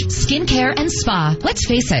Visage Skincare and Spa. Let's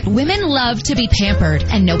face it, women love to be pampered,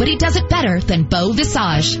 and nobody does it better than Beau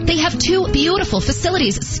Visage. They have 2 beautiful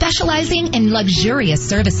facilities specializing in luxurious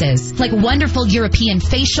services, like wonderful European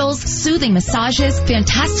facials, soothing massages,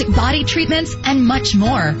 fantastic body treatments, and much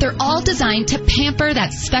more. They're all designed to pamper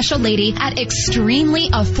that special lady at extremely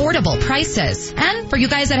affordable prices. And for you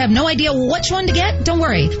guys that have no idea which one to get, don't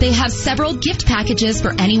worry. They have several gift packages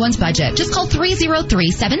for anyone's budget. Just call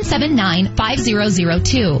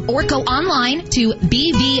 303-779-5002 or go online to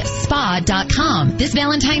bvspa.com. This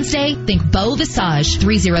Valentine's Day, think Beau Visage.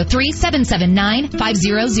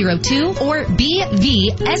 303-779-5002 or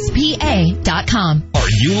bvspa.com. Are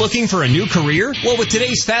you looking for a new career? Well, with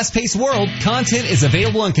today's fast-paced world, content is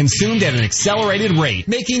available and consumed at an accelerated rate,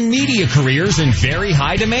 making media careers in very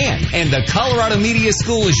high demand. And the Colorado Media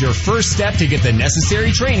School is your first step to get the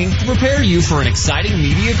necessary training to prepare you for an exciting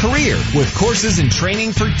media career, with courses and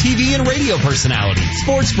training for TV and radio personality,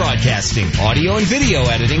 sports broadcasting, audio and video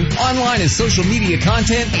editing, online and social media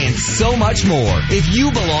content, and so much more. If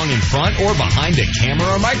you belong in front or behind a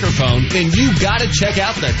camera or microphone, then you gotta check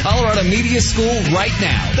out the Colorado Media School right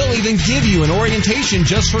now. They'll even give you an orientation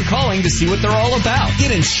just for calling to see what they're all about.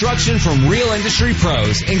 Get instruction from real industry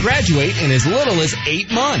pros and graduate in as little as 8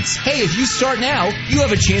 months. Hey, if you start now, you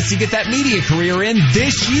have a chance to get that media career in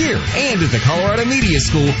this year. And at the Colorado Media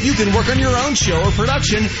School, you can work on your own show or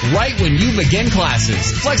production right when you begin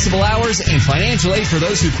classes. Flexible hours and financial aid for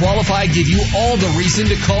those who qualify give you all the reason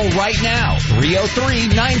to call right now.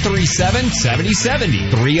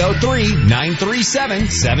 303-937-7070.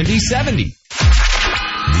 303-937-7070.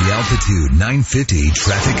 The Altitude 950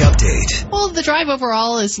 traffic update. Well, the drive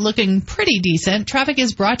overall is looking pretty decent. Traffic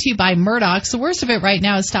is brought to you by Murdoch's. The worst of it right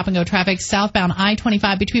now is stop-and-go traffic southbound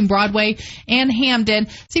I-25 between Broadway and Hamden.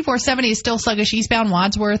 C-470 is still sluggish eastbound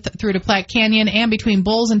Wadsworth through to Platte Canyon and between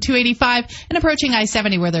Bulls and 285 and approaching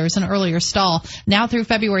I-70 where there was an earlier stall. Now through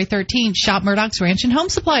February 13th, shop Murdoch's Ranch and Home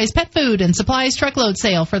Supplies, Pet Food, and Supplies truckload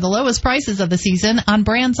sale for the lowest prices of the season on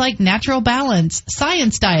brands like Natural Balance,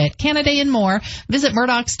 Science Diet, Canada, and more. Visit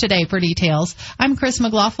Murdoch's today for details. I'm Chris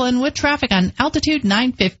McLaughlin with traffic on Altitude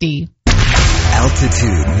 950.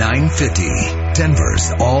 Altitude 950,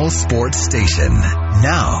 Denver's all-sports station.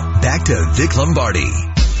 Now, back to Vic Lombardi.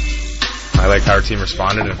 I like how our team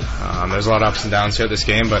responded. There's a lot of ups and downs here this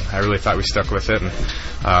game, but I really thought we stuck with it. And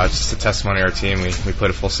it's just a testimony of our team. We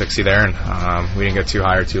put a full 60 there, and we didn't get too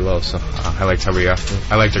high or too low. So I liked how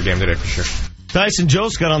I liked our game today for sure. Tyson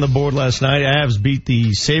Jost got on the board last night. Avs beat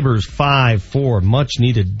the Sabres 5-4.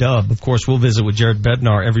 Much-needed dub. Of course, we'll visit with Jared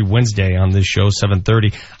Bednar every Wednesday on this show,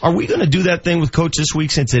 7:30. Are we going to do that thing with Coach this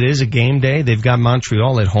week since it is a game day? They've got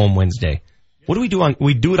Montreal at home Wednesday. What do we do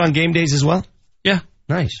we do it on game days as well? Yeah.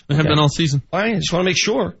 Nice. We have been all season. All right, I just want to make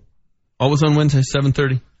sure. Always on Wednesday,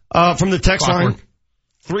 7:30. From the text line,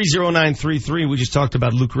 30933, we just talked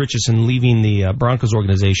about Luke Richardson leaving the Broncos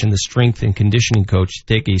organization, the strength and conditioning coach, to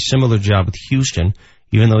take a similar job with Houston,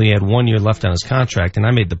 even though he had 1 year left on his contract. And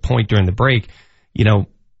I made the point during the break, the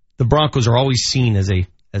Broncos are always seen as a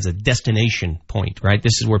destination point, right?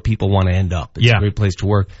 This is where people want to end up. It's a great place to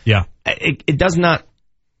work. Yeah. It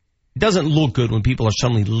doesn't look good when people are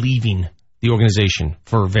suddenly leaving the organization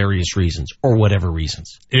for various reasons or whatever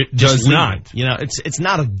reasons. It does not. It's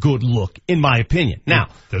not a good look, in my opinion. Now,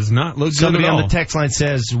 it does not look good somebody at all. on the text line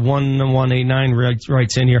says, 1189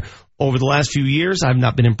 writes in here, over the last few years, I've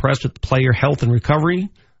not been impressed with player health and recovery.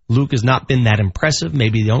 Luke has not been that impressive.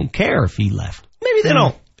 Maybe they don't care if he left. Maybe they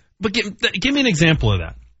don't. But give me an example of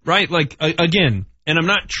that, right? Like, again, and I'm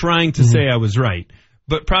not trying to say I was right,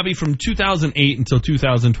 but probably from 2008 until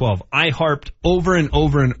 2012, I harped over and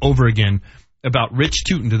over and over again about Rich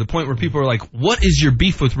Tootin to the point where people were like, what is your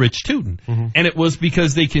beef with Rich Tootin? And it was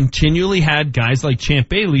because they continually had guys like Champ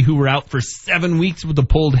Bailey who were out for 7 weeks with a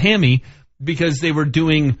pulled hammy because they were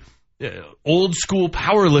doing old school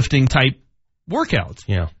powerlifting type workouts.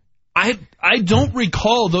 Yeah. I don't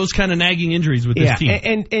recall those kind of nagging injuries with this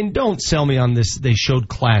team. And don't sell me on this they showed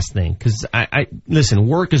class thing, because I listen,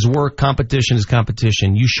 work is work, competition is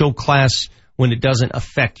competition. You show class when it doesn't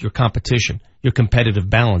affect your competition, your competitive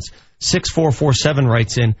balance. 6447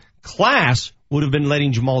 writes in, class would have been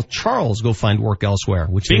letting Jamal Charles go find work elsewhere,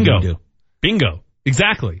 which they didn't do. Bingo.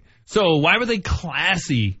 Exactly. So why were they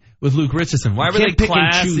classy with Luke Richardson? Why were they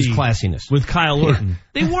classy classiness with Kyle Orton?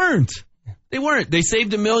 They weren't. They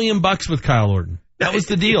saved $1 million with Kyle Orton. That was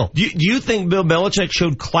the deal. Do you think Bill Belichick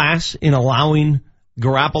showed class in allowing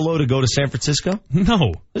Garoppolo to go to San Francisco?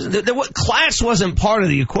 No. Class wasn't part of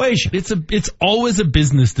the equation. It's always a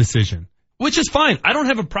business decision, which is fine. I don't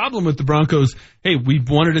have a problem with the Broncos. Hey, we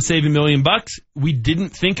wanted to save $1 million. We didn't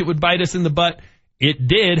think it would bite us in the butt. It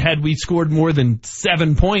did. Had we scored more than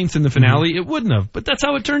 7 points in the finale, it wouldn't have. But that's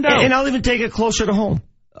how it turned out. And I'll even take it closer to home.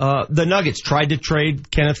 The Nuggets tried to trade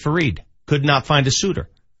Kenneth Faried. Could not find a suitor.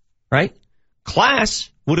 Right? Class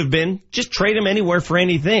would have been just trade him anywhere for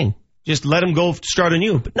anything. Just let him go start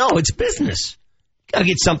anew. But no, it's business. Got to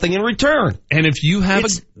get something in return. And if you have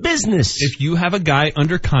business. If you have a guy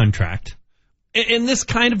under contract, and this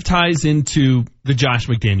kind of ties into the Josh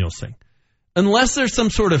McDaniels thing, unless there's some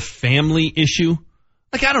sort of family issue,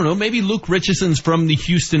 like, I don't know, maybe Luke Richardson's from the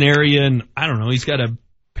Houston area and, I don't know, he's got a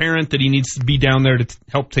parent that he needs to be down there to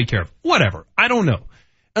help take care of. Whatever. I don't know.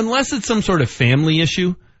 Unless it's some sort of family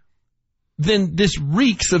issue, then this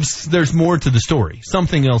reeks of there's more to the story.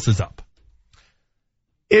 Something else is up.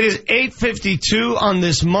 It is 8:52 on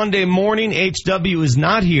this Monday morning. HW is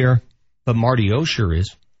not here, but Marty O sure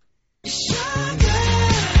is.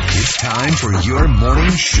 It's time for your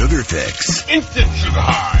morning sugar fix. Instant sugar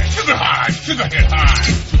high, sugar high, sugar hit high,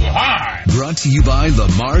 sugar high. Brought to you by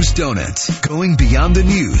Lamar's Donuts, going beyond the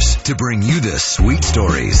news to bring you the sweet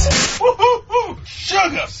stories. Woo-hoo-hoo,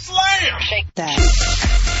 sugar slam. Shake that.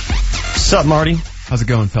 What's up, Marty? How's it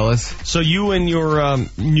going, fellas? So you and your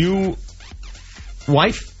new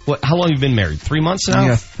wife, how long have you been married? 3 months now?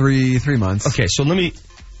 Yeah, three months. Okay, so I'm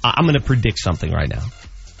going to predict something right now.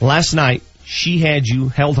 Last night, she had you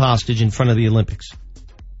held hostage in front of the Olympics.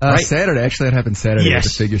 Right? Saturday. Actually, that happened Saturday at the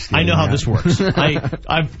figure skating. I know how this works.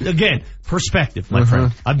 Again, perspective, my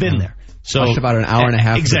friend. I've been there. So watched about an hour and a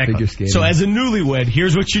half exactly. of figure skating. So as a newlywed,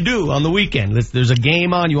 here's what you do on the weekend. There's a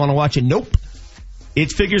game on. You want to watch it? Nope.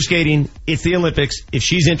 It's figure skating. It's the Olympics. If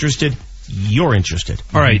she's interested, you're interested.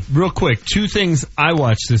 All right, real quick. 2 things I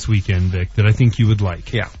watched this weekend, Vic, that I think you would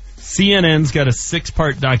like. Yeah. CNN's got a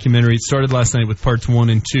 6-part documentary. It started last night with parts 1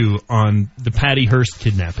 and 2 on the Patty Hearst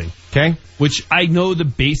kidnapping. Okay. Which I know the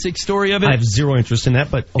basic story of it. I have zero interest in that,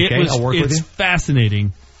 but okay, I'll work with you. It's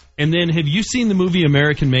fascinating. And then have you seen the movie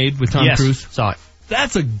American Made with Tom Cruise? Saw it.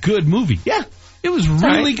 That's a good movie. Yeah. It was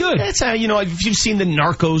really good. That's how, if you've seen the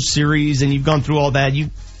Narcos series and you've gone through all that,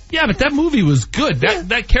 Yeah, but that movie was good.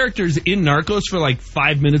 That character's in Narcos for like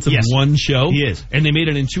 5 minutes of one show. He is. And they made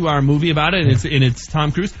an 2-hour movie about it, and it's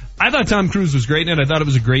Tom Cruise. I thought Tom Cruise was great in it. I thought it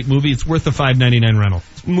was a great movie. It's worth the $5.99 rental.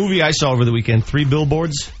 Movie I saw over the weekend, 3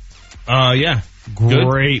 Billboards. Yeah.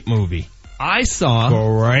 Great movie. I saw...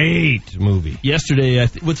 Great movie. Yesterday,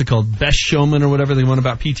 what's it called? Best Showman or whatever, the one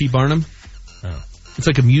about P.T. Barnum? Oh. It's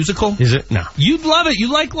like a musical? Is it? No. You'd love it.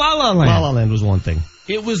 You like La La Land. La La Land was one thing.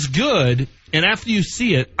 It was good, and after you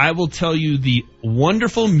see it, I will tell you the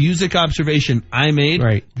wonderful music observation I made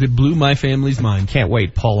that blew my family's mind. Can't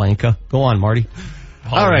wait, Paul Anka. Go on, Marty.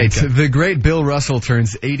 All right, the great Bill Russell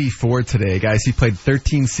turns 84 today, guys. He played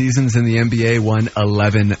 13 seasons in the NBA, won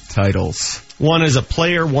 11 titles. One as a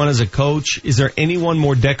player, one as a coach. Is there anyone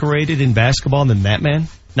more decorated in basketball than that man?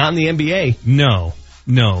 Not in the NBA. No.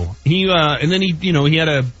 He and then he had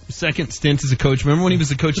a second stint as a coach. Remember when he was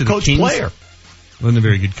the coach of the Kings? Player. Wasn't a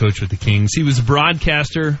very good coach with the Kings. He was a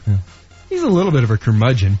broadcaster. Yeah. He's a little bit of a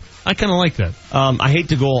curmudgeon. I kind of like that. I hate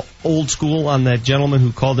to go old school on that gentleman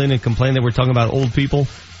who called in and complained that we're talking about old people,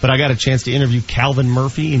 but I got a chance to interview Calvin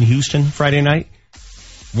Murphy in Houston Friday night.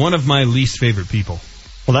 One of my least favorite people.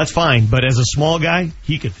 Well, that's fine, but as a small guy,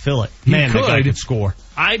 he could fill it. That guy could score.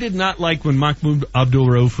 I did not like when Mahmoud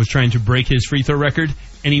Abdul-Rauf was trying to break his free throw record,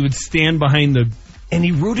 and he would stand behind the... And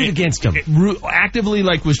he rooted against him. Actively,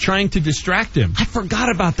 was trying to distract him. I forgot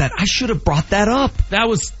about that. I should have brought that up. That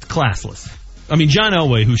was classless. I mean, John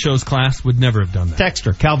Elway, who shows class, would never have done that.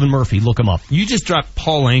 Texter, Calvin Murphy, look him up. You just dropped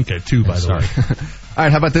Paul Anka, too, by the way. All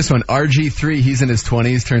right, how about this one? RG3, he's in his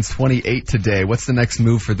 20s, turns 28 today. What's the next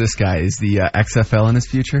move for this guy? Is the XFL in his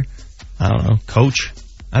future? I don't know. Coach?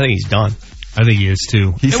 I think he's done. I think he is,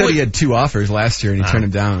 too. He said he had 2 offers last year, and he turned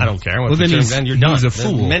him down. I don't care. Well, then you're done. He's a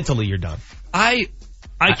fool. Mentally, you're done. I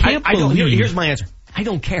can't believe... Here's my answer. I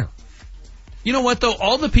don't care. You know what, though?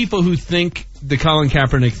 All the people who think the Colin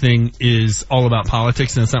Kaepernick thing is all about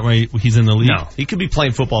politics, and that's not why he's in the league. No, he could be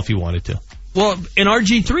playing football if he wanted to. Well, and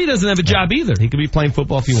RG3 doesn't have a job either. He could be playing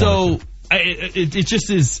football if he wanted to. It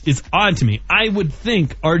just is, it's odd to me. I would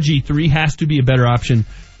think RG3 has to be a better option.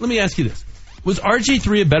 Let me ask you this. Was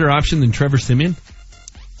RG3 a better option than Trevor Siemian?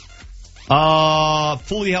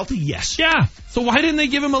 Fully healthy, yes. Yeah. So why didn't they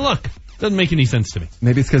give him a look? Doesn't make any sense to me.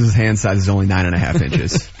 Maybe it's because his hand size is only 9.5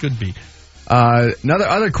 inches. Could be.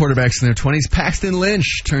 Other quarterbacks in their 20s. Paxton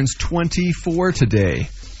Lynch turns 24 today.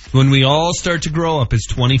 When we all start to grow up is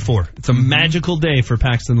 24. It's a magical day for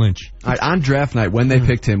Paxton Lynch. All right, on draft night, when they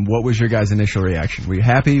picked him, what was your guys' initial reaction? Were you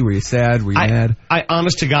happy? Were you sad? Were you mad? I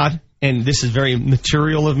honest to God, and this is very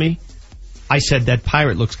material of me, I said that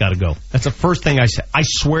pirate look's got to go. That's the first thing I said. I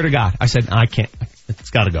swear to God. I said, I can't. It's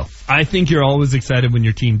got to go. I think you're always excited when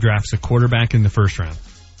your team drafts a quarterback in the first round.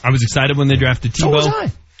 I was excited when they drafted Tebow. So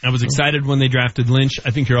was I was excited when they drafted Lynch. I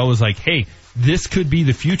think you're always like, hey, this could be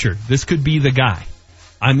the future. This could be the guy.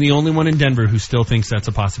 I'm the only one in Denver who still thinks that's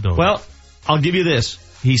a possibility. Well, I'll give you this.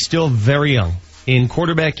 He's still very young. In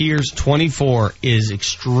quarterback years, 24 is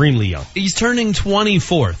extremely young. He's turning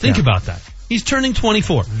 24. Think about that. He's turning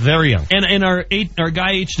 24. Very young. And our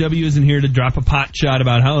guy HW isn't here to drop a pot shot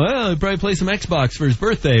about how he'll probably play some Xbox for his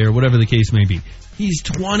birthday or whatever the case may be. He's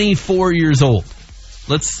 24 years old.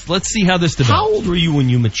 Let's see how this develops. How old were you when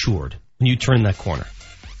you matured? When you turned that corner?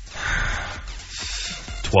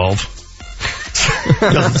 12.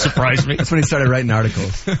 Doesn't surprise me. That's when he started writing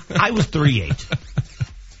articles. I was 38.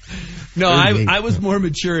 No, I was more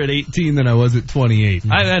mature at 18 than I was at 28.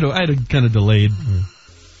 I had a kind of delayed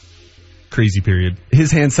crazy period.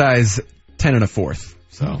 His hand size, 10 1/4.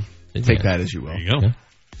 So take that as you will. There you go.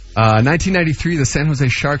 1993, the San Jose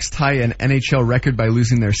Sharks tie an NHL record by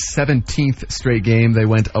losing their 17th straight game. They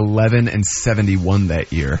went 11-71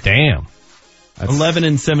 that year. Damn.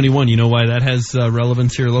 11-71. You know why that has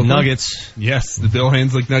relevance here locally? Nuggets. Yes, the Bill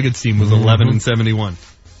Hanslick Nuggets team was 11-71.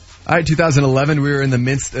 All right, 2011, we were in the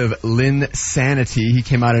midst of Linsanity. He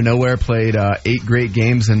came out of nowhere, played 8 great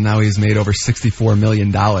games, and now he's made over $64 million.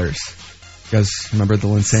 You guys remember the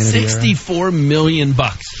Linsanity $64 million.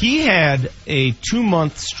 He had a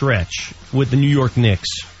 2-month stretch with the New York Knicks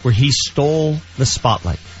where he stole the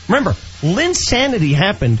spotlight. Remember, Linsanity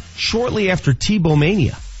happened shortly after Tebow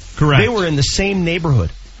Mania. Correct. They were in the same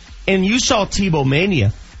neighborhood. And you saw Tebow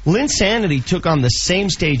Mania. Linsanity took on the same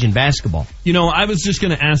stage in basketball. You know, I was just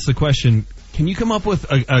going to ask the question, can you come up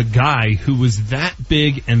with a guy who was that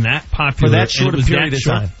big and that popular for that short a period of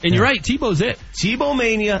time? And you're right, Tebow's it. Tebow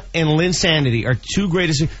Mania and Linsanity are two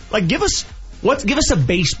greatest. Like, give us a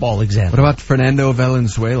baseball example. What about Fernando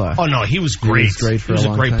Valenzuela? Oh no, he was great. He was great for a long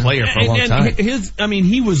time. He was a great player for a long time.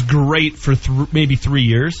 He was great for maybe 3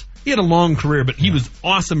 years. He had a long career, but he was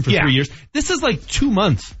awesome for 3 years. This is like 2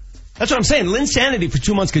 months. That's what I'm saying. Linsanity for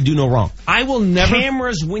 2 months could do no wrong. I will never.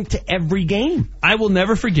 Cameras went to every game. I will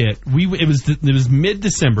never forget. It was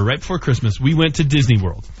mid-December, right before Christmas. We went to Disney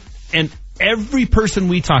World, and every person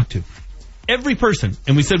we talked to, and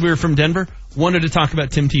we said we were from Denver, wanted to talk about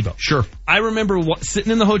Tim Tebow. Sure. I remember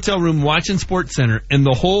sitting in the hotel room watching SportsCenter, and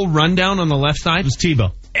the whole rundown on the left side was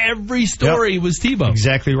Tebow. Every story was Tebow.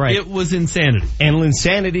 Exactly right. It was insanity. And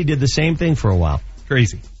Linsanity did the same thing for a while.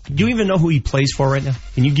 Crazy. Do you even know who he plays for right now?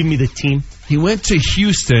 Can you give me the team? He went to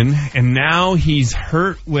Houston, and now he's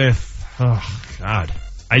hurt with, I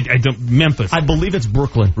don't, Memphis. I believe it's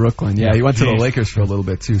Brooklyn. Yeah. He went to the Lakers for a little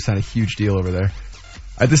bit, too. Signed a huge deal over there.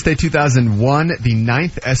 At this day, 2001, the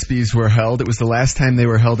 9th ESPYs were held. It was the last time they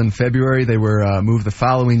were held in February. They were moved the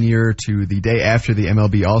following year to the day after the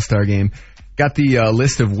MLB All-Star Game. Got the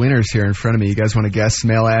list of winners here in front of me. You guys want to guess?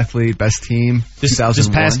 Male athlete, best team? This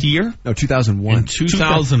past year? No, 2001. In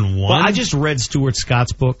 2001? Well, I just read Stuart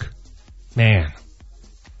Scott's book. Man.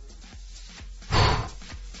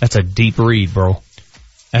 That's a deep read, bro.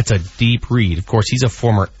 That's a deep read. Of course, he's a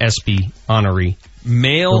former ESPY honoree.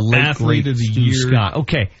 Male athlete of the year. Scott.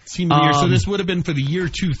 Okay. Team of the year. So this would have been for the year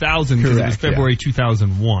 2000 because it was February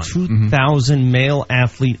 2001. 2000 male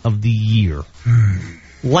athlete of the year.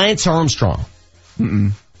 Lance Armstrong.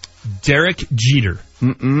 Derek Jeter.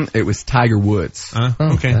 It was Tiger Woods.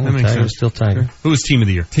 Okay, that makes sense. Still Tiger. Who was team of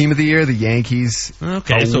the year? Team of the year, the Yankees.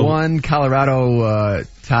 Okay, so one Colorado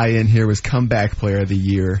tie-in here was comeback player of the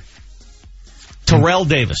year. Terrell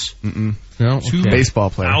Davis. No, okay.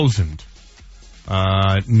 Baseball player. 2000.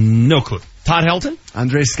 No clue. Todd Helton?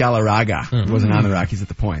 Andres Galarraga. He wasn't on the Rockies at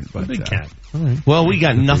the point. But, big cat. Well, we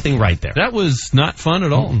got nothing right there. That was not fun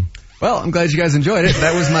at all. Well, I'm glad you guys enjoyed it.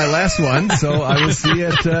 That was my last one, so I will see you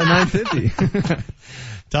at 9:50.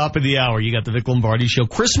 Top of the hour, you got the Vic Lombardi Show.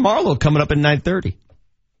 Chris Marlowe coming up at 9:30.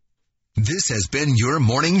 This has been your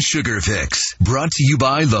Morning Sugar Fix, brought to you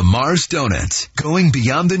by Lamar's Donuts, going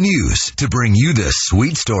beyond the news to bring you the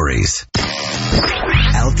sweet stories.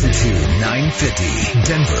 Altitude 950,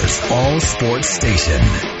 Denver's all sports station.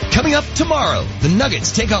 Coming up tomorrow, the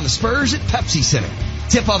Nuggets take on the Spurs at Pepsi Center.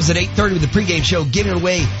 Tip-off is at 8:30 with the pregame show getting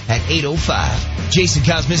away at 8:05. Jason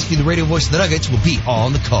Kosminski, the radio voice of the Nuggets, will be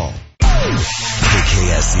on the call.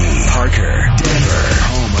 KKSE, Parker, Denver,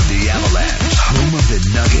 home of the Avalanche, home of the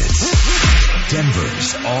Nuggets.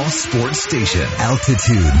 Denver's all sports station,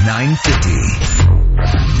 Altitude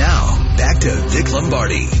 950. Now, back to Vic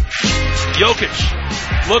Lombardi. Jokic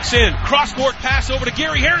looks in, cross-court pass over to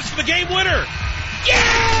Gary Harris for the game winner.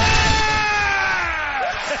 Yeah!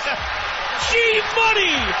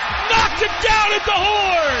 G-Money knocked it down at the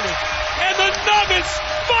horn, and the Nuggets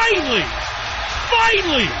finally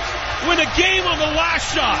finally win a game on the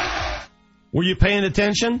last shot. Were you paying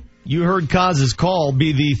attention? You heard Kaz's call.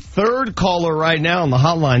 Be the third caller right now on the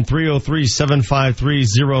hotline,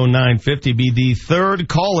 303-753-0950. Be the third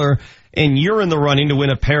caller, and you're in the running to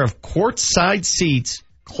win a pair of courtside seats,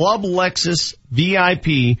 Club Lexus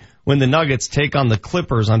VIP, when the Nuggets take on the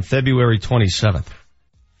Clippers on February 27th.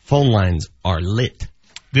 Phone lines are lit.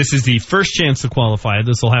 This is the first chance to qualify.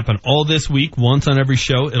 This will happen all this week, once on every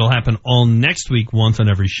show. It'll happen all next week, once on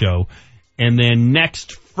every show. And then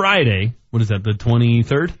next Friday, what is that, the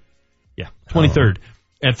 23rd? Yeah, 23rd.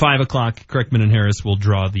 At 5 o'clock, Kreckman and Harris will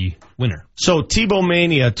draw the winner. So Tebow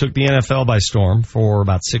Mania took the NFL by storm for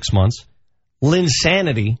about 6 months.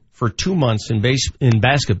 Linsanity for 2 months in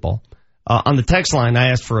basketball. On the text line,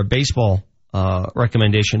 I asked for a baseball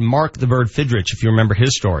recommendation. Mark the Bird Fidrich, if you remember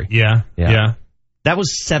his story. Yeah. That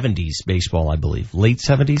was 70s baseball, I believe. Late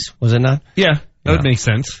 70s, was it not? Yeah, that would make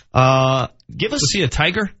sense. Was he a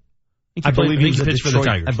Tiger? I believe he pitched for the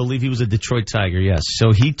Tigers. I believe he was a Detroit Tiger, yes.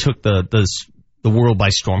 So he took the world by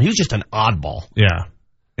storm. He was just an oddball. Yeah.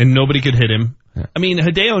 And nobody could hit him. Yeah. I mean,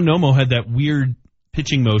 Hideo Nomo had that weird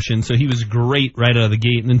pitching motion, so he was great right out of the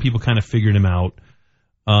gate, and then people kind of figured him out.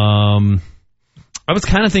 I was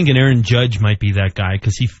kind of thinking Aaron Judge might be that guy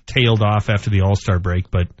because he tailed off after the All-Star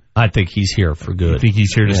break, but I think he's here for good. You think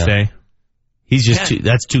he's here to stay? He's just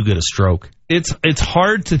that's too good a stroke. It's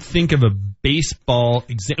hard to think of a baseball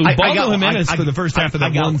example. Ubaldo Jimenez for the first half of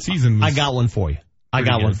that one season. I got one for you.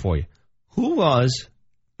 Who was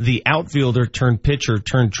the outfielder turned pitcher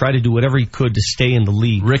turned try to do whatever he could to stay in the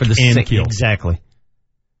league? Rick Ankiel. Exactly.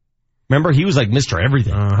 Remember, he was like Mr.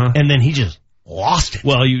 Everything. And then he just lost it.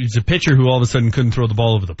 Well, he was a pitcher who all of a sudden couldn't throw the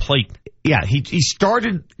ball over the plate. Yeah, he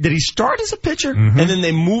started. Did he start as a pitcher? And then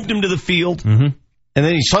they moved him to the field. And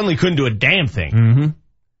then he suddenly couldn't do a damn thing.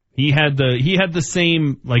 He had the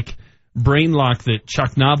same like brain lock that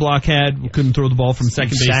Chuck Knobloch had. Yes. Couldn't throw the ball from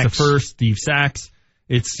second base to first. Steve Sachs.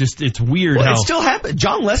 It's weird. Well, it still happens.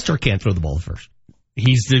 John Lester can't throw the ball to first.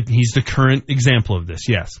 He's the current example of this.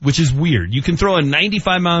 Yes, which is weird. You can throw a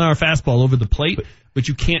 95-mile-an-hour fastball over the plate, but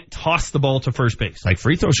you can't toss the ball to first base. Like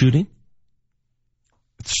free throw shooting.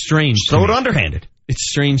 It's strange. Throw it underhanded. It's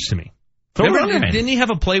strange to me. Didn't he have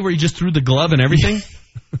a play where he just threw the glove and everything?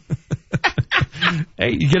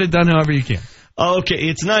 Hey, you get it done however you can. Okay,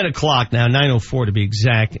 it's 9 o'clock now, 9:04 to be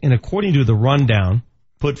exact. And according to the rundown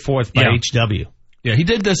put forth by HW. Yeah, he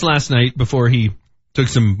did this last night before he took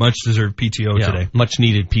some much-deserved PTO today.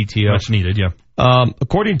 Much-needed PTO. Much needed, yeah.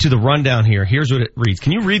 According to the rundown here, here's what it reads.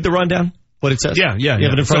 Can you read the rundown? What it says? Yeah. You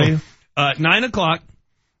have it in front of you? 9 o'clock,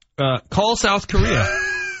 call South Korea.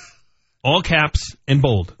 All caps and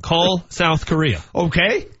bold. Call South Korea.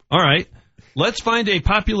 Okay. All right. Let's find a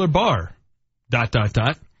popular bar. ...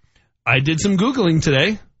 I did some Googling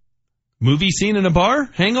today. Movie scene in a bar?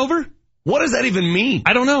 Hangover? What does that even mean?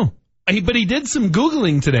 I don't know. But he did some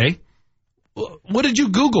Googling today. What did you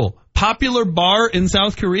Google? Popular bar in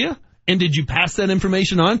South Korea? And did you pass that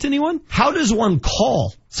information on to anyone? How does one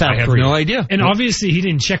call South Korea? I have no idea. And obviously he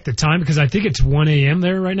didn't check the time because I think it's 1 a.m.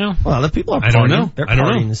 there right now. Well, the people are partying. I don't know. They're I don't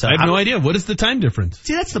partying know. this I have no idea. What is the time difference?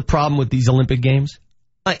 See, that's the problem with these Olympic Games.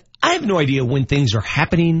 I have no idea when things are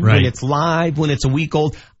happening, when it's live, when it's a week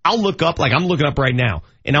old. I'll look up, like I'm looking up right now,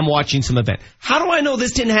 and I'm watching some event. How do I know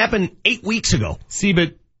this didn't happen 8 weeks ago? See,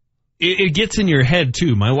 but it gets in your head,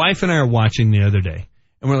 too. My wife and I are watching the other day,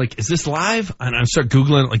 and we're like, is this live? And I start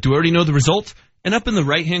Googling it, like, do I already know the results? And up in the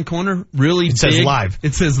right-hand corner, really it says live.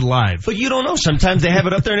 It says live. But you don't know. Sometimes they have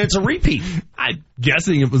it up there and it's a repeat. I'm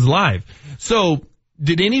guessing it was live. So,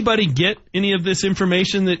 did anybody get any of this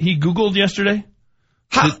information that he Googled yesterday?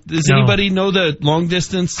 Does anybody know the long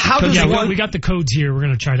distance? We got the codes here. We're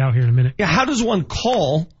going to try it out here in a minute. Yeah, how does one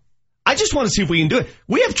call? I just want to see if we can do it.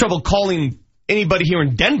 We have trouble calling anybody here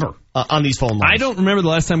in Denver on these phone lines. I don't remember the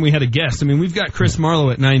last time we had a guest. I mean, we've got Chris Marlowe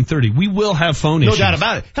at 9:30. We will have phone issues. No doubt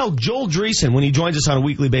about it. Hell, Joel Dreesen, when he joins us on a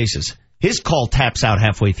weekly basis, his call taps out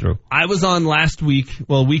halfway through. I was on last week,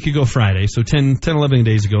 a week ago Friday, so 11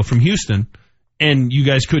 days ago from Houston, and you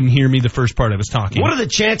guys couldn't hear me the first part I was talking. What are the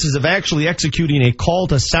chances of actually executing a call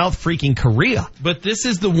to South freaking Korea? But this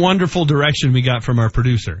is the wonderful direction we got from our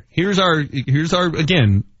producer. Here's our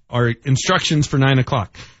instructions for 9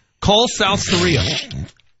 o'clock. Call South Korea.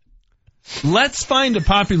 Let's find a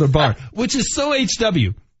popular bar, which is so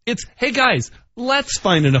HW. It's, hey guys, let's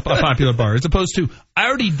find a popular bar, as opposed to, I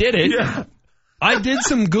already did it. Yeah. I did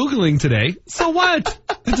some Googling today. So what?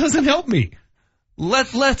 It doesn't help me.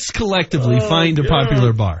 Let's collectively find a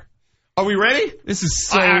popular bar. Are we ready? This is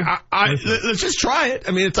so... let's just try it.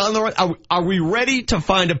 I mean, it's on the right... Are we ready to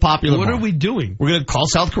find a popular bar? What are we doing? We're going to call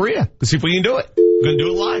South Korea to see if we can do it. We're going to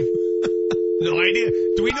do it live. No idea.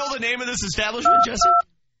 Do we know the name of this establishment, Jesse?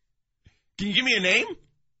 Can you give me a name?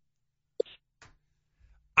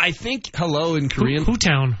 I think hello in Korean.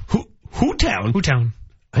 Hootown. Hootown? Hootown.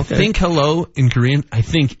 I think hello in Korean, I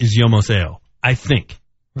think, is Yomoseo. I think.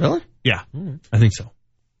 Really? Yeah, I think so.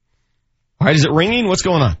 All right, is it ringing? What's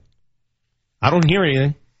going on? I don't hear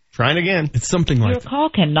anything. Trying again. It's something like that. Your call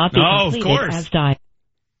cannot be completed of course. as dialed.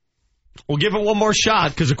 We'll give it one more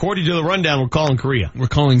shot, because according to the rundown, we're calling Korea. We're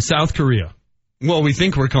calling South Korea. Well, we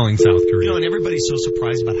think we're calling South Korea. You know, and everybody's so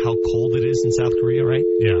surprised about how cold it is in South Korea, right?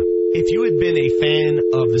 Yeah. If you had been a fan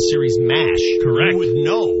of the series MASH, correct, you would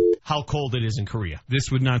know how cold it is in Korea. This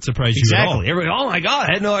would not surprise you Exactly. at all. Everybody, oh my God,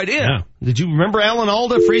 I had no idea. Yeah. Did you remember Alan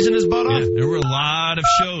Alda freezing his butt off? Yeah, there were a lot of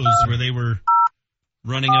shows where they were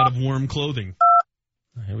running out of warm clothing.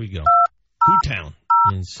 Here we go. Hootown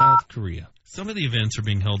in South Korea. Some of the events are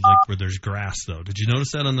being held like where there's grass, though. Did you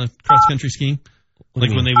notice that on the cross-country skiing? What do Like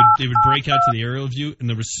you when mean? they would break out to the aerial view and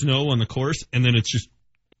there was snow on the course, and then it's just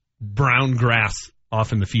brown grass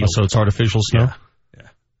off in the field. So it's artificial snow? Yeah.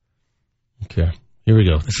 Okay. Here we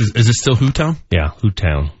go. Is this still Hootown? Yeah,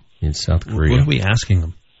 Hootown in South Korea. What are we asking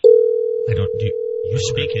them? I don't. You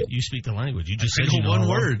speak it. You speak the language. You just said you know one how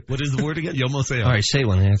long. word. What is the word again? Yomoseo. All right, say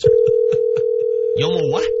one answer.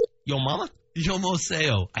 Yomo what? Yo mama?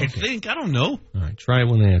 Yomoseo. I think. I don't know. All right, try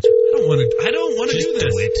one answer. I don't want to Just do this.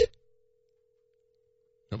 do it.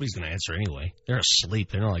 Nobody's going to answer anyway. They're asleep.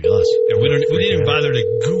 They're not like us. Yeah, we didn't even bother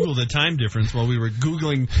to Google the time difference while we were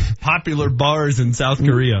Googling popular bars in South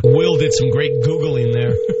Korea. Will did some great Googling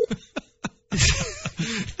there.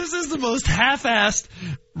 This is the most half-assed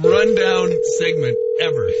rundown segment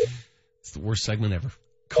ever. It's the worst segment ever.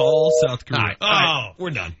 Call South Korea. All right, we're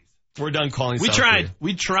done. We're done calling We South tried. Korea.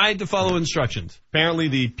 We tried to follow instructions. Apparently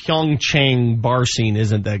the Pyeongchang bar scene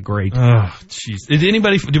isn't that great. Oh,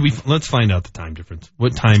 jeez. Let's find out the time difference.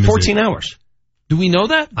 What time is it? 14 hours. Do we know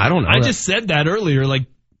that? I don't know. I just said that earlier, like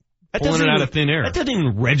pulling it out of thin air. That doesn't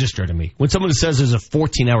even register to me. When someone says there's a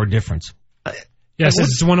 14-hour difference. Yes,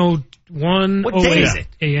 it's 1:01 What day is it?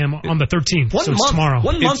 a.m. on the 13th. What so month? it's tomorrow.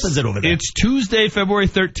 What month is it over there? It's Tuesday, February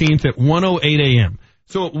 13th at 1:08 a.m.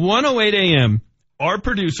 So at 1:08 a.m., our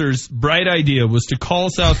producer's bright idea was to call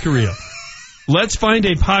South Korea. Let's find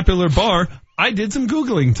a popular bar. I did some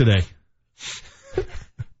Googling today.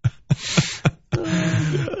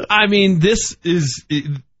 I mean, this is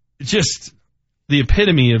just the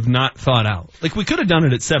epitome of not thought out. Like, we could have done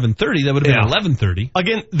it at 7:30. That would have been 11:30.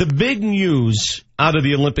 Again, the big news out of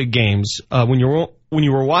the Olympic Games, when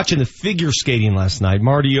you were watching the figure skating last night,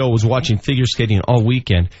 Marty O was watching figure skating all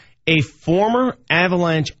weekend. A former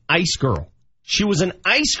Avalanche ice girl. She was an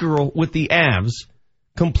ice girl with the Avs,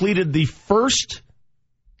 completed the first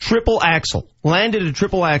triple axel, landed a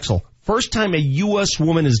triple axel. First time a U.S.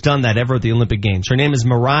 woman has done that ever at the Olympic Games. Her name is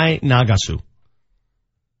Mirai Nagasu.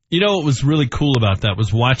 You know what was really cool about that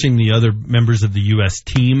was watching the other members of the U.S.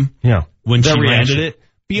 team when she landed it.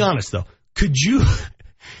 Be honest, though. Could you,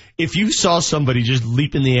 if you saw somebody just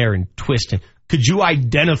leap in the air and twist it, could you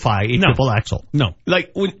identify a triple axel? No.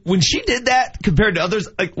 Like, when she did that compared to others,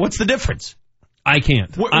 like, what's the difference? I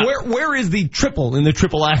can't. Where is the triple in the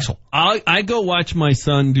triple axel? I go watch my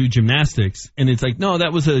son do gymnastics, and it's like, no,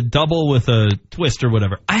 that was a double with a twist or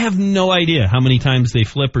whatever. I have no idea how many times they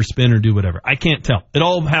flip or spin or do whatever. I can't tell. It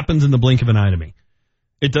all happens in the blink of an eye to me.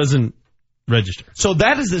 It doesn't register. So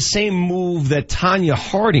that is the same move that Tanya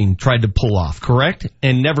Harding tried to pull off, correct?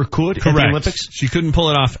 And never could at the Olympics? She couldn't pull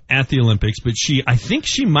it off at the Olympics, but I think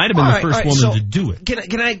she might have been the first woman to do it.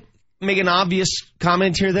 Can I make an obvious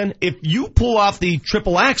comment here then? If you pull off the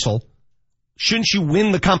triple axel, shouldn't you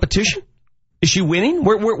win the competition? Is she winning?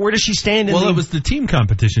 Where does she stand in it was the team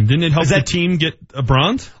competition. Didn't it help the team get a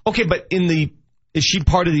bronze? Okay, but is she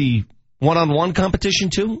part of the one-on-one competition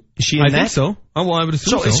too? Is she in that? I think so. Oh, well, I would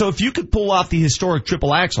assume so. So if you could pull off the historic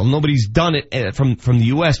triple axel, nobody's done it from the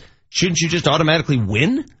U.S., shouldn't you just automatically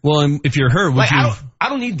win? Well, if you're her, would you? I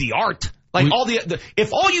don't need the art. Like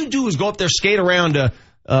if all you do is go up there, skate around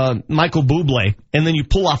Michael Bublé, and then you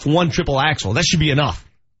pull off one triple axel, that should be enough.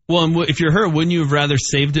 Well, and if you're her, wouldn't you have rather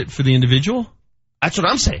saved it for the individual? That's what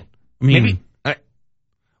I'm saying. I mean,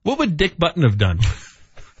 what would Dick Button have done?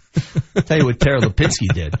 I'll tell you what Tara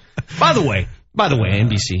Lipinski did. By the way,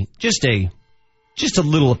 NBC, just a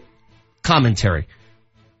little commentary.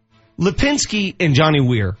 Lipinski and Johnny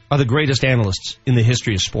Weir are the greatest analysts in the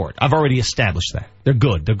history of sport. I've already established that. They're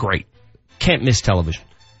good. They're great. Can't miss television.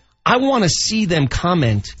 I want to see them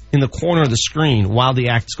comment in the corner of the screen while the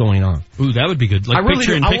act's going on. Ooh, that would be good. Like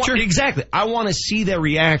picture in picture? Exactly. I want to see their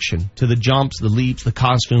reaction to the jumps, the leaps, the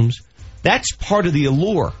costumes. That's part of the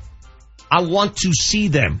allure. I want to see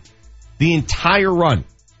them the entire run.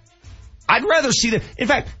 I'd rather see them. In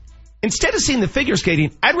fact, instead of seeing the figure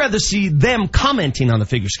skating, I'd rather see them commenting on the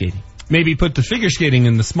figure skating. Maybe put the figure skating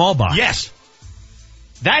in the small box. Yes.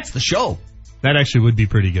 That's the show. That actually would be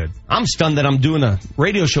pretty good. I'm stunned that I'm doing a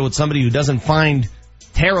radio show with somebody who doesn't find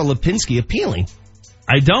Tara Lipinski appealing.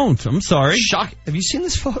 I don't. I'm sorry. Shock. Have you seen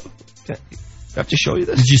this photo? Do I have to show you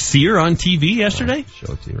this? Did you see her on TV yesterday? I'll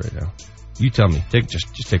show it to you right now. You tell me.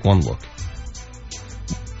 Just take one look.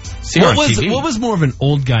 See her on TV. What was more of an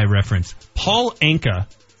old guy reference? Paul Anka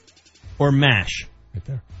or MASH? Right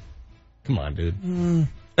there. Come on, dude.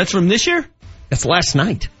 That's from this year? That's last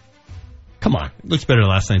night. Come on. Looks better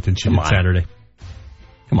last night than she did Saturday.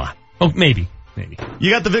 Come on. Oh, maybe. You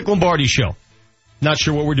got the Vic Lombardi show. Not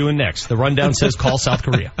sure what we're doing next. The rundown says call South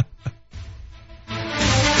Korea.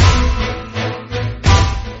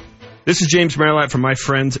 This is James Marilat from my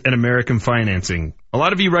friends at American Financing. A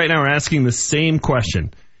lot of you right now are asking the same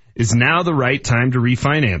question. Is now the right time to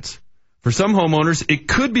refinance? For some homeowners, it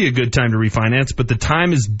could be a good time to refinance, but the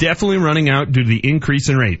time is definitely running out due to the increase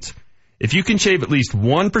in rates. If you can shave at least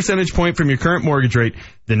 1 percentage point from your current mortgage rate,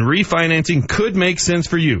 then refinancing could make sense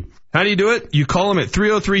for you. How do you do it? You call them at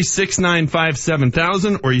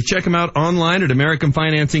 303-695-7000 or you check them out online at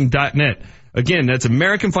AmericanFinancing.net. Again, that's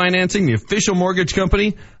American Financing, the official mortgage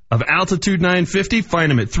company of Altitude 950.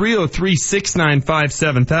 Find them at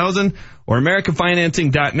 303-695-7000 or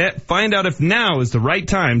AmericanFinancing.net. Find out if now is the right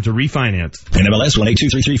time to refinance. NMLS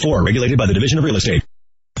 182334, regulated by the Division of Real Estate.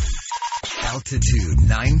 Altitude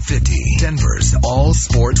 950, Denver's all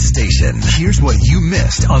sports station. Here's what you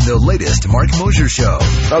missed on the latest Mark Mosier Show.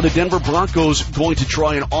 Are the Denver Broncos going to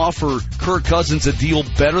try and offer Kirk Cousins a deal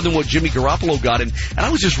better than what Jimmy Garoppolo got? And I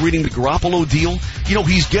was just reading the Garoppolo deal. You know,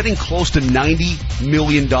 he's getting close to $90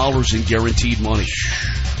 million in guaranteed money.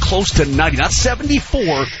 Close to 90, not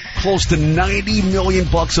 74, close to $90 million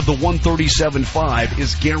bucks of the 137.5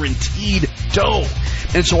 is guaranteed dough.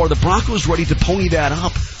 And so are the Broncos ready to pony that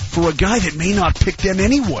up for a guy that may not pick them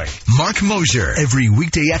anyway? Mark Mosier, every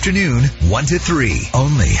weekday afternoon, 1 to 3,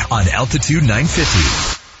 only on Altitude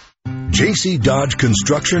 950. JC Dodge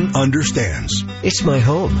Construction understands. It's my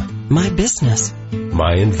home, my business,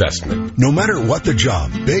 my investment. No matter what the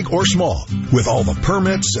job, big or small, with all the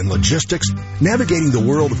permits and logistics, navigating the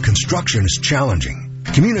world of construction is challenging.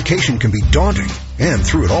 Communication can be daunting, and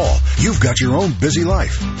through it all, you've got your own busy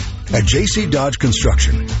life. At JC Dodge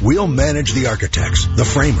Construction, we'll manage the architects, the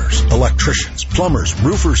framers, electricians, plumbers,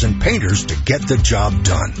 roofers, and painters to get the job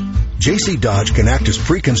done. JC Dodge can act as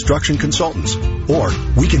pre-construction consultants, or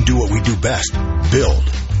we can do what we do best, build.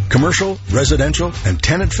 Commercial, residential, and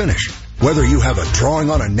tenant finish. Whether you have a drawing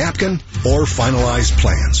on a napkin or finalized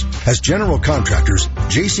plans. As general contractors,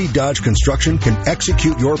 JC Dodge Construction can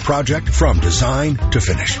execute your project from design to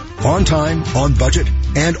finish. On time, on budget,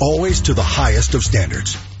 and always to the highest of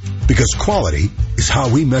standards. Because quality is how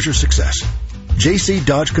we measure success. JC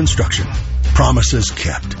Dodge Construction. Promises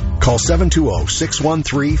kept. Call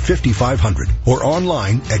 720-613-5500 or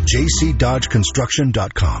online at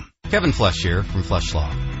jcdodgeconstruction.com. Kevin Flesh here from Flesh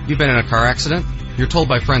Law. You've been in a car accident? You're told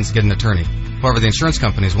by friends to get an attorney. However, the insurance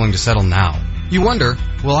company is willing to settle now. You wonder,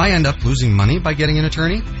 will I end up losing money by getting an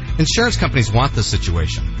attorney? Insurance companies want this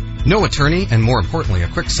situation. No attorney, and more importantly, a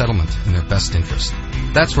quick settlement in their best interest.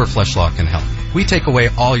 That's where Flesh Law can help. We take away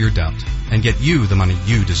all your doubt and get you the money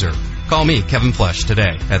you deserve. Call me, Kevin Flesh,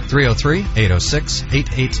 today at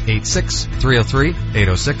 303-806-8886,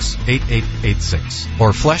 303-806-8886,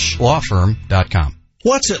 or fleshlawfirm.com.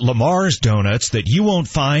 What's at Lamar's Donuts that you won't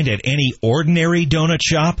find at any ordinary donut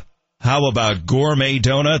shop? How about gourmet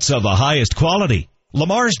donuts of the highest quality?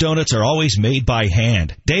 Lamar's Donuts are always made by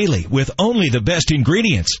hand, daily, with only the best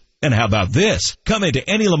ingredients. And how about this? Come into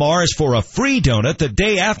any Lamar's for a free donut the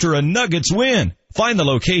day after a Nuggets win. Find the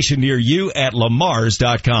location near you at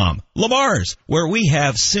lamars.com. Lamar's, where we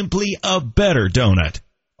have simply a better donut.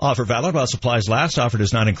 Offer valid while supplies last. Offer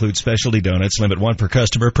does not include specialty donuts. Limit 1 per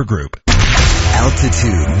customer per group.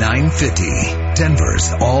 Altitude 950, Denver's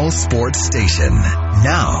all sports station.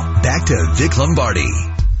 Now, back to Vic Lombardi.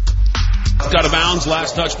 Out of bounds,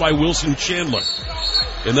 last touch by Wilson Chandler.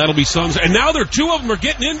 And that'll be Suns. And now two of them are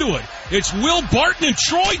getting into it. It's Will Barton and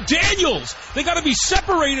Troy Daniels. They got to be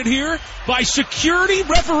separated here by security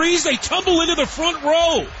referees. They tumble into the front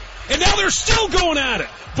row. And now they're still going at it.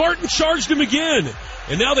 Barton charged him again.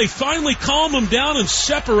 And now they finally calm him down and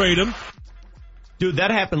separate him. Dude,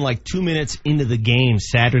 that happened like 2 minutes into the game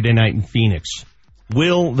Saturday night in Phoenix.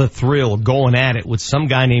 Will the Thrill going at it with some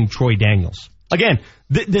guy named Troy Daniels. Again,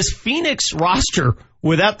 this Phoenix roster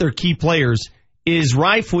without their key players is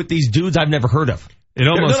rife with these dudes I've never heard of.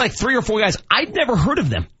 They're like 3 or 4 guys. I'd never heard of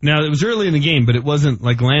them. Now, it was early in the game, but it wasn't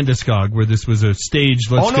like Landeskog where this was a staged,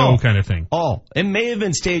 let's go kind of thing. It may have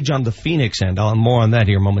been staged on the Phoenix end. I'll have more on that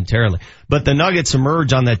here momentarily. But the Nuggets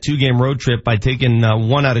emerged on that 2-game road trip by taking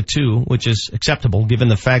 1 out of 2, which is acceptable given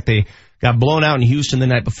the fact they got blown out in Houston the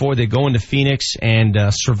night before. They go into Phoenix and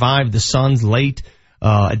survived the Suns late.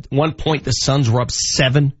 At one point, the Suns were up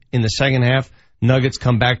 7 in the second half. Nuggets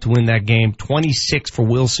come back to win that game. 26 for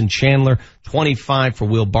Wilson Chandler, 25 for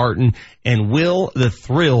Will Barton, and Will the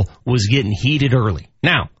Thrill was getting heated early.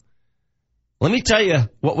 Now, let me tell you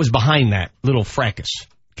what was behind that little fracas.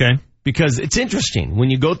 Okay. Because it's interesting when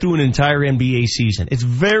you go through an entire NBA season. It's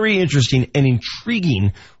very interesting and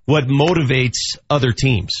intriguing what motivates other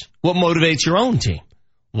teams. What motivates your own team?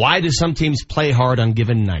 Why do some teams play hard on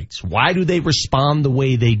given nights? Why do they respond the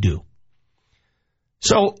way they do?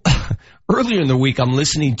 So, earlier in the week, I'm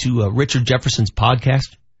listening to Richard Jefferson's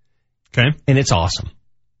podcast. Okay. And it's awesome.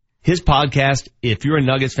 His podcast, if you're a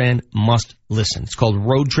Nuggets fan, must listen. It's called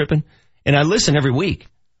Road Trippin'. And I listen every week.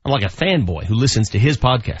 I'm like a fanboy who listens to his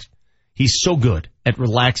podcast. He's so good at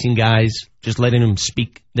relaxing guys, just letting them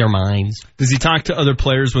speak their minds. Does he talk to other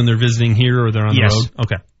players when they're visiting here or they're on the road?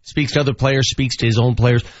 Okay. Speaks to other players, speaks to his own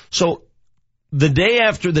players. So, the day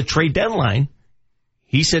after the trade deadline,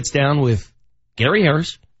 he sits down with Gary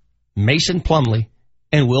Harris, Mason Plumlee,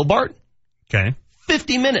 and Will Barton. Okay.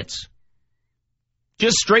 50 minutes.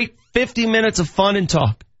 Just straight 50 minutes of fun and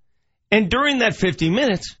talk. And during that 50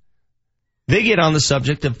 minutes, they get on the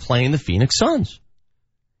subject of playing the Phoenix Suns.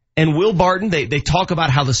 And Will Barton, they talk about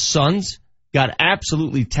how the Suns got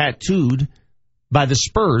absolutely tattooed by the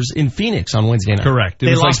Spurs in Phoenix on Wednesday night. Correct.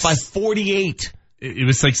 They lost by 48. It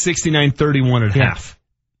was like 69-31 at half.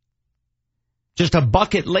 Just a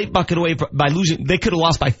late bucket away by losing. They could have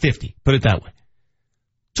lost by 50, put it that way.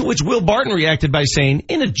 To which Will Barton reacted by saying,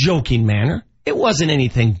 in a joking manner, it wasn't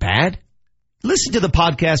anything bad. Listen to the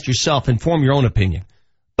podcast yourself and form your own opinion.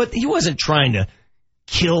 But he wasn't trying to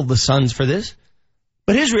kill the Suns for this.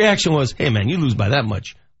 But his reaction was, hey man, you lose by that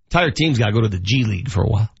much. Entire team's got to go to the G League for a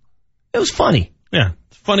while. It was funny. Yeah,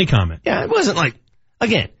 funny comment. Yeah, it wasn't like,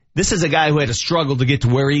 again, this is a guy who had to struggle to get to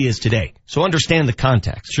where he is today. So understand the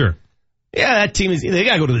context. Sure. Yeah, that team they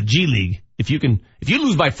got to go to the G League. If you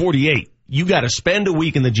lose by 48, you got to spend a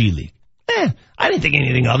week in the G League. I didn't think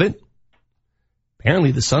anything of it.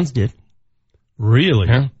 Apparently the Suns did. Really?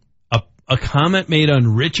 Yeah. A comment made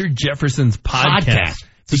on Richard Jefferson's podcast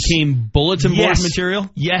became bulletin board material?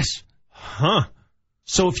 Yes. Huh.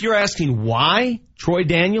 So if you're asking why Troy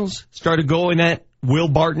Daniels started going at Will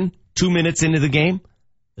Barton 2 minutes into the game,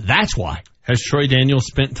 that's why. Has Troy Daniels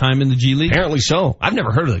spent time in the G League? Apparently so. I've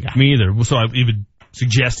never heard of the guy. Me either. So I would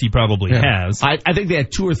suggest he probably has. I think they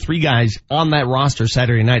had 2 or 3 guys on that roster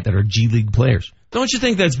Saturday night that are G League players. Don't you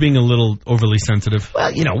think that's being a little overly sensitive?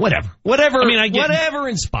 Well, whatever. Whatever. I mean, whatever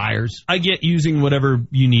inspires. I get using whatever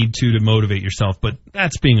you need to motivate yourself, but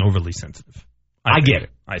that's being overly sensitive. I get it.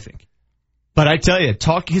 I think. But I tell you,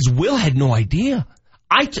 Will had no idea.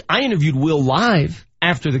 I interviewed Will live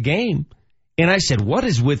after the game. And I said,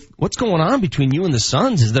 what's going on between you and the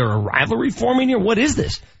Suns? Is there a rivalry forming here? What is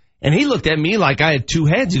this? And he looked at me like I had 2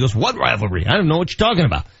 heads. He goes, what rivalry? I don't know what you're talking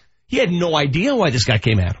about. He had no idea why this guy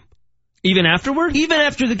came at him. Even afterward? Even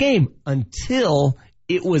after the game. Until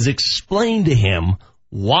it was explained to him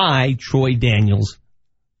why Troy Daniels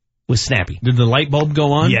was snappy. Did the light bulb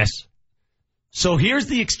go on? Yes. So here's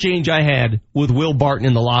the exchange I had with Will Barton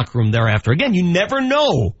in the locker room thereafter. Again, you never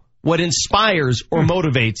know what inspires or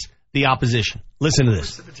motivates the opposition. Listen to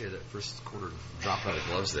this. Precipitated that first quarter drop out of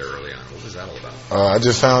gloves there early on. What was that all about? I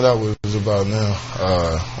just found out what it was about now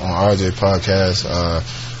on RJ podcast.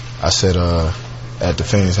 I said at the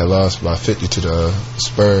Phoenix had lost by 50 to the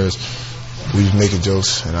Spurs. We was making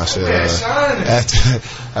jokes, and I said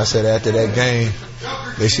after that game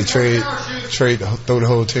they should trade, throw the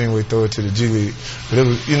whole team away, throw it to the G League. But it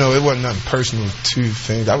was, it wasn't nothing personal to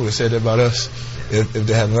things. I would have said that about us if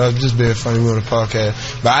they hadn't. I was just being funny. We were on the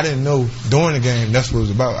podcast, but I didn't know during the game that's what it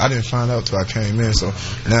was about. I didn't find out till I came in. So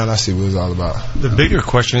now I see what it was all about. The bigger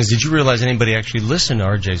question is, did you realize anybody actually listened to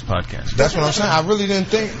RJ's podcast? That's what I'm saying. I really didn't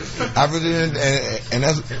think. And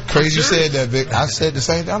that's crazy. You said that, Vic. I said the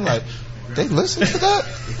same thing. I'm like, they listened to that?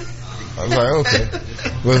 I was like, okay,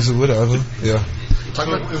 well, whatever. Yeah.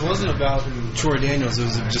 It wasn't about Troy Daniels. It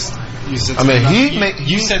was just you said.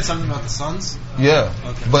 You said something about the Suns. Yeah,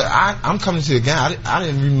 okay. But I'm coming to the game. I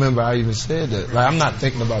didn't remember I even said that. Like, I'm not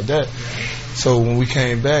thinking about that. So when we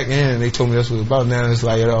came back in, they told me that's what it was about. Now it's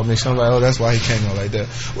like it all makes sense. Like, oh, that's why he came out like that.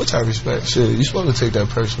 Which I respect. Shit, you're supposed to take that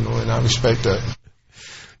personal, and I respect that.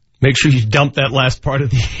 Make sure you dump that last part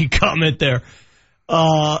of the comment there.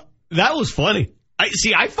 That was funny.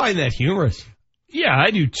 I find that humorous. Yeah,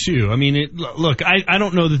 I do too. I mean, look, I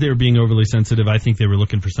don't know that they were being overly sensitive. I think they were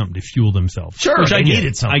looking for something to fuel themselves. Sure, which I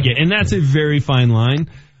needed something. I get, and that's a very fine line.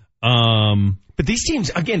 But these teams,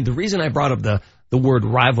 again, the reason I brought up the word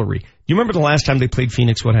rivalry. You remember the last time they played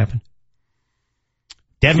Phoenix? What happened?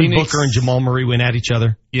 Devin Booker and Jamal Murray went at each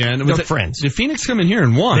other. Yeah, and they're friends. Did Phoenix come in here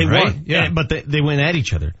and won? They right? won. Yeah, but they went at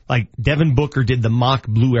each other. Like Devin Booker did the mock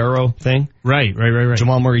blue arrow thing. Right.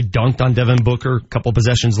 Jamal Murray dunked on Devin Booker a couple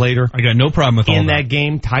possessions later. I got no problem with all that. In that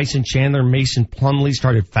game, Tyson Chandler, Mason Plumlee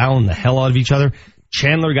started fouling the hell out of each other.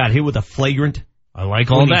 Chandler got hit with a flagrant. I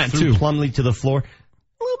like all that threw too. Plumlee to the floor.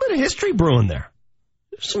 A little bit of history brewing there.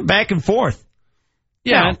 There's some back and forth.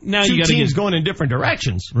 Yeah, now two you got teams going in different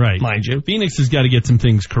directions, right? Mind you, Phoenix has got to get some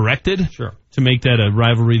things corrected, sure, to make that a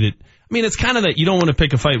rivalry. That I mean, it's kind of that you don't want to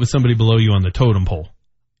pick a fight with somebody below you on the totem pole.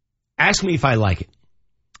 Ask me if I like it.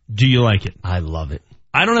 Do you like it? I love it.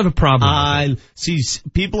 I don't have a problem. with it. See,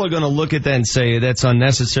 people are going to look at that and say that's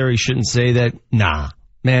unnecessary. Shouldn't say that. Nah,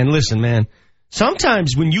 man. Listen, man.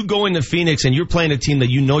 Sometimes when you go into Phoenix and you're playing a team that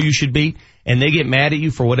you know you should beat, and they get mad at you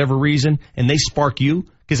for whatever reason, and they spark you,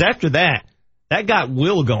 because after that got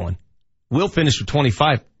Will going. Will finished with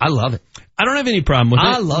 25. I love it. I don't have any problem with it.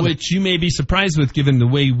 I love it. Which you may be surprised with given the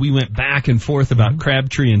way we went back and forth about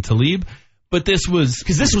Crabtree and Talib. But this was...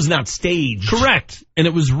 Because this was not staged. Correct. And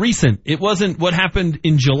it was recent. It wasn't what happened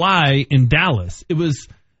in July in Dallas. It was...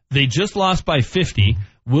 They just lost by 50.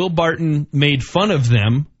 Will Barton made fun of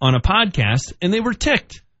them on a podcast, and they were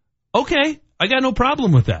ticked. Okay. I got no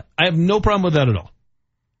problem with that. I have no problem with that at all.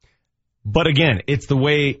 But again, it's the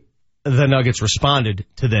way... the Nuggets responded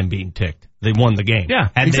to them being ticked. They won the game. Yeah,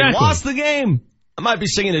 and exactly. they lost the game. I might be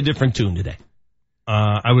singing a different tune today.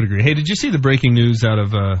 I would agree. Hey, did you see the breaking news out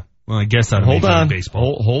of, I guess out of Major League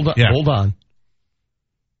Baseball? Hold on. Yeah. Hold on.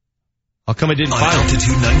 How come I didn't on file?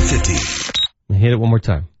 Altitude 950. Hit it one more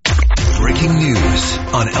time. Breaking news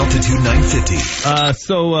on Altitude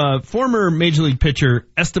 950. Former Major League pitcher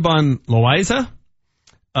Esteban Loaiza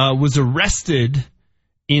was arrested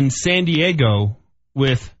in San Diego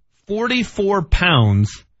with 44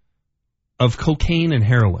 pounds of cocaine and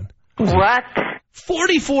heroin. What?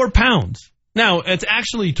 44 pounds. Now, it's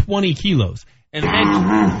actually 20 kilos. And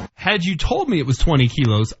had you told me it was 20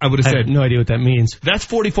 kilos, I would have said... I have no idea what that means. That's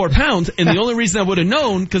 44 pounds. And the only reason I would have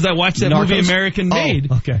known, because I watched that movie American Made.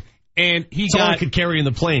 Oh, okay. And Someone could carry in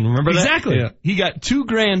the plane. Remember that? Exactly. Yeah. He got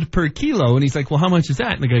 $2,000 per kilo. And he's like, well, how much is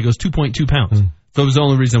that? And the guy goes, 2.2 pounds. So it was the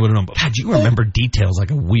only reason I would have known. But God, you remember details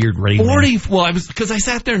like a weird rating. 40. Well, because I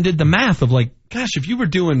sat there and did the math of like, gosh, if you were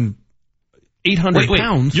doing 800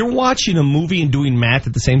 pounds. You're watching a movie and doing math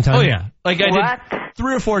at the same time? Oh, yeah. Like I did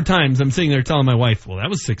 3 or 4 times. I'm sitting there telling my wife, well, that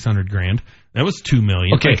was $600,000. That was $2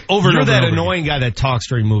 million. Okay, like, over you're and over that and over annoying guy that talks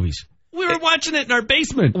during movies. We were watching it in our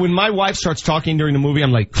basement. When my wife starts talking during the movie,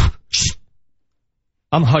 I'm like, shh.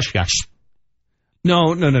 I'm a hush guy.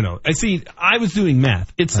 No. I see, I was doing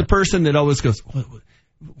math. It's the person that always goes,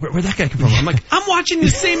 where'd that guy come from? I'm like, I'm watching the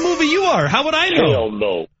same movie you are. How would I know? Hell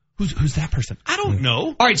no. Who's that person? I don't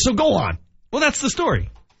know. All right, so go on. Well, that's the story.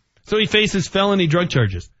 So he faces felony drug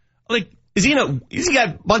charges. Like, Is he got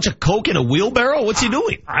a bunch of coke in a wheelbarrow? What's he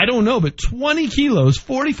doing? I don't know, but 20 kilos,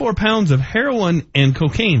 44 pounds of heroin and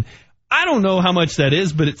cocaine. I don't know how much that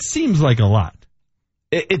is, but it seems like a lot.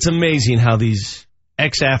 It's amazing how these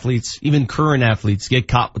ex-athletes, even current athletes, get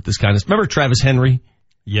caught with this kind of stuff. Remember Travis Henry?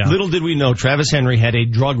 Yeah. Little did we know Travis Henry had a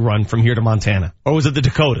drug run from here to Montana. Or was it the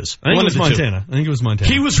Dakotas? I think it was Montana.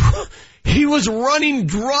 He was running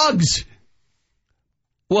drugs.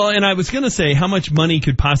 Well, and I was going to say how much money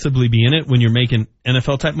could possibly be in it when you're making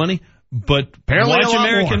NFL type money, but apparently watch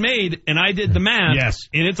American Made, and I did the math. Yes.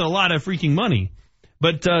 And it's a lot of freaking money.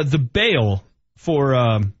 But the bail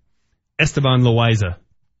for Esteban Loaiza,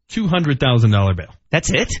 $200,000 bail. That's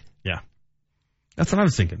it? Yeah. That's what I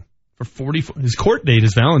was thinking. For 44, his court date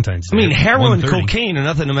is Valentine's Day. I mean, heroin, 130. cocaine are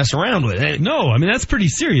nothing to mess around with. No, I mean, that's pretty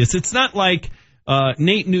serious. It's not like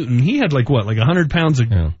Nate Newton. He had like 100 pounds of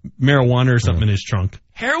marijuana or something in his trunk.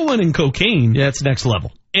 Heroin and cocaine. Yeah, it's next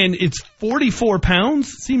level. And it's 44 pounds?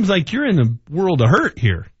 Seems like you're in a world of hurt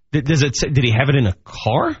here. Does it say, did he have it in a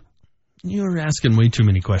car? You're asking way too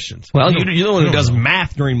many questions. Well, you're the one who does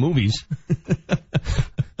math during movies.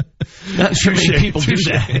 Not sure many people do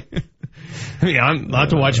that. I mean, I'm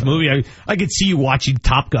about to watch a movie. I could see you watching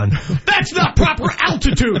Top Gun. That's not proper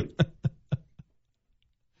altitude.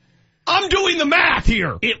 I'm doing the math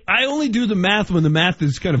here. I only do the math when the math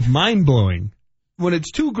is kind of mind-blowing. When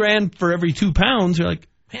it's $2,000 for every 2 pounds, you're like,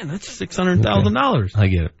 man, that's $600,000. I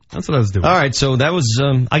get it. That's what I was doing. All right, so that was,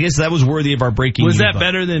 I guess that was worthy of our breaking news. Was that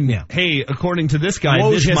better than, hey, according to this guy,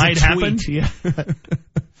 Woj this might happen? Yeah.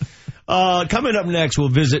 Coming up next, we'll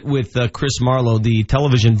visit with Chris Marlowe, the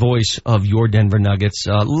television voice of your Denver Nuggets.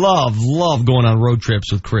 Love going on road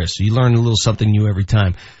trips with Chris. You learn a little something new every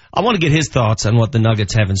time. I want to get his thoughts on what the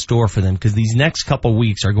Nuggets have in store for them, because these next couple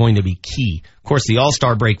weeks are going to be key. Of course, the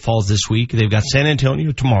All-Star break falls this week. They've got San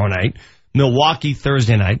Antonio tomorrow night, Milwaukee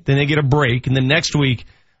Thursday night. Then they get a break, and then next week,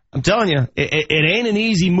 I'm telling you, it ain't an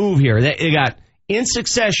easy move here. They got in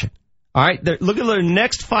succession. All right, look at their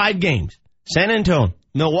next 5 games. San Antonio,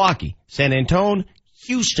 Milwaukee, San Antonio,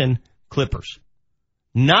 Houston, Clippers.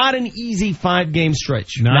 Not an easy 5-game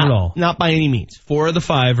stretch. Not at all. Not by any means. 4 of the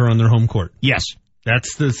 5 are on their home court. Yes.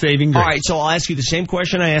 That's the saving grace. All right, so I'll ask you the same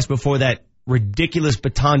question I asked before that ridiculous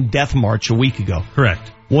baton death march a week ago. Correct.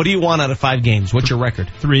 What do you want out of 5 games? What's your record?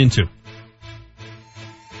 3-2.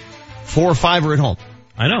 4 or 5 are at home.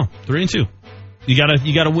 I know. 3-2.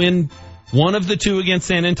 You gotta win one of the 2 against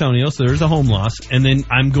San Antonio, so there's a home loss, and then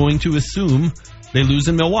I'm going to assume they lose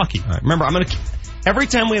in Milwaukee. All right, remember, every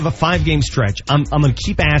time we have a 5-game stretch, I'm going to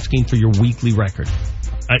keep asking for your weekly record.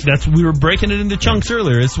 We were breaking it into chunks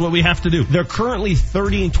earlier. It's what we have to do. They're currently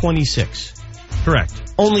 30-26.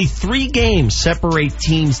 Correct. Only 3 games separate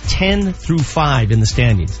teams 10 through 5 in the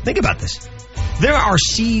standings. Think about this. There are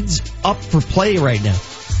seeds up for play right now.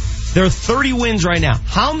 There are 30 wins right now.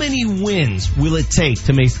 How many wins will it take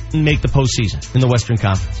to make the postseason in the Western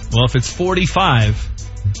Conference? Well, if it's 45,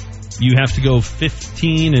 you have to go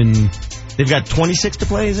 15 and... They've got 26 to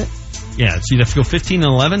play, is it? Yeah, so you'd have to go 15 and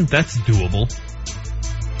 11. That's doable.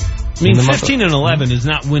 I mean, 15 and 11 is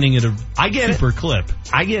not winning at a super clip.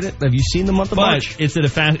 I get it. Have you seen the month of March? But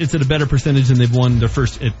it's at a better percentage than they've won their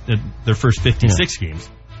first 56 games.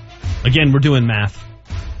 Again, we're doing math.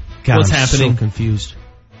 God, What's I'm happening? So confused.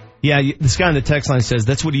 Yeah, this guy on the text line says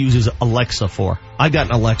that's what he uses Alexa for. I got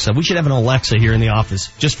an Alexa. We should have an Alexa here in the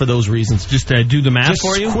office just for those reasons. Just to do the math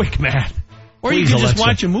for you? Quick math. Or Please, you can just Alexa.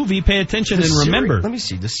 watch a movie, pay attention, and Siri, remember. Let me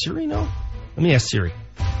see. Does Siri know? Let me ask Siri.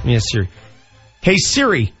 Hey,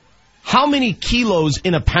 Siri, how many kilos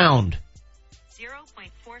in a pound?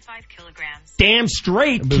 0.45 kilograms. Damn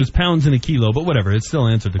straight. But it was pounds in a kilo, but whatever. It still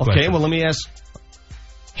answered the question. Okay, well, let me ask.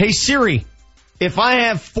 Hey, Siri, if I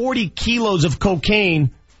have 40 kilos of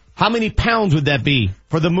cocaine, how many pounds would that be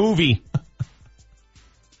for the movie?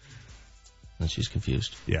 And she's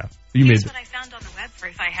confused. Yeah. Here's what I found on the web for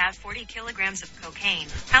if I have 40 kilograms of cocaine.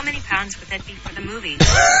 How many pounds would that be for the movie?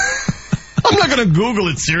 I'm not going to Google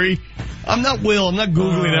it, Siri. I'm not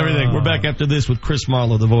Googling everything. We're back after this with Chris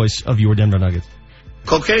Marlowe, the voice of your Denver Nuggets.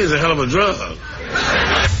 Cocaine is a hell of a drug.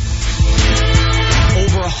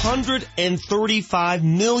 Over $135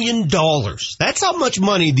 million. That's how much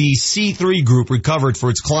money the C3 Group recovered for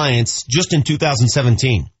its clients just in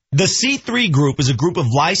 2017. The C3 Group is a group of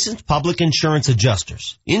licensed public insurance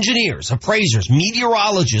adjusters, engineers, appraisers,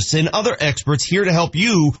 meteorologists, and other experts here to help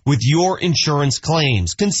you with your insurance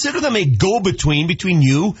claims. Consider them a go-between between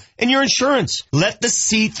you and your insurance. Let the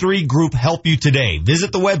C3 Group help you today.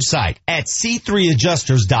 Visit the website at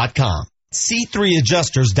c3adjusters.com.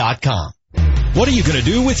 c3adjusters.com. What are you going to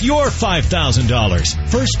do with your $5,000?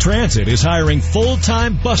 First Transit is hiring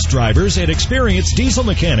full-time bus drivers and experienced diesel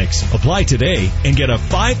mechanics. Apply today and get a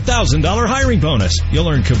 $5,000 hiring bonus. You'll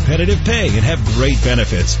earn competitive pay and have great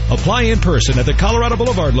benefits. Apply in person at the Colorado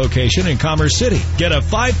Boulevard location in Commerce City. Get a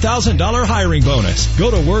 $5,000 hiring bonus. Go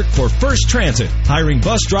to work for First Transit, hiring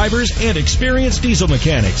bus drivers and experienced diesel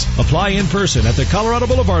mechanics. Apply in person at the Colorado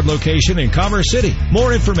Boulevard location in Commerce City.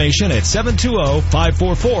 More information at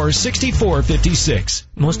 720-544-6456.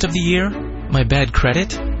 Most of the year, my bad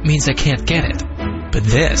credit means I can't get it. But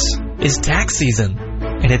this is tax season,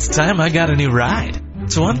 and it's time I got a new ride.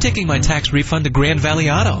 So I'm taking my tax refund to Grand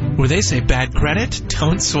Valley Auto, where they say bad credit,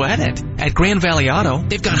 don't sweat it. At Grand Valley Auto,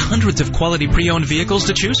 they've got hundreds of quality pre-owned vehicles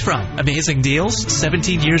to choose from. Amazing deals,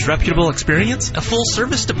 17 years reputable experience, a full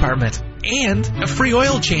service department, and a free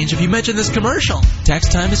oil change if you mention this commercial. Tax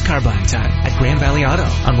time is car buying time at Grand Valley Auto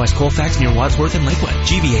on West Colfax near Wadsworth and Lakewood.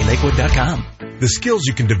 GVALakewood.com. The skills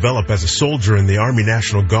you can develop as a soldier in the Army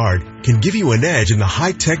National Guard can give you an edge in the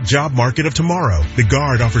high-tech job market of tomorrow. The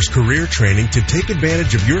Guard offers career training to take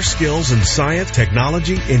advantage of your skills in science,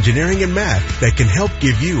 technology, engineering, and math that can help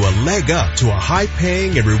give you a leg up to a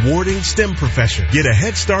high-paying and rewarding STEM profession. Get a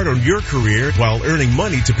head start on your career while earning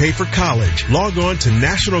money to pay for college. Log on to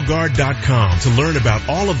NationalGuard.com to learn about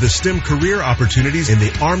all of the STEM career opportunities in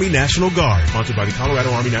the Army National Guard. Sponsored by the Colorado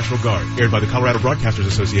Army National Guard. Aired by the Colorado Broadcasters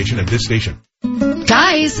Association and this station.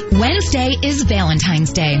 Guys, Wednesday is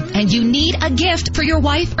Valentine's Day, and you need a gift for your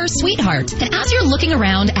wife or sweetheart. And as you're looking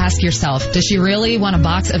around, ask yourself, does she really want a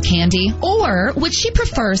box of candy? Or would she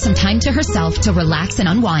prefer some time to herself to relax and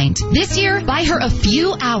unwind? This year, buy her a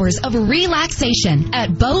few hours of relaxation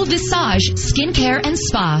at Beau Visage Skincare and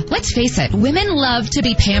Spa. Let's face it, women love to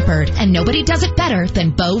be pampered, and nobody does it better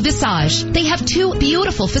than Beau Visage. They have 2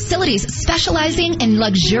 beautiful facilities specializing in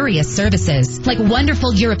luxurious services, like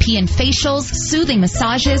wonderful European facials, soothing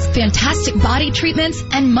massages, fantastic body treatments,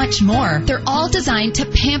 and much more. They're all designed to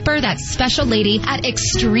pamper that special lady at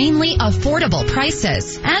extremely affordable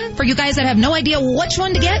prices. And for you guys that have no idea which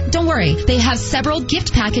one to get, don't worry. They have several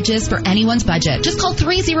gift packages for anyone's budget. Just call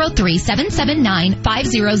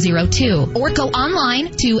 303-779-5002 or go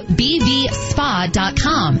online to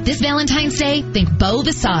bvspa.com. This Valentine's Day, think Beau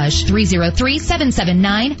Visage,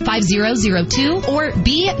 303-779-5002 or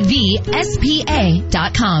bvspa.com.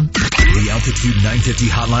 The Altitude 950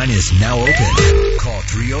 hotline is now open. Call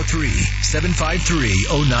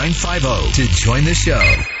 303-753-0950 to join the show.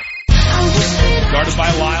 Guarded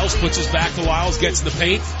by Lyles, puts his back to Lyles, gets in the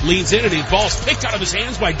paint, leans in, and the ball's picked out of his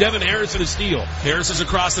hands by Devin Harris and a steal. Harris is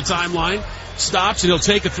across the timeline, stops, and he'll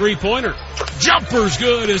take a three-pointer. Jumper's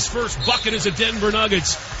good. His first bucket is a Denver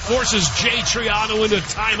Nuggets. Forces Jay Triano into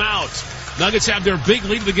timeout. Nuggets have their big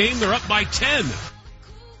lead of the game. They're up by 10.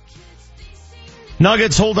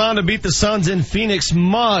 Nuggets hold on to beat the Suns in Phoenix.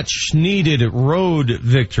 Much needed road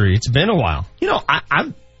victory. It's been a while. You know,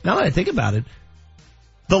 I'm now that I think about it,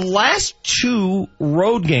 the last 3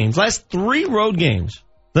 road games,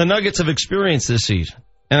 the Nuggets have experienced this season.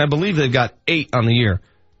 And I believe they've got 8 on the year.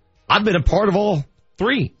 I've been a part of all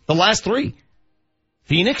 3, the last 3.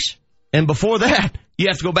 Phoenix, and before that, you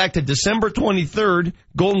have to go back to December 23rd,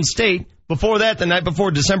 Golden State. Before that, the night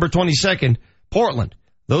before, December 22nd, Portland.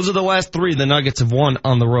 Those are the last 3 the Nuggets have won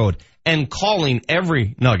on the road. And calling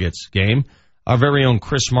every Nuggets game, our very own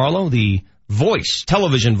Chris Marlowe, the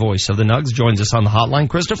television voice of the Nugs, joins us on the hotline.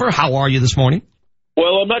 Christopher, how are you this morning?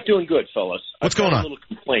 Well, I'm not doing good, fellas. What's going on? A little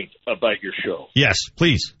complaint about your show. Yes,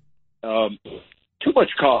 please. Too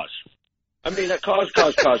much cause. I mean, cause.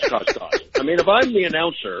 I mean, if I'm the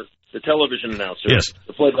announcer, the television announcer, yes,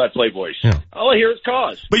 the play-by-play voice, all I hear is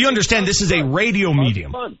cause. But you understand this is a radio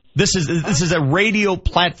medium. This is a radio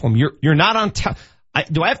platform. You're not on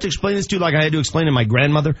do I have to explain this to you like I had to explain to my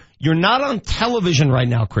grandmother? You're not on television right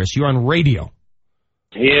now, Chris. You're on radio.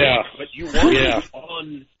 Yeah, but you want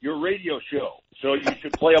on your radio show, so you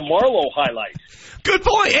should play a Marlowe highlight. Good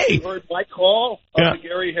boy. Hey, you heard my call of the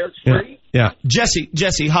Gary Harris free? Yeah.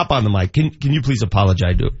 Jesse, hop on the mic. Can you please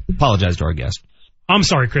apologize to our guest? I'm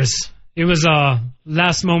sorry, Chris. It was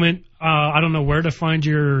last moment. I don't know where to find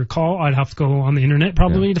your call. I'd have to go on the internet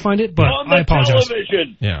probably to find it, but I apologize.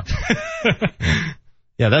 Television. Yeah.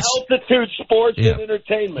 Yeah, that's Altitude Sports and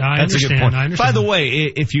Entertainment. That's a good point. By the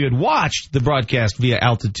way, if you had watched the broadcast via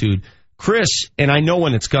Altitude, Chris, and I know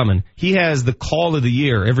when it's coming, he has the call of the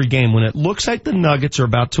year every game when it looks like the Nuggets are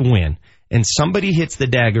about to win and somebody hits the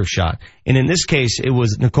dagger shot. And in this case, it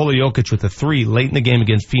was Nikola Jokic with a 3 late in the game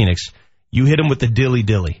against Phoenix. You hit him with the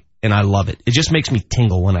dilly-dilly, and I love it. It just makes me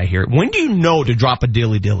tingle when I hear it. When do you know to drop a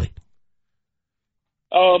dilly-dilly?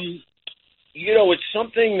 You know, it's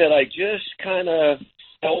something that I just kind of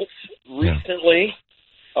felt recently.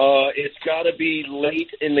 It's got to be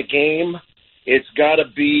late in the game. It's got to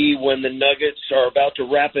be when the Nuggets are about to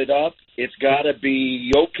wrap it up. It's got to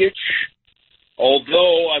be Jokic.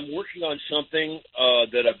 Although I'm working on something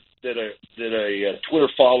that a Twitter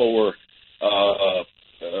follower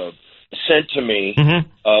sent to me,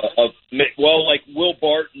 like Will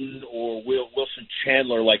Barton or Wilson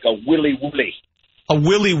Chandler, like a Willy Willy. A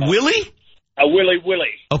Willy Willy? A Willy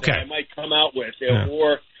Willy. Okay. That I might come out with.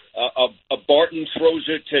 Or a Barton throws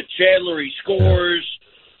it to Chandler, he scores,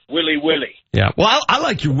 Willy Willy. Yeah, well, I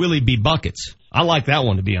like your Willy B. Buckets. I like that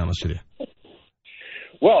one, to be honest with you.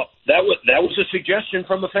 Well, that was a suggestion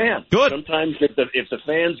from a fan. Good. Sometimes if the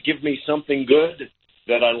fans give me something good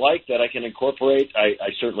that I like, that I can incorporate,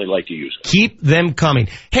 I certainly like to use it. Keep them coming.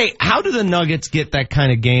 Hey, how do the Nuggets get that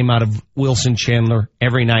kind of game out of Wilson Chandler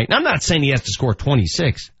every night? And I'm not saying he has to score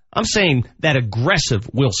 26. I'm saying that aggressive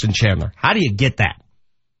Wilson Chandler. How do you get that?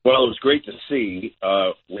 Well, it was great to see.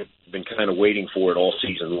 We've been kind of waiting for it all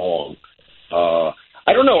season long.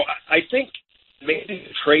 I don't know. I think maybe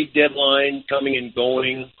the trade deadline coming and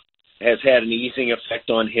going has had an easing effect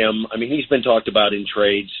on him. I mean, he's been talked about in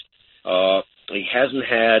trades. He hasn't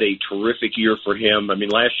had a terrific year for him. I mean,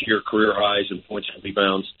 last year, career highs in points and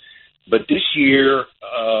rebounds. But this year,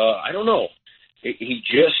 I don't know. He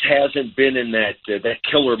just hasn't been in that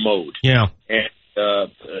killer mode. Yeah. And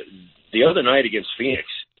the other night against Phoenix,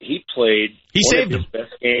 he played one of his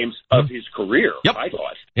best games of his career, I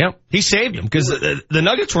thought. Yep, he saved them because the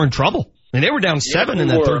Nuggets were in trouble. And they were down 7 in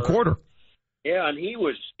that third quarter. Yeah, and he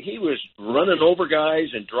was running over guys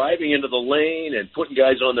and driving into the lane and putting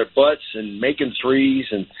guys on their butts and making threes,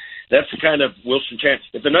 and that's the kind of Wilson Chandler.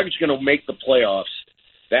 If the Nuggets are going to make the playoffs,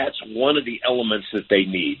 that's one of the elements that they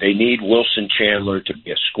need. They need Wilson Chandler to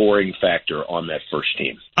be a scoring factor on that first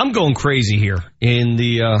team. I'm going crazy here. In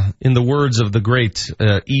the words of the great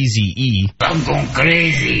Eazy-E. I'm going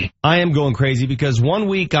crazy. I am going crazy because one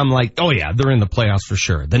week I'm like, oh yeah, they're in the playoffs for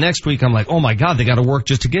sure. The next week I'm like, oh my God, they got to work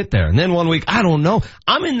just to get there. And then one week, I don't know.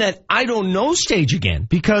 I'm in that I don't know stage again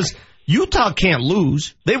because Utah can't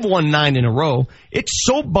lose. They've won 9 in a row. It's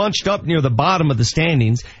so bunched up near the bottom of the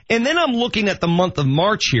standings. And then I'm looking at the month of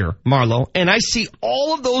March here, Marlo, and I see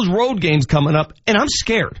all of those road games coming up, and I'm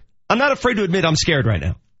scared. I'm not afraid to admit I'm scared right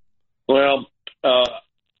now. Well,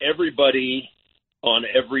 everybody on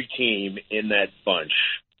every team in that bunch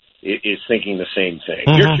is thinking the same thing.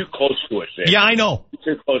 Mm-hmm. You're too close to it, Vic. Yeah, I know.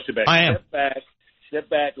 You're too close to it. I am. Step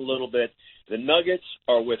back a little bit. The Nuggets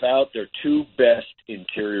are without their 2 best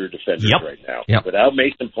interior defenders right now. Yep. Without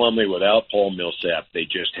Mason Plumlee, without Paul Millsap, they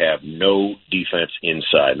just have no defense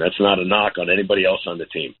inside. And that's not a knock on anybody else on the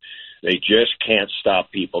team. They just can't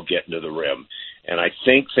stop people getting to the rim. And I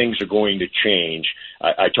think things are going to change.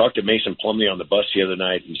 I talked to Mason Plumlee on the bus the other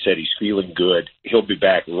night. He said he's feeling good. He'll be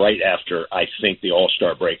back right after, I think, the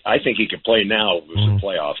All-Star break. I think he can play now with some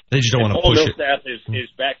playoffs. They just don't want to push it. Paul Millsap is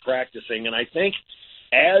back practicing, and I think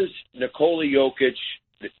as Nikola Jokic,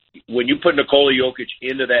 when you put Nikola Jokic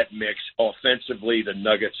into that mix, offensively, the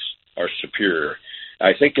Nuggets are superior.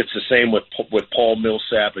 I think it's the same with Paul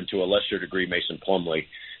Millsap and to a lesser degree Mason Plumlee.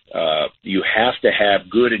 You have to have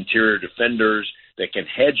good interior defenders that can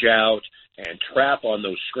hedge out and trap on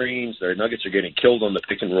those screens. Their Nuggets are getting killed on the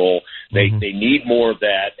pick and roll. They need more of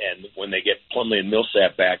that, and when they get Plumlee and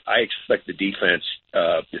Millsap back, I expect the defense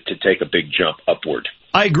to take a big jump upward.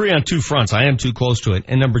 I agree on 2 fronts. I am too close to it.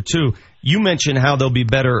 And number 2, you mentioned how they'll be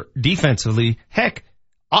better defensively. Heck,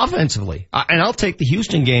 offensively. And I'll take the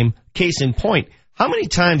Houston game case in point. How many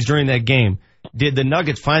times during that game did the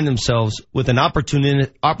Nuggets find themselves with an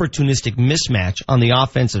opportunistic mismatch on the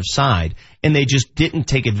offensive side, and they just didn't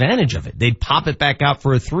take advantage of it? They'd pop it back out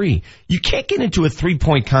for a 3. You can't get into a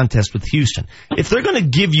 3-point contest with Houston. If they're going to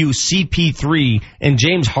give you CP3 and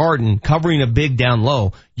James Harden covering a big down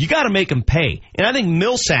low, you got to make them pay. And I think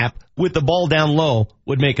Millsap with the ball down low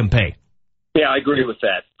would make them pay. Yeah, I agree with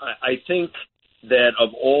that. I think that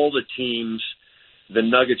of all the teams, the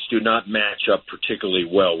Nuggets do not match up particularly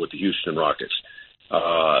well with the Houston Rockets.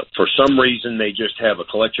 For some reason, they just have a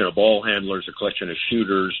collection of ball handlers, a collection of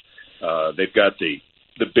shooters. They've got the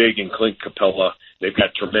big and Clint Capella. They've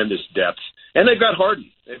got tremendous depth. And they've got Harden.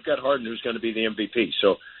 They've got Harden, who's going to be the MVP.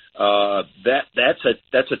 So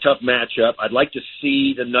that's a tough matchup. I'd like to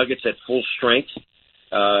see the Nuggets at full strength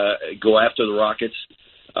go after the Rockets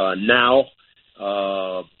now.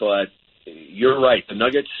 But you're right. The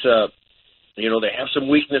Nuggets... they have some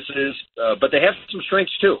weaknesses, but they have some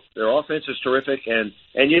strengths too. Their offense is terrific, and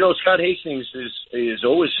Scott Hastings is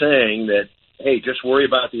always saying that, hey, just worry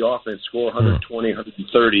about the offense, score 120,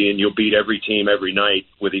 130, and you'll beat every team every night,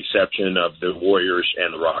 with the exception of the Warriors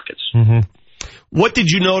and the Rockets. Mm-hmm. What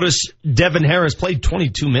did you notice? Devin Harris played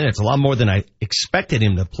 22 minutes, a lot more than I expected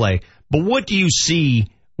him to play. But what do you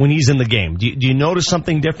see when he's in the game? Do you notice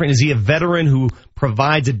something different? Is he a veteran who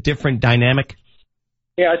provides a different dynamic?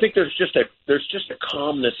 Yeah, I think there's just a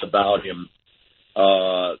calmness about him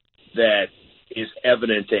that is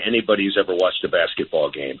evident to anybody who's ever watched a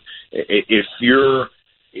basketball game. If you're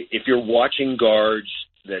watching guards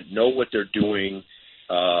that know what they're doing,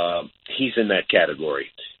 he's in that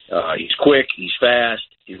category. He's quick, he's fast,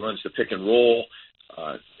 he runs the pick and roll.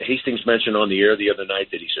 Hastings mentioned on the air the other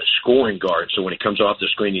night that he's a scoring guard, so when he comes off the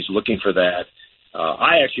screen, he's looking for that.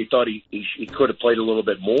 I actually thought he could have played a little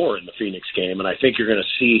bit more in the Phoenix game, and I think you're going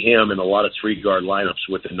to see him in a lot of 3-guard lineups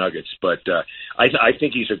with the Nuggets. But I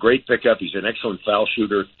think he's a great pickup. He's an excellent foul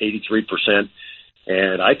shooter, 83%,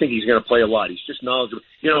 and I think he's going to play a lot. He's just knowledgeable.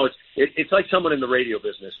 It's like someone in the radio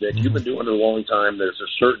business, Vic. You've been doing it a long time. There's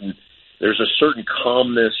a certain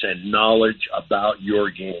calmness and knowledge about your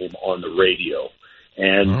game on the radio,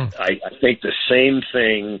 and I think the same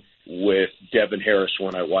thing with Devin Harris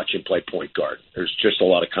when I watch him play point guard. There's just a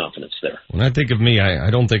lot of confidence there. When I think of me,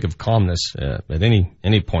 I don't think of calmness at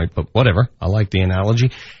any point, but whatever. I like the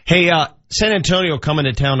analogy. Hey, San Antonio coming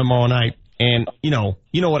to town tomorrow night, and you know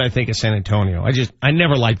what I think of San Antonio. I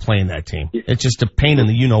never liked playing that team. It's just a pain in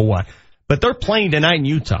the you-know-what. But they're playing tonight in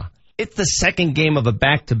Utah. It's the second game of a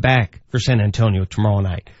back-to-back for San Antonio tomorrow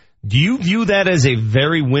night. Do you view that as a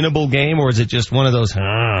very winnable game, or is it just one of those,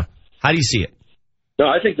 How do you see it? No,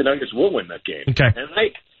 I think the Nuggets will win that game. Okay. And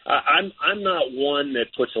I'm not one that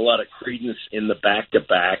puts a lot of credence in the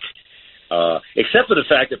back-to-back, except for the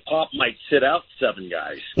fact that Pop might sit out 7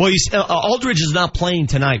 guys. Well, Aldridge is not playing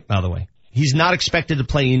tonight, by the way. He's not expected to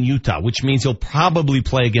play in Utah, which means he'll probably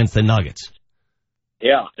play against the Nuggets.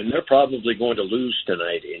 Yeah, and they're probably going to lose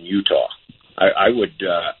tonight in Utah. I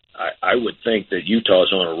would think that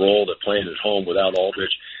Utah's on a roll. They're playing at home without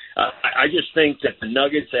Aldridge. I just think that the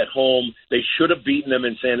Nuggets at home, they should have beaten them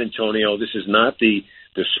in San Antonio. This is not the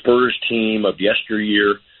Spurs team of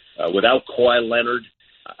yesteryear without Kawhi Leonard.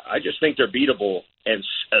 I just think they're beatable, and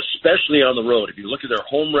especially on the road. If you look at their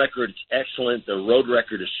home record, it's excellent. Their road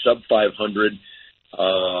record is sub 500.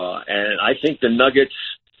 And I think the Nuggets,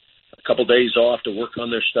 a couple days off to work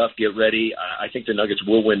on their stuff, get ready. I think the Nuggets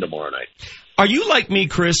will win tomorrow night. Are you like me,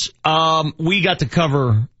 Chris? We got to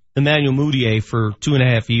cover Emmanuel Mudiay for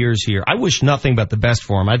 2.5 years here. I wish nothing but the best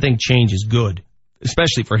for him. I think change is good,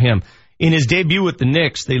 especially for him. In his debut with the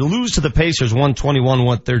Knicks, they lose to the Pacers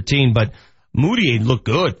 121-113, but Mudiay looked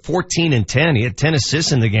good, 14 and 10. He had 10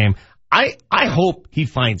 assists in the game. I hope he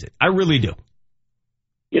finds it. I really do.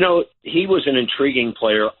 You know, he was an intriguing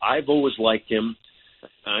player. I've always liked him.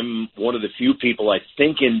 I'm one of the few people I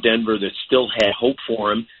think in Denver that still had hope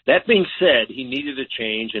for him. That being said, he needed a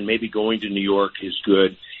change, and maybe going to New York is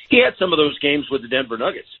good. He had some of those games with the Denver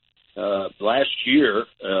Nuggets. Last year,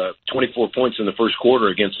 24 points in the first quarter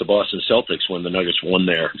against the Boston Celtics when the Nuggets won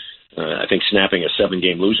there, I think snapping a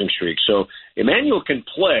 7-game losing streak. So Emmanuel can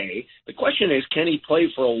play. The question is, can he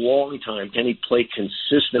play for a long time? Can he play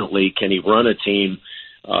consistently? Can he run a team?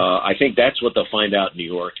 I think that's what they'll find out in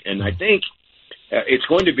New York. And I think it's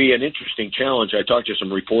going to be an interesting challenge. I talked to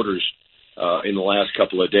some reporters in the last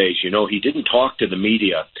couple of days. You know, he didn't talk to the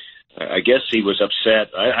media. I guess he was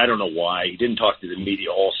upset. I don't know why. He didn't talk to the media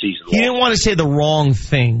all season long. He didn't want to say the wrong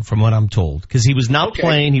thing, from what I'm told, because he was not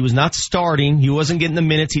playing. He was not starting. He wasn't getting the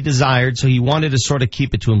minutes he desired, so he wanted to sort of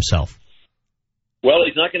keep it to himself. Well,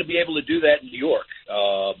 he's not going to be able to do that in New York.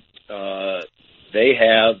 They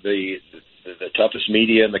have the toughest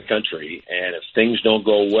media in the country, and if things don't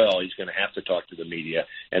go well, he's going to have to talk to the media,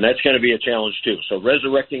 and that's going to be a challenge too. So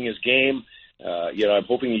resurrecting his game, I'm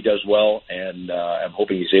hoping he does well, and I'm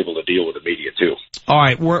hoping he's able to deal with the media too. All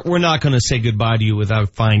right, we're not going to say goodbye to you without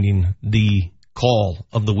finding the call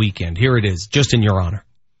of the weekend. Here it is, just in your honor.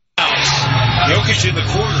 Jokic in the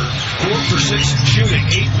corner, 4 for 6 shooting,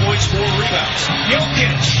 8 points, 4 rebounds.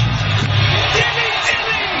 Jokic.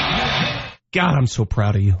 God, I'm so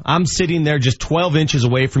proud of you. I'm sitting there just 12 inches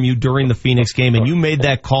away from you during the Phoenix game, and you made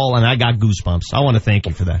that call, and I got goosebumps. I want to thank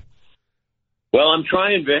you for that. Well, I'm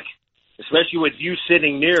trying, Vic, especially with you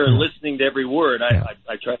sitting near and listening to every word. I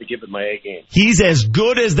try to give it my A game. He's as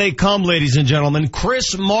good as they come, ladies and gentlemen.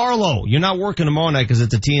 Chris Marlowe. You're not working tomorrow night because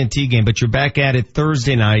it's a TNT game, but you're back at it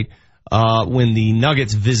Thursday night when the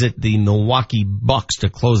Nuggets visit the Milwaukee Bucks to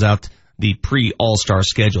close out the pre-All-Star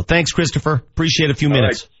schedule. Thanks, Christopher. Appreciate a few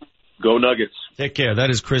minutes. Right. Go Nuggets. Take care. That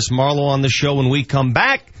is Chris Marlowe on the show. When we come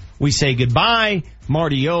back, we say goodbye.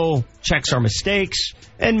 Marty O checks our mistakes,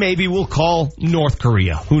 and maybe we'll call North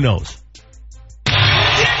Korea. Who knows?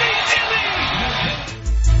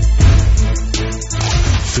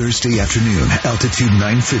 Thursday afternoon, Altitude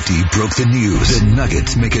 950 broke the news. The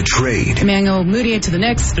Nuggets make a trade. Emmanuel Mudiay to the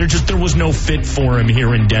Knicks. There was no fit for him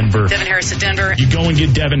here in Denver. Devin Harris to Denver. You go and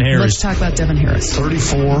get Devin Harris. Let's talk about Devin Harris.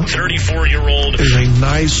 34-year-old. Is a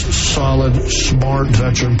nice, solid, smart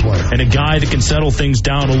veteran player. And a guy that can settle things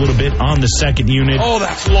down a little bit on the second unit. Oh,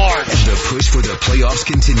 that's large. The push for the playoffs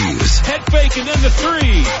continues. Head fake and then the 3.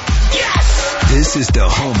 Yes! This is the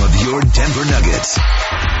home of your Denver Nuggets.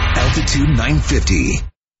 Altitude 950.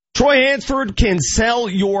 Troy Hansford can sell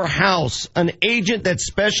your house. An agent that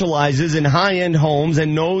specializes in high-end homes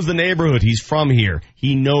and knows the neighborhood. He's from here.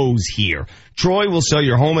 He knows here. Troy will sell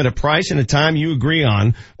your home at a price and a time you agree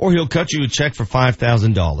on, or he'll cut you a check for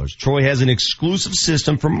 $5,000. Troy has an exclusive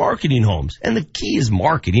system for marketing homes, and the key is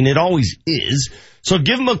marketing. It always is. So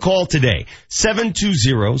give him a call today.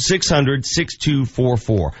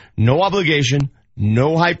 720-600-6244. No obligation,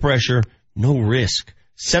 no high pressure, no risk.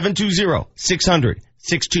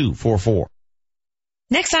 720-600-6244.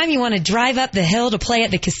 Next time you want to drive up the hill to play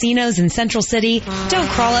at the casinos in Central City, don't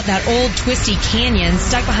crawl up that old twisty canyon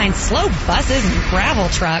stuck behind slow buses and gravel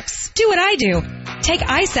trucks. Do what I do. Take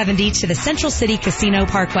I-70 to the Central City Casino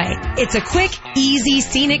Parkway. It's a quick, easy,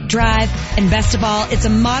 scenic drive, and best of all, it's a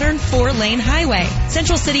modern 4-lane highway.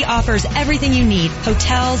 Central City offers everything you need.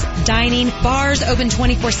 Hotels, dining, bars open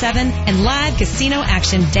 24/7, and live casino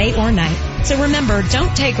action day or night. So remember,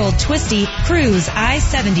 don't take Old Twisty, cruise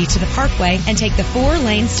I-70 to the Parkway, and take the 4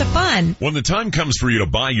 lanes to Fun. When the time comes for you to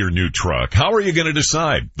buy your new truck, how are you going to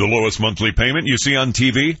decide? The lowest monthly payment you see on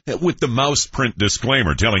TV? With the mouse print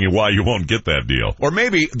disclaimer telling you why you won't get that deal. Or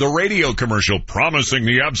maybe the radio commercial promising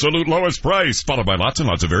the absolute lowest price, followed by lots and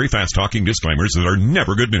lots of very fast-talking disclaimers that are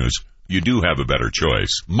never good news. You do have a better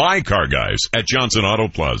choice. My Car Guys at Johnson Auto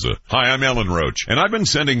Plaza. Hi, I'm Ellen Roach, and I've been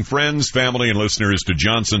sending friends, family, and listeners to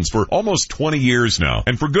Johnson's for almost 20 years now,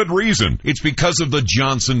 and for good reason. It's because of the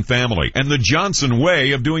Johnson family and the Johnson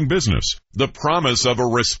way of doing business. The promise of a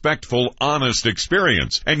respectful, honest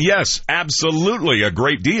experience. And yes, absolutely a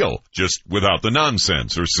great deal, just without the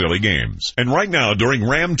nonsense or silly games. And right now, during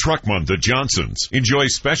Ram Truck Month at Johnson's, enjoy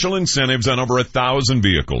special incentives on over 1,000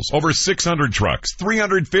 vehicles, over 600 trucks,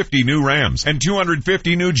 350 new Rams, and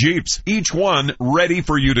 250 new Jeeps, each one ready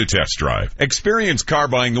for you to test drive. Experience car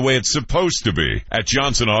buying the way it's supposed to be at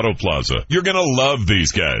Johnson Auto Plaza. You're going to love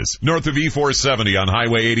these guys. North of E470 on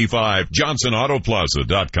Highway 85,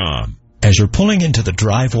 JohnsonAutoplaza.com. As you're pulling into the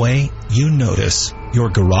driveway, you notice your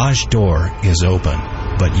garage door is open,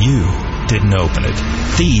 but you didn't open it.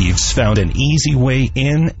 Thieves found an easy way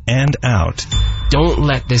in and out. Don't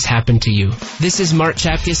let this happen to you. This is Mark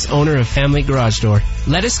Chapkus, owner of Family Garage Door.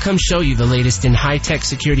 Let us come show you the latest in high-tech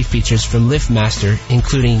security features from LiftMaster,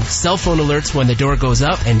 including cell phone alerts when the door goes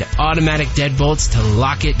up and automatic deadbolts to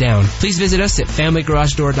lock it down. Please visit us at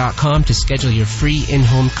FamilyGarageDoor.com to schedule your free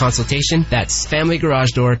in-home consultation. That's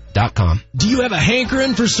FamilyGarageDoor.com. Do you have a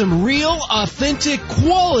hankering for some real, authentic,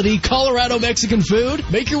 quality Colorado Mexican food?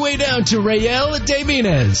 Make your way down to Rael de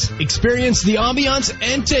Minas. Experience the ambiance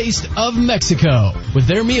and taste of Mexico with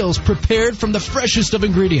their meals prepared from the freshest of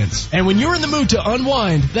ingredients. And when you're in the mood to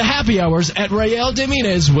unwind, the happy hours at Rael de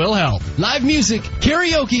Minas will help. Live music,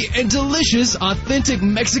 karaoke, and delicious, authentic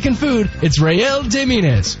Mexican food. It's Rael de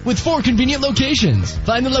Minas with 4 convenient locations.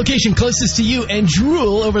 Find the location closest to you and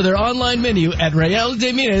drool over their online menu at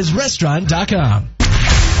RaelDeMinasRestaurant.com.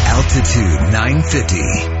 Altitude 950,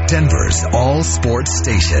 Denver's all sports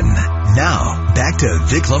station. Now, back to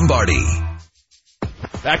Vic Lombardi.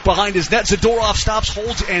 Back behind his net, Zadorov stops,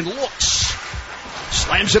 holds, and looks.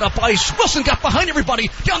 Slams it up ice. Wilson got behind everybody.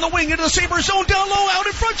 Down the wing into the Sabres zone. Down low, out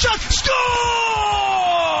in front. Shot. Score!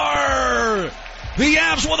 The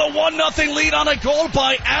Avs with a 1-0 lead on a goal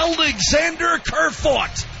by Alexander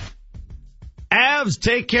Kerfoot. Avs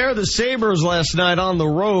take care of the Sabres last night on the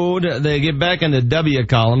road. They get back in the W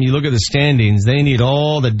column. You look at the standings. They need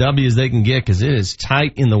all the W's they can get because it is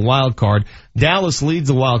tight in the wild card. Dallas leads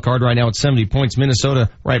the wild card right now at 70 points. Minnesota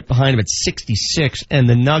right behind him at 66. And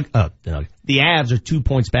the Avs are 2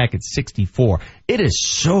 points back at 64. It is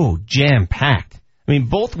so jam-packed. I mean,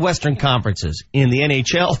 both Western Conferences in the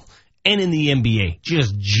NHL and in the NBA,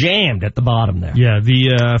 just jammed at the bottom there. Yeah,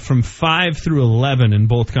 the from 5 through 11 in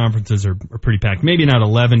both conferences are pretty packed. Maybe not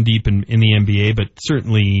 11 deep in the NBA, but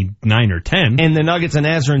certainly 9 or 10. And the Nuggets and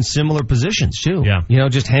Avs are in similar positions, too. Yeah. You know,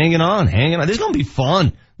 just hanging on. This is going to be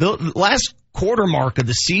fun. The last quarter mark of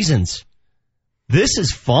the seasons, this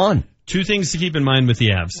is fun. 2 things to keep in mind with the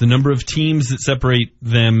Avs. The number of teams that separate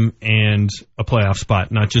them and a playoff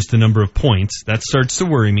spot, not just the number of points. That starts to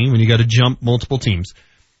worry me when you got to jump multiple teams.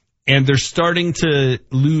 And they're starting to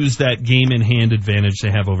lose that game-in-hand advantage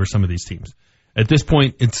they have over some of these teams. At this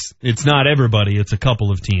point, it's not everybody. It's a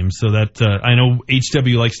couple of teams. So that I know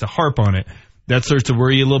HW likes to harp on it. That starts to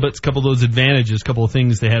worry you a little bit. It's a couple of those advantages, a couple of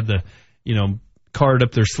things they had to, card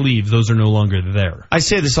up their sleeves. Those are no longer there. I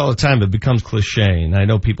say this all the time, but it becomes cliche. And I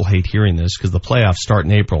know people hate hearing this because the playoffs start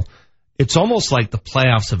in April. It's almost like the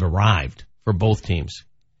playoffs have arrived for both teams.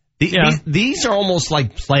 These are almost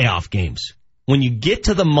like playoff games. When you get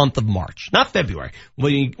to the month of March, not February,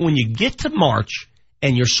 when you get to March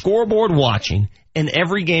and you're scoreboard watching and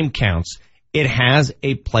every game counts, it has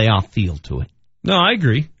a playoff feel to it. No, I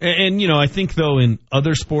agree. And I think, though, in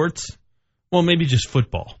other sports, well, maybe just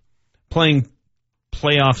football, playing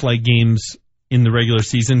playoff-like games in the regular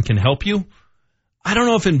season can help you. I don't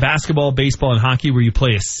know if in basketball, baseball, and hockey where you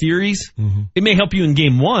play a series, it may help you in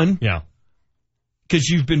game 1. Yeah. Because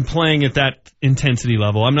you've been playing at that intensity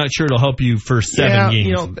level. I'm not sure it'll help you for 7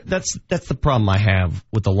 games. That's the problem I have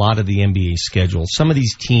with a lot of the NBA schedule. Some of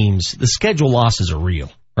these teams, the schedule losses are real,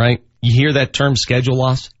 right? You hear that term schedule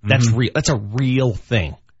loss? That's real. That's a real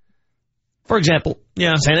thing. For example,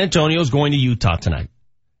 San Antonio is going to Utah tonight.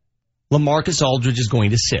 LaMarcus Aldridge is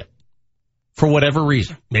going to sit for whatever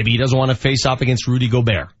reason. Maybe he doesn't want to face off against Rudy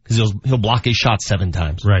Gobert because he'll block his shot 7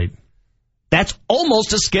 times. Right. That's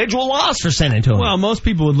almost a schedule loss for San Antonio. Well, most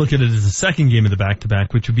people would look at it as the second game of the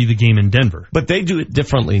back-to-back, which would be the game in Denver. But they do it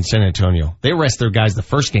differently in San Antonio. They rest their guys the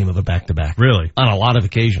first game of a back-to-back. Really? On a lot of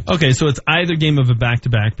occasions. Okay, so it's either game of a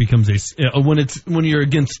back-to-back becomes when you're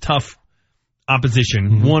against tough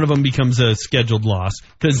opposition, one of them becomes a scheduled loss.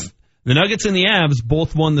 Because the Nuggets and the Avs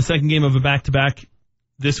both won the second game of a back-to-back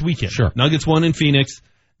this weekend. Sure. Nuggets won in Phoenix.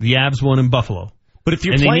 The Avs won in Buffalo. But if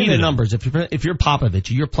you're playing the numbers, if you're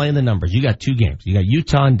Popovich, you're playing the numbers. You got 2 games. You got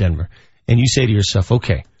Utah and Denver. And you say to yourself,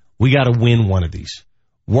 okay, we got to win one of these.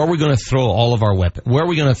 Where are we going to throw all of our weapons? Where are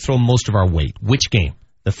we going to throw most of our weight? Which game?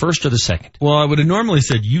 The first or the second? Well, I would have normally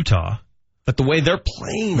said Utah. But the way they're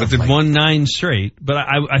playing. But they've won 9 straight. But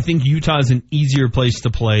I think Utah is an easier place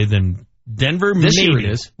to play than Denver. This maybe. year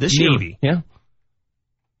it is. This year. Yeah.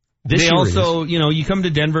 They also, you come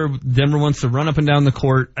to Denver. Denver wants to run up and down the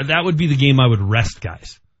court. That would be the game I would rest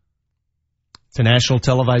guys. It's a national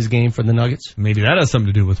televised game for the Nuggets. Maybe that has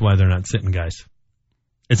something to do with why they're not sitting guys.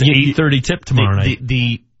 It's an 8:30 tip tomorrow night.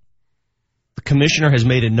 The commissioner has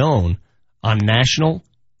made it known on national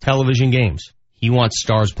television games. He wants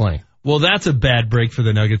stars playing. Well, that's a bad break for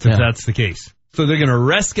the Nuggets if that's the case. So they're going to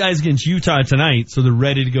rest guys against Utah tonight, so they're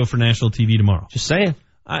ready to go for national TV tomorrow. Just saying.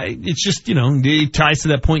 It's just, it ties to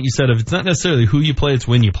that point you said of it's not necessarily who you play, it's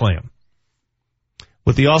when you play them.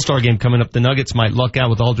 With the All-Star game coming up, the Nuggets might luck out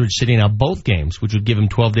with Aldridge sitting out both games, which would give him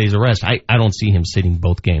 12 days of rest. I don't see him sitting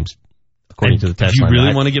both games, according to the test line. Do you line.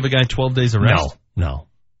 really want to give a guy 12 days of rest? No.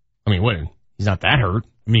 I mean, what? He's not that hurt.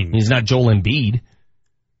 He's not Joel Embiid.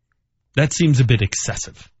 That seems a bit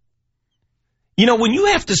excessive. When you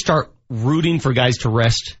have to start rooting for guys to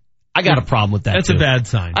rest, I got a problem with that. That's a bad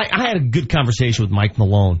sign. I had a good conversation with Mike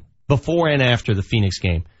Malone before and after the Phoenix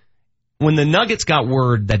game. When the Nuggets got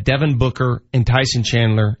word that Devin Booker and Tyson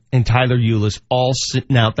Chandler and Tyler Ulis all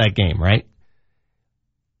sitting out that game, right?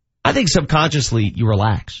 I think subconsciously you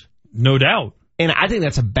relax. No doubt. And I think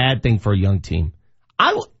that's a bad thing for a young team.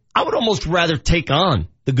 I would almost rather take on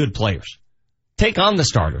the good players. Take on the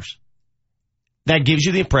starters. That gives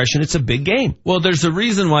you the impression it's a big game. Well, there's a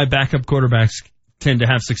reason why backup quarterbacks tend to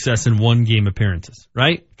have success in one-game appearances,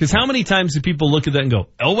 right? Because how many times do people look at that and go,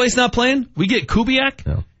 Elway's not playing? We get Kubiak?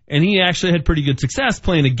 No. And he actually had pretty good success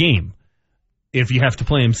playing a game. If you have to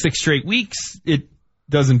play him 6 straight weeks, it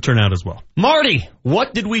doesn't turn out as well. Marty,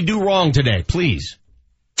 what did we do wrong today, please?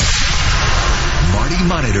 Marty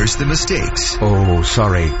monitors the mistakes. Oh,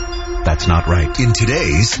 sorry. That's not right. In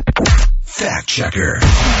today's Fact Checker.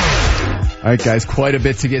 All right, guys, quite a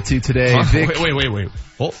bit to get to today. Vic, Wait.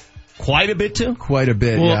 Oh, quite a bit too? Quite a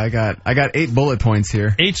bit, well, yeah. I got 8 bullet points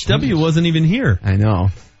here. HW wasn't even here. I know.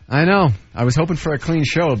 I was hoping for a clean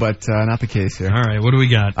show, but not the case here. All right, what do we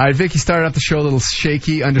got? All right, Vic, you started off the show a little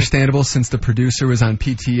shaky, understandable, since the producer was on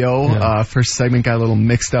PTO. Yeah. First segment got a little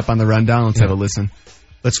mixed up on the rundown. Let's have a listen.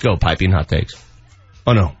 Let's go, Piping Hot Takes.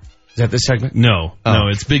 Oh, no. Is that this segment? No,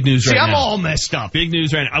 it's big news right now. I'm all messed up. Big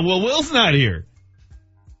news right now. Well, Will's not here.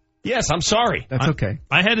 Yes, I'm sorry. That's okay.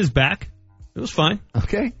 I had his back. It was fine.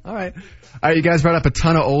 Okay, all right. All right, you guys brought up a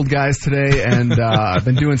ton of old guys today, and I've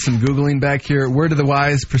been doing some Googling back here. Word to the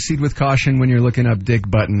wise, proceed with caution when you're looking up Dick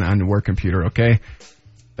Button on the work computer, okay?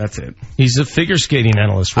 That's it. He's a figure skating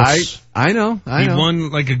analyst. I know. He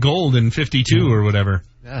won like a gold in 52 or whatever.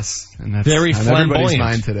 Yes, and that's very on flamboyant. everybody's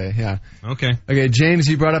mind today. Yeah. Okay, James,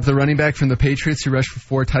 you brought up the running back from the Patriots who rushed for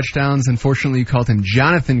 4 touchdowns. Unfortunately, you called him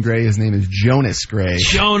Jonathan Gray. His name is Jonas Gray.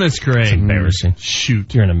 Jonas Gray. It's embarrassing.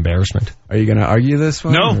 Shoot, you're an embarrassment. Are you going to argue this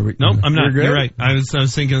one? No, I'm not. You're You're right. I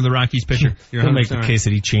was thinking of the Rockies pitcher. You'll make the case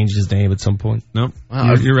that he changed his name at some point. Nope.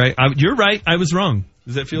 Wow. You're right. You're right. I was wrong.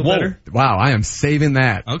 Does that feel better? Wow, I am saving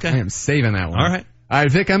that. Okay. I am saving that one. All right. All right,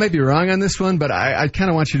 Vic, I might be wrong on this one, but I kind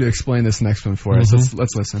of want you to explain this next one for us.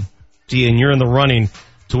 Let's listen. Gee, and you're in the running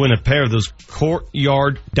to win a pair of those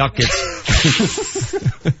courtyard ducats.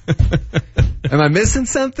 Am I missing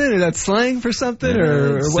something? Is that slang for something?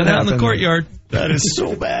 Or what Sit out in the courtyard. That is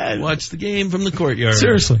so bad. Watch the game from the courtyard.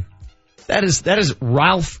 Seriously. That is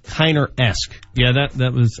Ralph Kiner-esque. Yeah,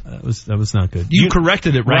 that was not good. You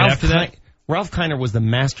corrected it right after that. Ralph Kiner was the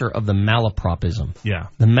master of the malapropism. Yeah.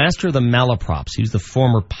 The master of the malaprops. He was the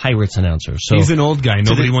former Pirates announcer. So he's an old guy.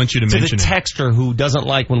 Nobody wants you to mention the texter who doesn't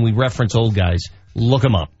like when we reference old guys, look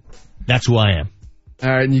him up. That's who I am. All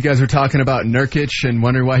right, and you guys were talking about Nurkic and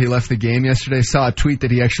wondering why he left the game yesterday. Saw a tweet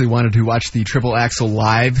that he actually wanted to watch the Triple Axel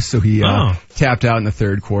live, so he tapped out in the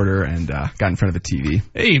third quarter and got in front of the TV.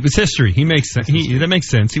 Hey, it was history. He makes sense. That makes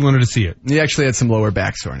sense. He wanted to see it. He actually had some lower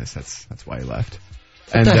back soreness. That's why he left.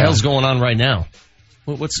 What the hell's going on right now?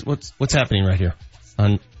 What's happening right here? Is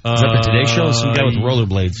that the Today Show? Some guy with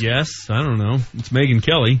rollerblades. Yes, I don't know. It's Megyn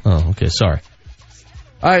Kelly. Oh, okay, sorry.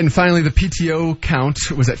 All right, and finally, the PTO count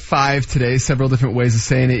was at 5 today. Several different ways of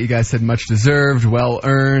saying it. You guys said much deserved, well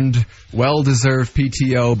earned, well deserved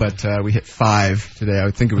PTO, but we hit 5 today. I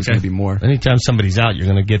would think it was going to be more. Anytime somebody's out, you're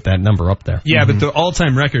going to get that number up there. Yeah, but the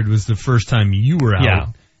all-time record was the first time you were out. Yeah.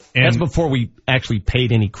 And that's before we actually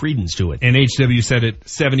paid any credence to it. And HW said it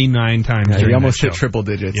 79 times. Yeah, during he almost that hit show. triple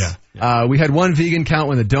digits. Yeah. We had one vegan count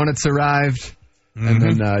when the donuts arrived. And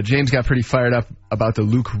then James got pretty fired up about the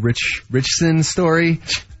Luke Richson story.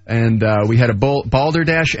 And we had a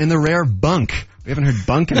balderdash and the rare bunk. We haven't heard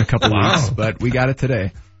bunk in a couple weeks, but we got it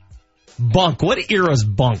today. Bunk. What era's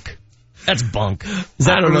bunk? That's bunk. Is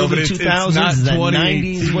that I don't know, but early it's 2000s? not Is that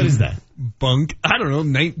 2018. 90s? What is that? Bunk. I don't know,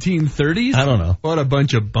 1930s? I don't know. What a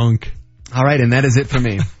bunch of bunk. All right, and that is it for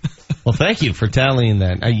me. Well, thank you for tallying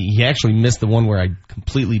that. He actually missed the one where I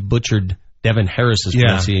completely butchered Devin Harris's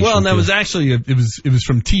pronunciation. Well, and that was actually, it was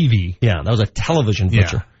from TV. Yeah, that was a television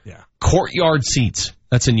butcher. Yeah. Courtyard seats.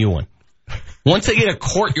 That's a new one. Once they get a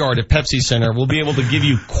courtyard at Pepsi Center, we'll be able to give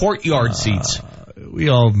you courtyard seats. We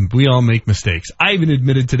all make mistakes. I even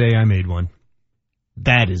admitted today I made one.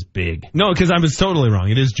 That is big. No, because I was totally wrong.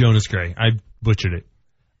 It is Jonas Gray. I butchered it.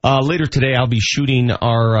 Later today, I'll be shooting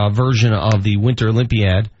our version of the Winter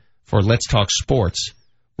Olympiad for Let's Talk Sports.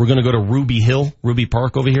 We're going to go to Ruby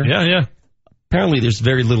Park over here. Yeah. Apparently, there's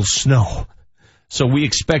very little snow. So we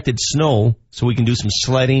expected snow so we can do some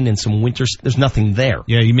sledding and some winter. There's nothing there.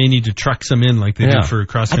 Yeah, you may need to truck some in like they did for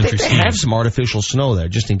cross-country skiing. I think they have some artificial snow there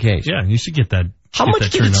just in case. Yeah, you should get that. How much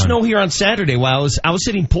did it snow here on Saturday? While I was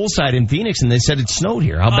sitting poolside in Phoenix and they said it snowed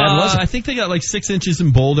here. How bad was it? I think they got like 6 inches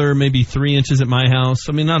in Boulder, maybe 3 inches at my house.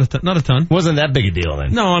 I mean, not a ton. Wasn't that big a deal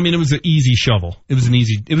then? No, I mean, it was an easy shovel. It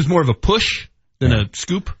was more of a push than a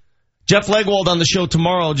scoop. Jeff Legwold on the show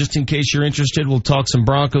tomorrow, just in case you're interested. We'll talk some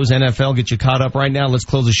Broncos, NFL, get you caught up. Right now, let's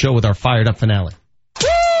close the show with our Fired Up finale.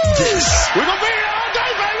 This We're gonna be here all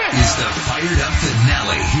day, baby! is the Fired Up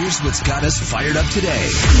finale. Here's what's got us fired up today.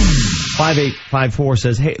 5854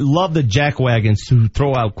 says, hey, love the jackwagons who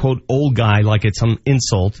throw out, quote, old guy like it's some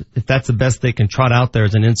insult. If that's the best they can trot out there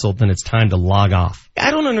as an insult, then it's time to log off.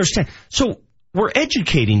 I don't understand. So we're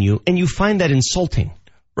educating you, and you find that insulting.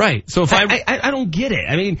 Right. So if I don't get it.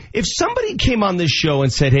 I mean, if somebody came on this show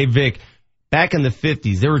and said, hey, Vic, back in the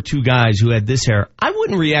 50s, there were 2 guys who had this hair, I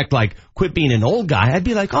wouldn't react like, quit being an old guy. I'd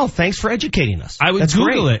be like, oh, thanks for educating us. I would That's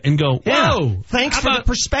Google great. it and go, whoa. Yeah. Thanks for the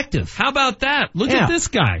perspective. How about that? Look at this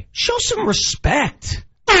guy. Show some respect.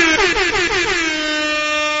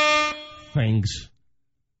 Thanks.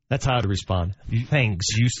 That's how I'd respond. Thanks.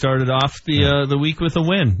 You started off the week with a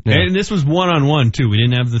win. Yeah. And this was one-on-one, too. We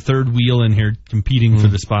didn't have the third wheel in here competing for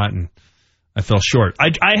the spot, and I fell short.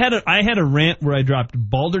 I had a rant where I dropped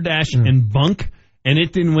Balderdash and Bunk, and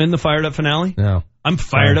it didn't win the Fired Up finale. No. I'm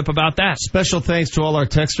fired up about that. Special thanks to all our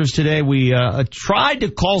texters today. We tried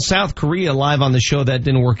to call South Korea live on the show. That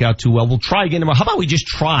didn't work out too well. We'll try again tomorrow. How about we just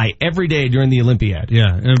try every day during the Olympiad?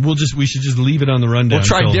 Yeah, and we should just leave it on the rundown. We'll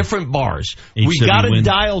try different bars. We got a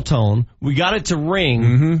dial tone. We got it to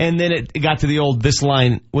ring, and then it got to the old this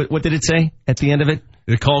line. What did it say at the end of it?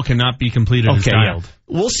 The call cannot be completed as dialed.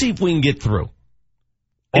 Yeah. We'll see if we can get through.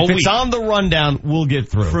 If it's on the rundown, we'll get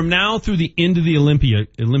through. From now through the end of the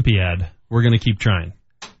Olympiad, we're going to keep trying.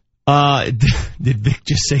 Did Vic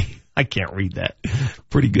just say, I can't read that?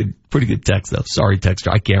 Pretty good text, though. Sorry, texter,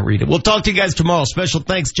 I can't read it. We'll talk to you guys tomorrow. Special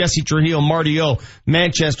thanks, Jesse Trujillo, Marty O,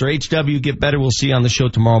 Manchester, HW, get better. We'll see you on the show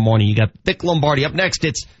tomorrow morning. You got Vic Lombardi. Up next,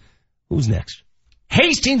 who's next?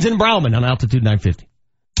 Hastings and Browman on Altitude 950.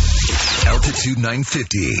 Altitude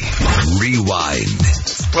 950. Rewind.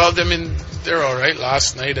 Well, I mean, they're all right.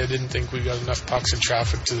 Last night, I didn't think we got enough pucks and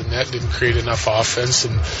traffic to the net, didn't create enough offense,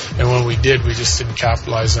 and when we did, we just didn't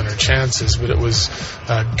capitalize on our chances. But it was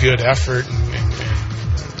a good effort, and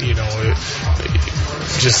you know,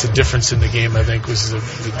 just the difference in the game, I think, was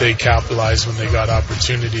that they capitalized when they got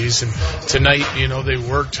opportunities. And tonight, you know, they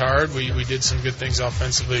worked hard. We did some good things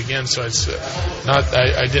offensively again. So it's not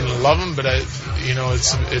I didn't love them, but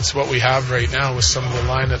it's what we have right now with some of the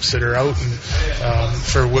lineups that are out, and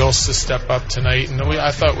for Wills to step up tonight. And I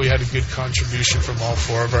thought we had a good contribution from all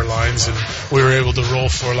 4 of our lines, and we were able to roll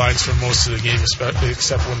 4 lines for most of the game,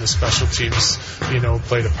 except when the special teams, you know,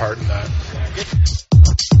 played a part in that.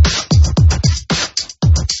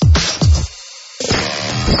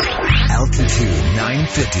 Altitude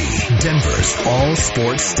 950, Denver's all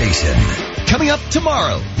sports station. Coming up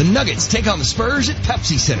tomorrow, the Nuggets take on the Spurs at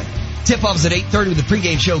Pepsi Center. Tip-offs at 8:30 with the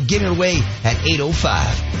pregame show getting away at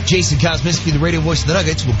 8:05. Jason Kosminski, the radio voice of the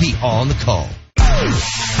Nuggets, will be on the call.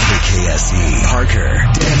 KKSE, Parker,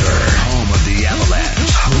 Denver, home of the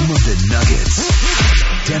Avalanche, home of the Nuggets.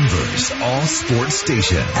 Denver's all-sports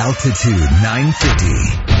station, Altitude 950.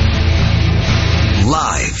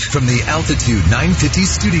 Live from the Altitude 950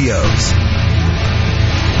 studios.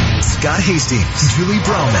 Scott Hastings, Julie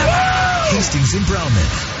Browman. Hastings and Browman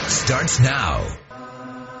starts now.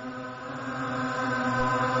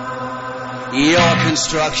 Your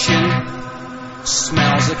construction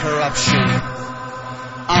smells of corruption.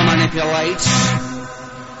 I manipulate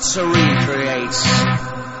to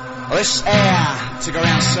recreate. This air to go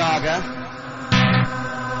round saga.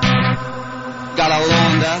 Gotta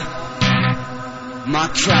launder my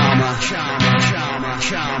trauma.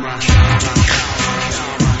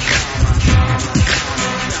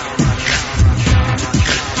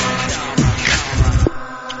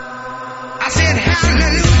 I said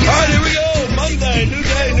hallelujah. All right, here we go. Monday, new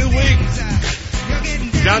day, new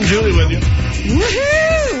week. John Julie with you.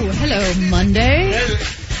 Woohoo! Hello, Monday.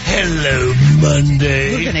 Hello,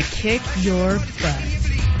 Monday. We're going to kick your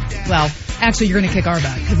butt. Well, actually, you're going to kick our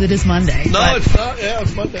butt because it is Monday. No, but... it's not. Yeah,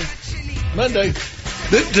 it's Monday. Monday.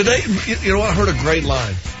 Today, you know what? I heard a great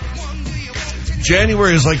line.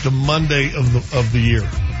 January is like the Monday of the year.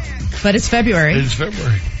 But it's February. It's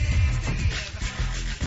February.